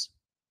places?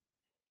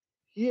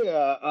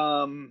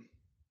 Yeah.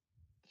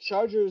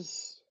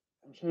 Chargers,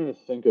 I'm trying to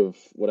think of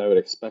what I would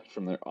expect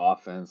from their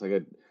offense.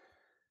 Like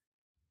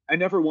I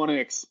never want to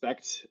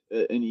expect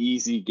an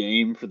easy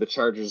game for the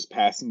Chargers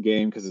passing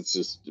game because it's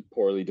just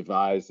poorly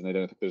devised and I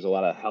don't think there's a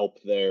lot of help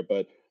there.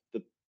 But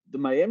the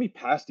Miami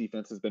pass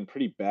defense has been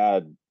pretty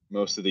bad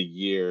most of the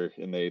year,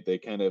 and they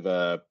kind of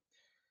I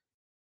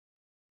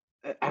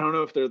don't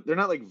know if they're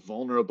not like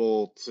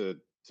vulnerable to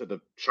the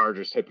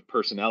Chargers type of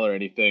personnel or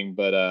anything,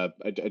 but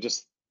I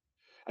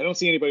don't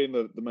see anybody in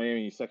the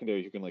Miami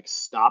secondary who can like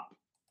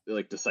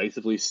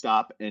decisively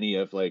stop any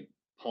of like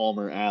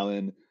Palmer,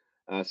 Allen.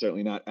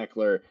 Certainly not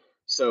Eckler.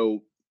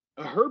 So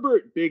a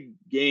Herbert big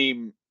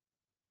game,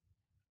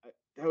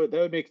 that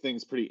would make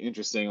things pretty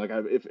interesting. Like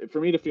if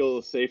for me to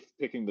feel safe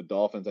picking the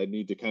Dolphins, I'd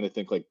need to kind of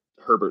think like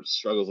Herbert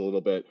struggles a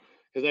little bit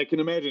because I can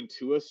imagine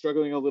Tua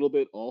struggling a little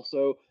bit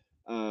also.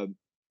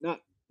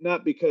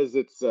 Not because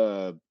it's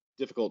a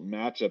difficult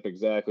matchup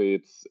exactly.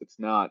 It's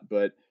not,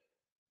 but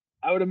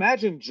I would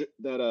imagine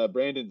that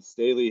Brandon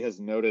Staley has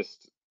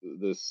noticed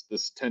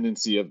this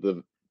tendency of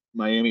the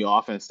Miami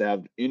offense to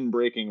have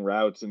in-breaking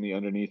routes in the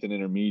underneath and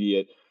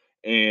intermediate.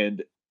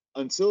 And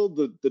until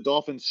the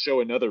Dolphins show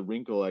another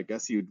wrinkle, I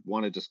guess you'd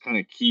want to just kind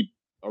of keep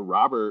a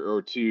robber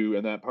or two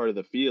in that part of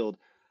the field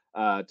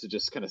to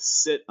just kind of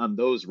sit on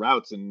those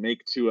routes and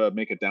make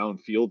a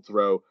downfield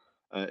throw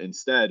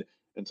instead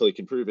until he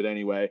can prove it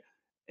anyway.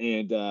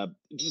 And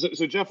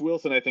so Jeff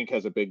Wilson, I think,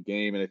 has a big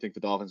game, and I think the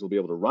Dolphins will be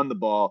able to run the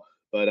ball.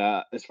 But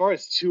as far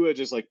as Tua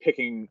just like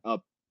picking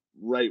up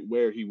right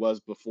where he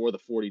was before the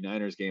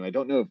 49ers game, I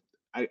don't know.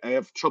 I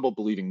have trouble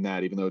believing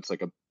that, even though it's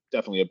like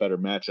definitely a better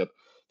matchup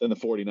than the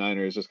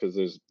 49ers, just because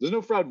there's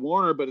no Fred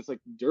Warner, but it's like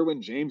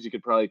Derwin James. You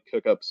could probably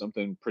cook up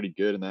something pretty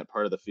good in that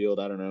part of the field.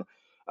 I don't know.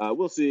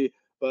 We'll see.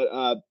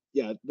 But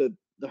yeah, the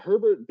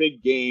Herbert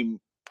big game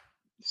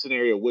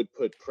scenario would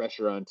put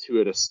pressure on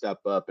Tua to step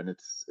up, and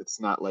it's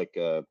not like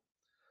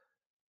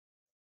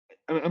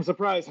I'm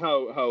surprised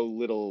how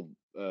little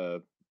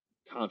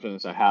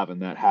confidence I have in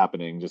that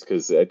happening. Just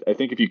because I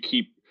think if you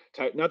keep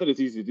not that it's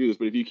easy to do this,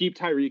 but if you keep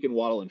Tyreek and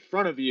Waddle in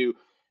front of you,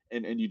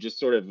 and you just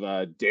sort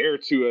of dare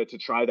to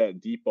try that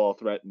deep ball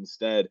threat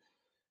instead,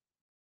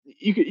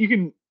 you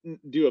can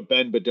do a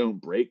bend but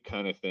don't break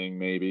kind of thing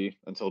maybe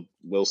until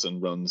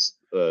Wilson runs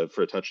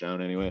for a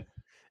touchdown anyway.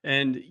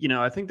 And,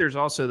 I think there's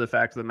also the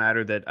fact of the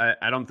matter that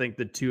I don't think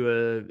that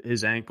Tua,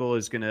 his ankle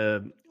is going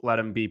to let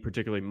him be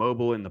particularly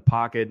mobile in the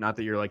pocket. Not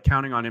that you're like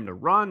counting on him to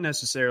run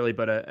necessarily,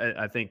 but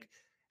I think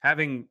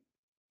having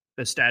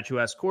a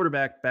statuesque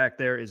quarterback back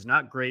there is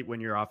not great when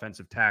your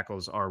offensive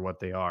tackles are what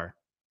they are.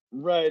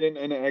 Right.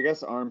 And I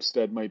guess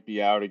Armstead might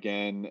be out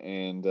again,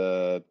 and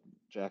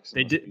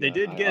Jackson. They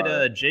did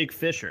get Jake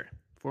Fisher,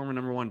 former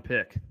number 1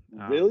 pick.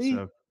 Really?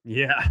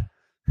 Yeah.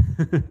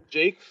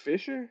 Jake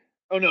Fisher?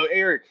 Oh no,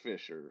 Eric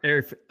Fisher.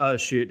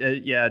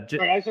 Yeah.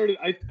 Sorry,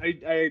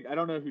 I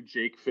don't know who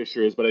Jake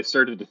Fisher is, but I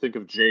started to think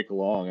of Jake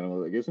Long, and I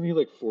was like, isn't he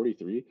like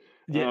 43?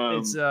 Yeah,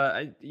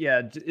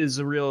 is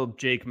a real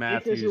Jake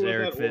Matthews,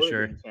 Eric Fisher.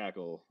 Oregon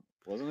tackle,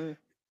 wasn't it?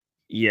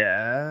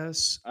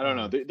 Yes. I don't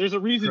know. There's a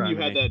reason you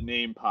had that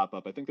name pop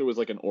up. I think there was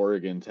like an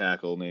Oregon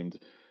tackle named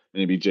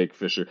maybe Jake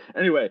Fisher.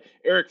 Anyway,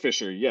 Eric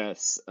Fisher,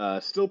 yes,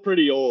 still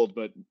pretty old,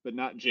 but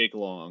not Jake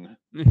Long.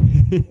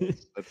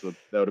 That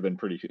would have been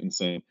pretty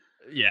insane.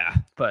 Yeah,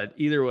 but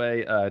either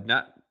way,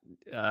 not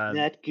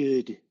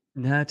good.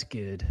 Not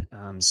good.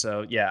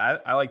 So yeah,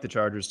 I like the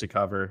Chargers to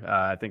cover.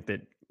 I think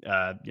that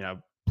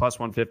plus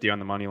 150 on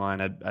the money line.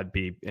 I'd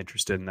be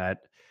interested in that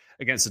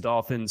against the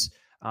Dolphins.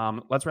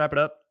 Let's wrap it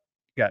up.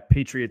 Got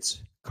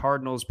Patriots,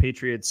 Cardinals.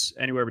 Patriots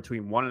anywhere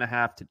between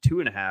 1.5 to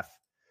 2.5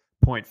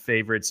 point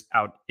favorites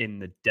out in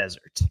the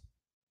desert.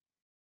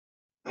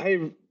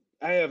 I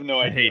have no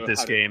idea. I hate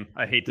this game.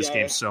 I hate this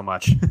game so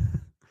much.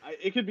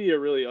 It could be a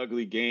really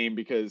ugly game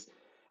because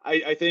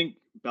I think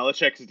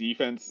Belichick's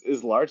defense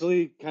is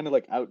largely kind of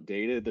like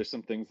outdated. There's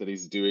some things that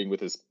he's doing with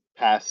his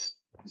past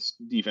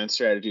defense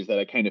strategies that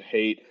I kind of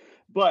hate,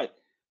 but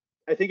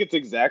I think it's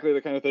exactly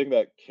the kind of thing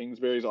that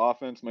Kingsbury's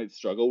offense might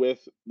struggle with,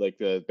 like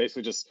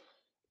basically just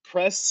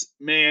press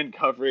man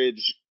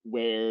coverage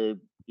where,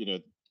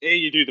 A,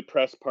 you do the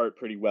press part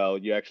pretty well.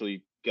 You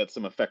actually get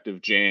some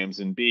effective jams,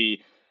 and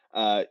B,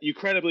 you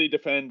credibly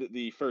defend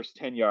the first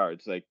 10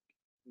 yards. Like,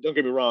 don't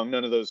get me wrong,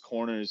 none of those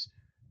corners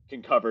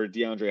can cover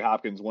DeAndre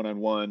Hopkins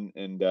one-on-one,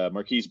 and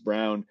Marquise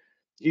Brown,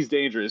 he's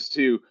dangerous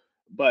too.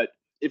 But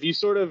if you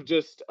sort of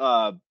just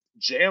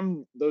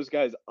jam those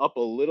guys up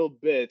a little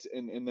bit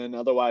and then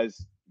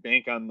otherwise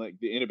bank on like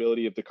the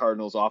inability of the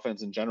Cardinals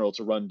offense in general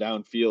to run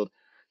downfield,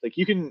 like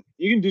you can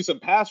do some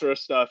pass rush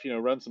stuff,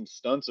 run some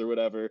stunts or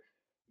whatever,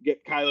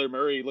 get Kyler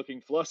Murray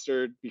looking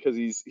flustered because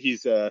he's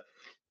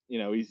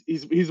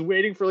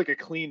waiting for like a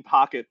clean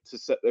pocket to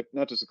set,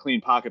 not just a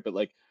clean pocket, but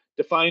like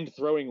defined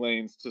throwing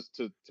lanes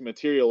to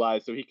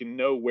materialize so he can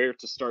know where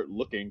to start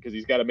looking, because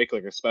he's got to make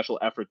like a special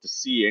effort to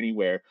see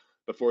anywhere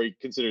before he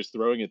considers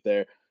throwing it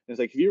there. And it's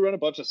like, if you run a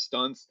bunch of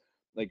stunts,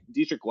 like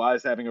Dietrich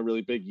Wise having a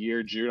really big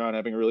year, Judon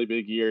having a really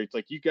big year, it's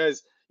like you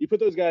put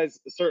those guys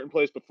a certain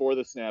place before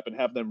the snap and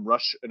have them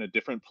rush in a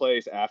different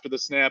place after the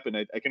snap. And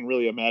I can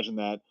really imagine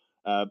that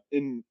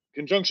in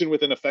conjunction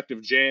with an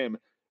effective jam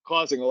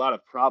causing a lot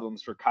of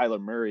problems for Kyler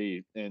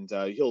Murray, and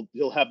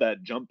he'll have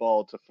that jump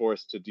ball to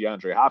force to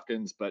DeAndre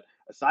Hopkins. But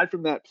aside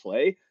from that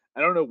play, I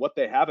don't know what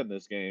they have in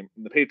this game.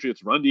 And the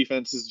Patriots' run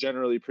defense is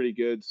generally pretty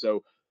good,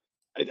 so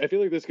I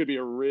feel like this could be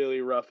a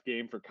really rough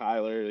game for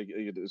Kyler.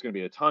 There's going to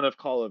be a ton of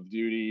Call of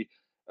Duty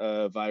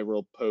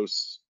viral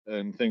posts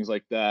and things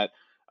like that.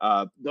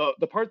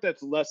 The part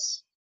that's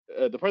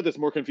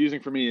more confusing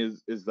for me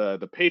is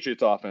the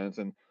Patriots offense,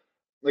 and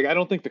like I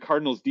don't think the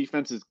Cardinals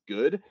defense is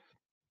good,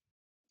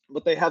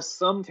 but they have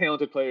some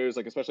talented players,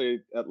 like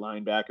especially at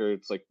linebacker.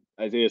 It's like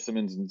Isaiah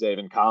Simmons and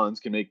Zaven Collins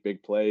can make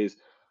big plays.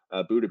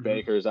 Budda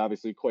Baker is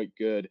obviously quite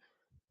good.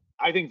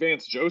 I think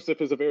Vance Joseph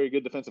is a very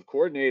good defensive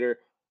coordinator,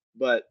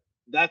 but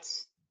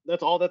that's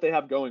all that they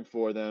have going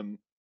for them.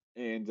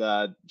 And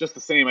just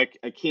the same, I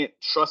can't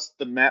trust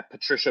the Matt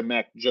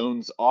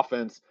Jones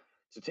offense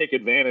to take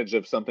advantage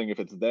of something if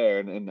it's there.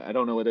 And I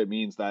don't know what it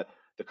means that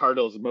the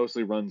Cardinals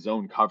mostly run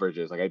zone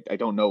coverages. Like I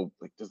don't know,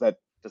 like does that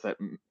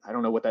I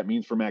don't know what that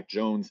means for Mac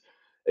Jones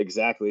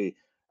exactly.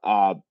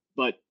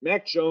 But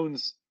Mac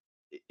Jones,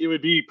 it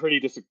would be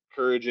pretty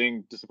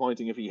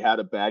disappointing if he had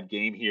a bad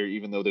game here,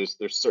 even though there's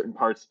certain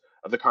parts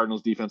of the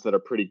Cardinals defense that are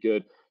pretty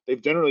good.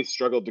 They've generally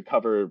struggled to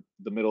cover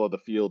the middle of the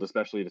field,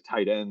 especially the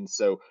tight ends.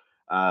 So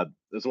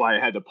That's why I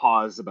had to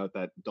pause about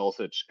that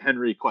Dulcich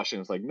Henry question.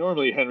 It's like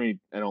normally Henry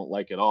I don't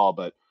like at all,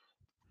 but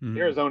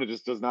Arizona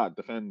just does not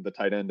defend the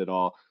tight end at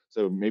all.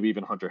 So maybe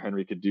even Hunter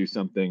Henry could do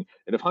something.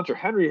 And if Hunter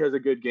Henry has a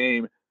good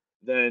game,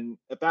 then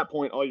at that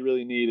point, all you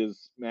really need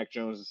is Mac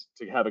Jones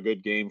to have a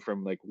good game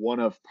from like one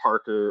of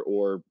Parker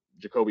or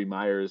Jacoby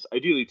Myers,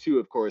 ideally two,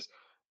 of course.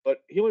 But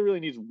he only really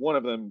needs one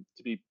of them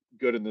to be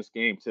good in this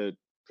game to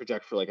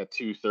project for like a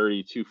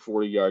 230,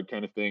 240 yard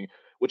kind of thing,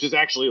 which is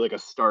actually like a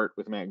start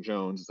with Mac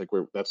Jones. It's like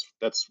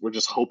we're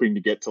just hoping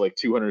to get to like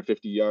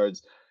 250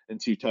 yards and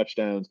 2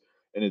 touchdowns,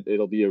 and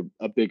it'll be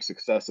a big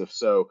success if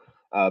so.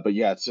 But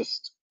yeah, it's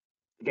just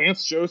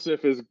Vance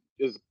Joseph is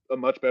a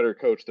much better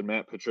coach than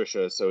Matt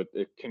Patricia, so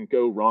it can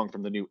go wrong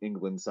from the New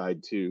England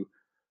side too.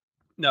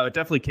 No, it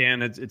definitely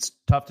can. It's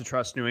tough to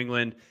trust New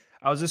England.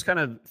 I was just kind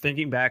of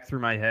thinking back through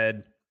my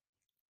head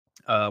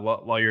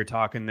while you're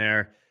talking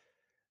there.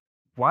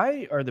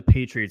 Why are the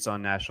Patriots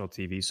on national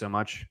TV so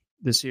much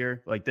this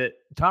year? Like that,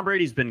 Tom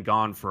Brady's been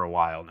gone for a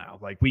while now.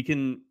 Like we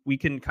can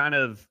kind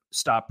of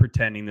stop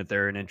pretending that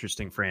they're an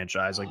interesting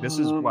franchise. Like this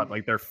is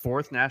like their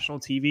 4th national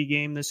TV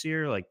game this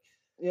year. Like,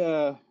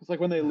 yeah, it's like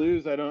when they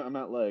lose, I'm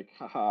not like,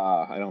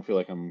 haha, I don't feel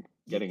like I'm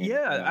getting it.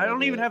 Yeah, I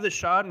don't even have the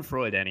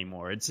Schadenfreude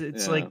anymore. It's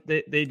like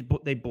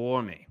they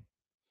bore me.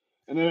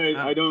 And then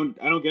I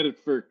don't get it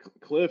for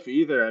Cliff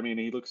either. I mean,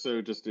 he looks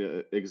so just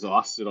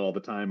exhausted all the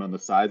time on the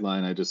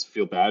sideline. I just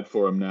feel bad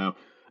for him now.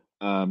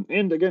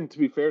 And again, to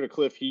be fair to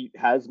Cliff, he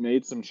has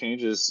made some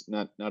changes,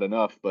 not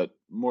enough, but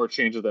more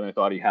changes than I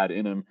thought he had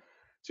in him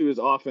to his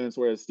offense.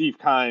 Whereas Steve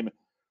Keim,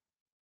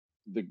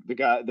 the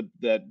guy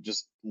that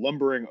just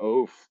lumbering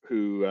oaf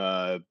who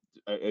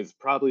is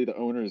probably the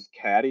owner's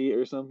caddy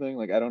or something.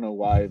 Like I don't know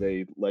why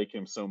they like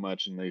him so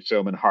much, and they show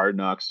him in Hard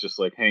Knocks just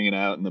like hanging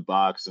out in the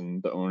box,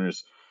 and the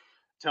owner's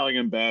telling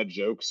him bad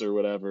jokes or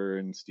whatever,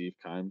 and Steve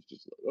Keim's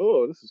just like,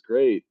 oh, this is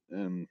great.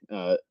 And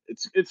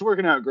it's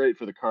working out great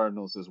for the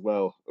Cardinals as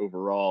well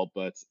overall,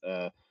 but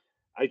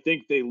I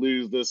think they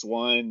lose this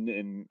one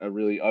in a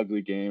really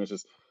ugly game. It's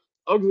just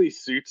ugly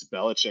suits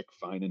Belichick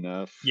fine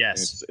enough.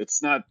 Yes.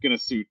 It's not going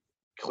to suit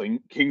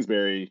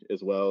Kingsbury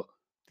as well.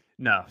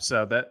 No,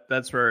 so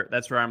that's where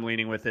I'm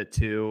leaning with it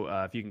too.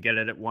 If you can get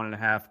it at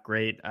 1.5,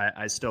 great.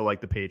 I still like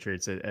the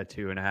Patriots at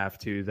 2.5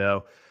 too,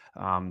 though.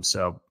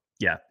 So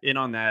yeah, in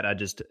on that.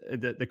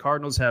 The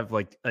Cardinals have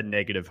like a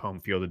negative home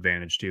field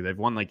advantage too. They've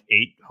won like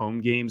 8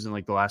 home games in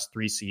like the last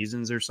 3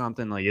 seasons or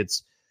something. Like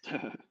it's I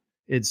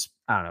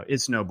don't know.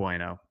 It's no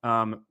bueno.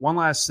 One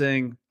last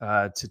thing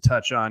to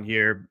touch on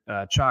here.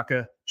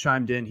 Chaka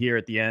chimed in here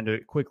at the end. A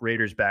quick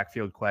Raiders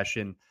backfield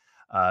question.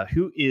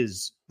 Who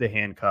is the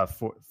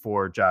handcuff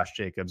for Josh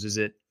Jacobs? Is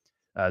it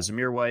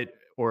Zamir White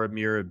or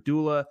Amir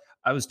Abdullah?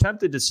 I was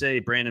tempted to say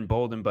Brandon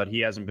Bolden, but he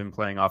hasn't been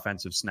playing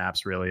offensive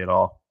snaps really at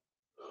all.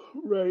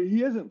 Right.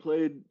 He hasn't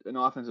played an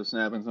offensive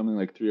snap in something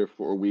like 3 or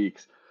 4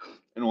 weeks,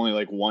 and only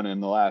like one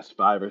in the last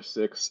 5 or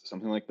 6,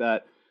 something like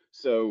that.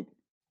 So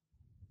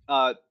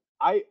I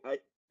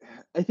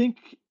think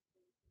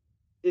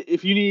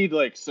if you need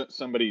like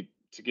somebody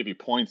to give you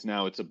points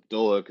now, it's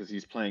Abdullah, because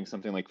he's playing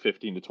something like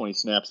 15 to 20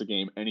 snaps a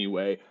game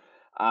anyway.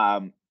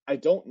 I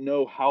don't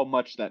know how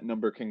much that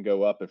number can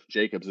go up if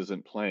Jacobs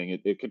isn't playing.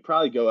 It could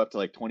probably go up to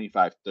like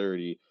 25,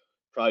 30,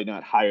 probably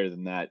not higher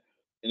than that.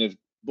 And if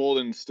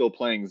Bolden's still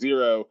playing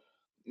 0,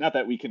 not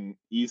that we can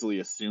easily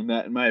assume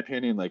that, in my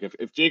opinion. Like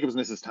if Jacobs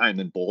misses time,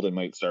 then Bolden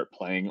might start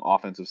playing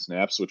offensive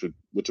snaps, which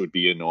would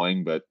be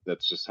annoying, but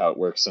that's just how it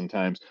works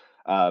sometimes.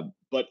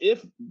 But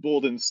if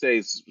Bolden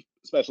stays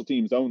special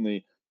teams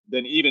only,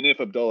 then even if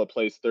Abdullah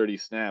plays 30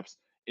 snaps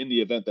in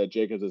the event that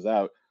Jacobs is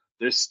out,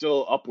 there's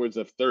still upwards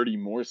of 30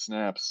 more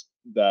snaps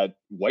that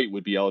White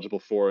would be eligible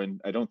for.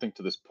 And I don't think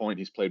to this point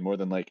he's played more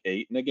than like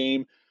 8 in a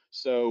game.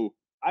 So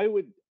I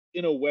would,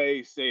 in a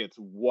way, say it's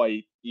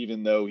White,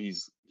 even though he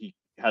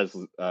has,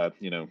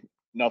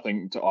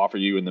 nothing to offer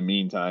you in the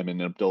meantime.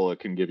 And Abdullah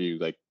can give you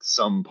like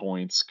some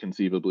points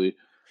conceivably.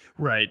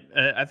 Right.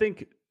 I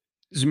think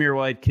Zamir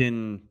White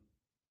can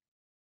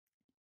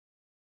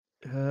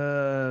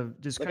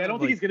just like, I don't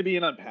think he's going to be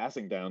in on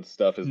passing down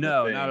stuff.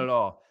 No, not at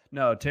all.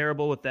 No,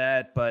 terrible with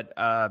that. But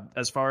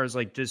as far as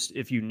like just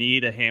if you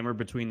need a hammer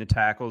between the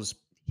tackles,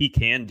 he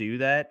can do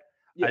that.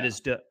 Yeah.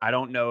 I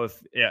don't know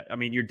if I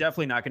mean, you're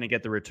definitely not going to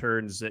get the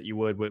returns that you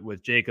would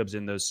with Jacobs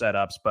in those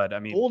setups. But I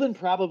mean, Bolden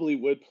probably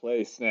would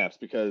play snaps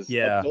because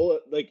Abdullah,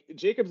 like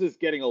Jacobs is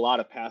getting a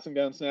lot of passing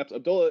down snaps.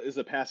 Abdullah is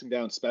a passing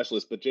down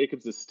specialist, but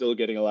Jacobs is still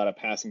getting a lot of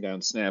passing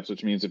down snaps,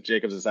 which means if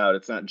Jacobs is out,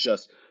 it's not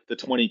just the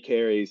 20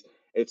 carries.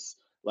 It's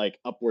like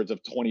upwards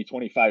of 20,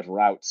 25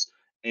 routes.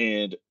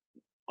 And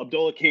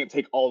Abdullah can't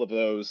take all of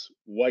those.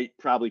 White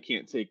probably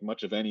can't take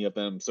much of any of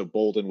them. So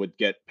Bolden would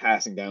get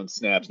passing down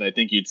snaps. And I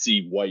think you'd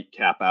see White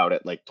cap out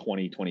at like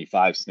 20,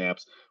 25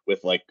 snaps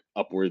with like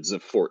upwards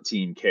of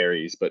 14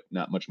 carries, but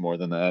not much more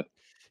than that.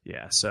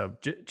 Yeah. So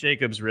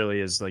Jacobs really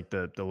is like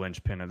the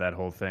linchpin of that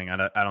whole thing.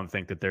 I don't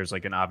think that there's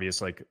like an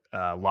obvious like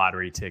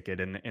lottery ticket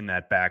in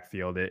that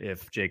backfield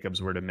if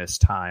Jacobs were to miss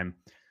time.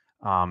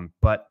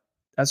 But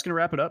that's going to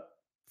wrap it up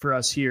for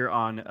us here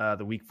on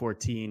the Week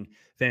 14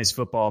 Fantasy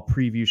Football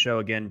Preview Show,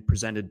 again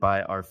presented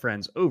by our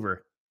friends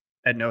over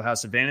at No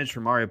House Advantage.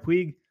 For Mario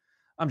Puig,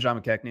 I'm John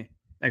McKechnie.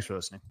 Thanks for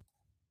listening.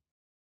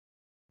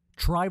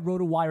 Try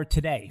RotoWire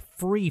today,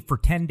 free for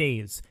 10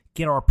 days.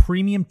 Get our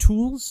premium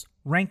tools,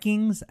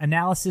 rankings,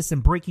 analysis,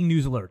 and breaking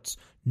news alerts.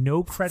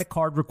 No credit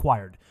card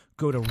required.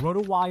 Go to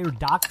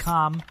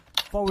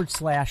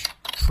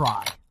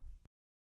rotowire.com/try.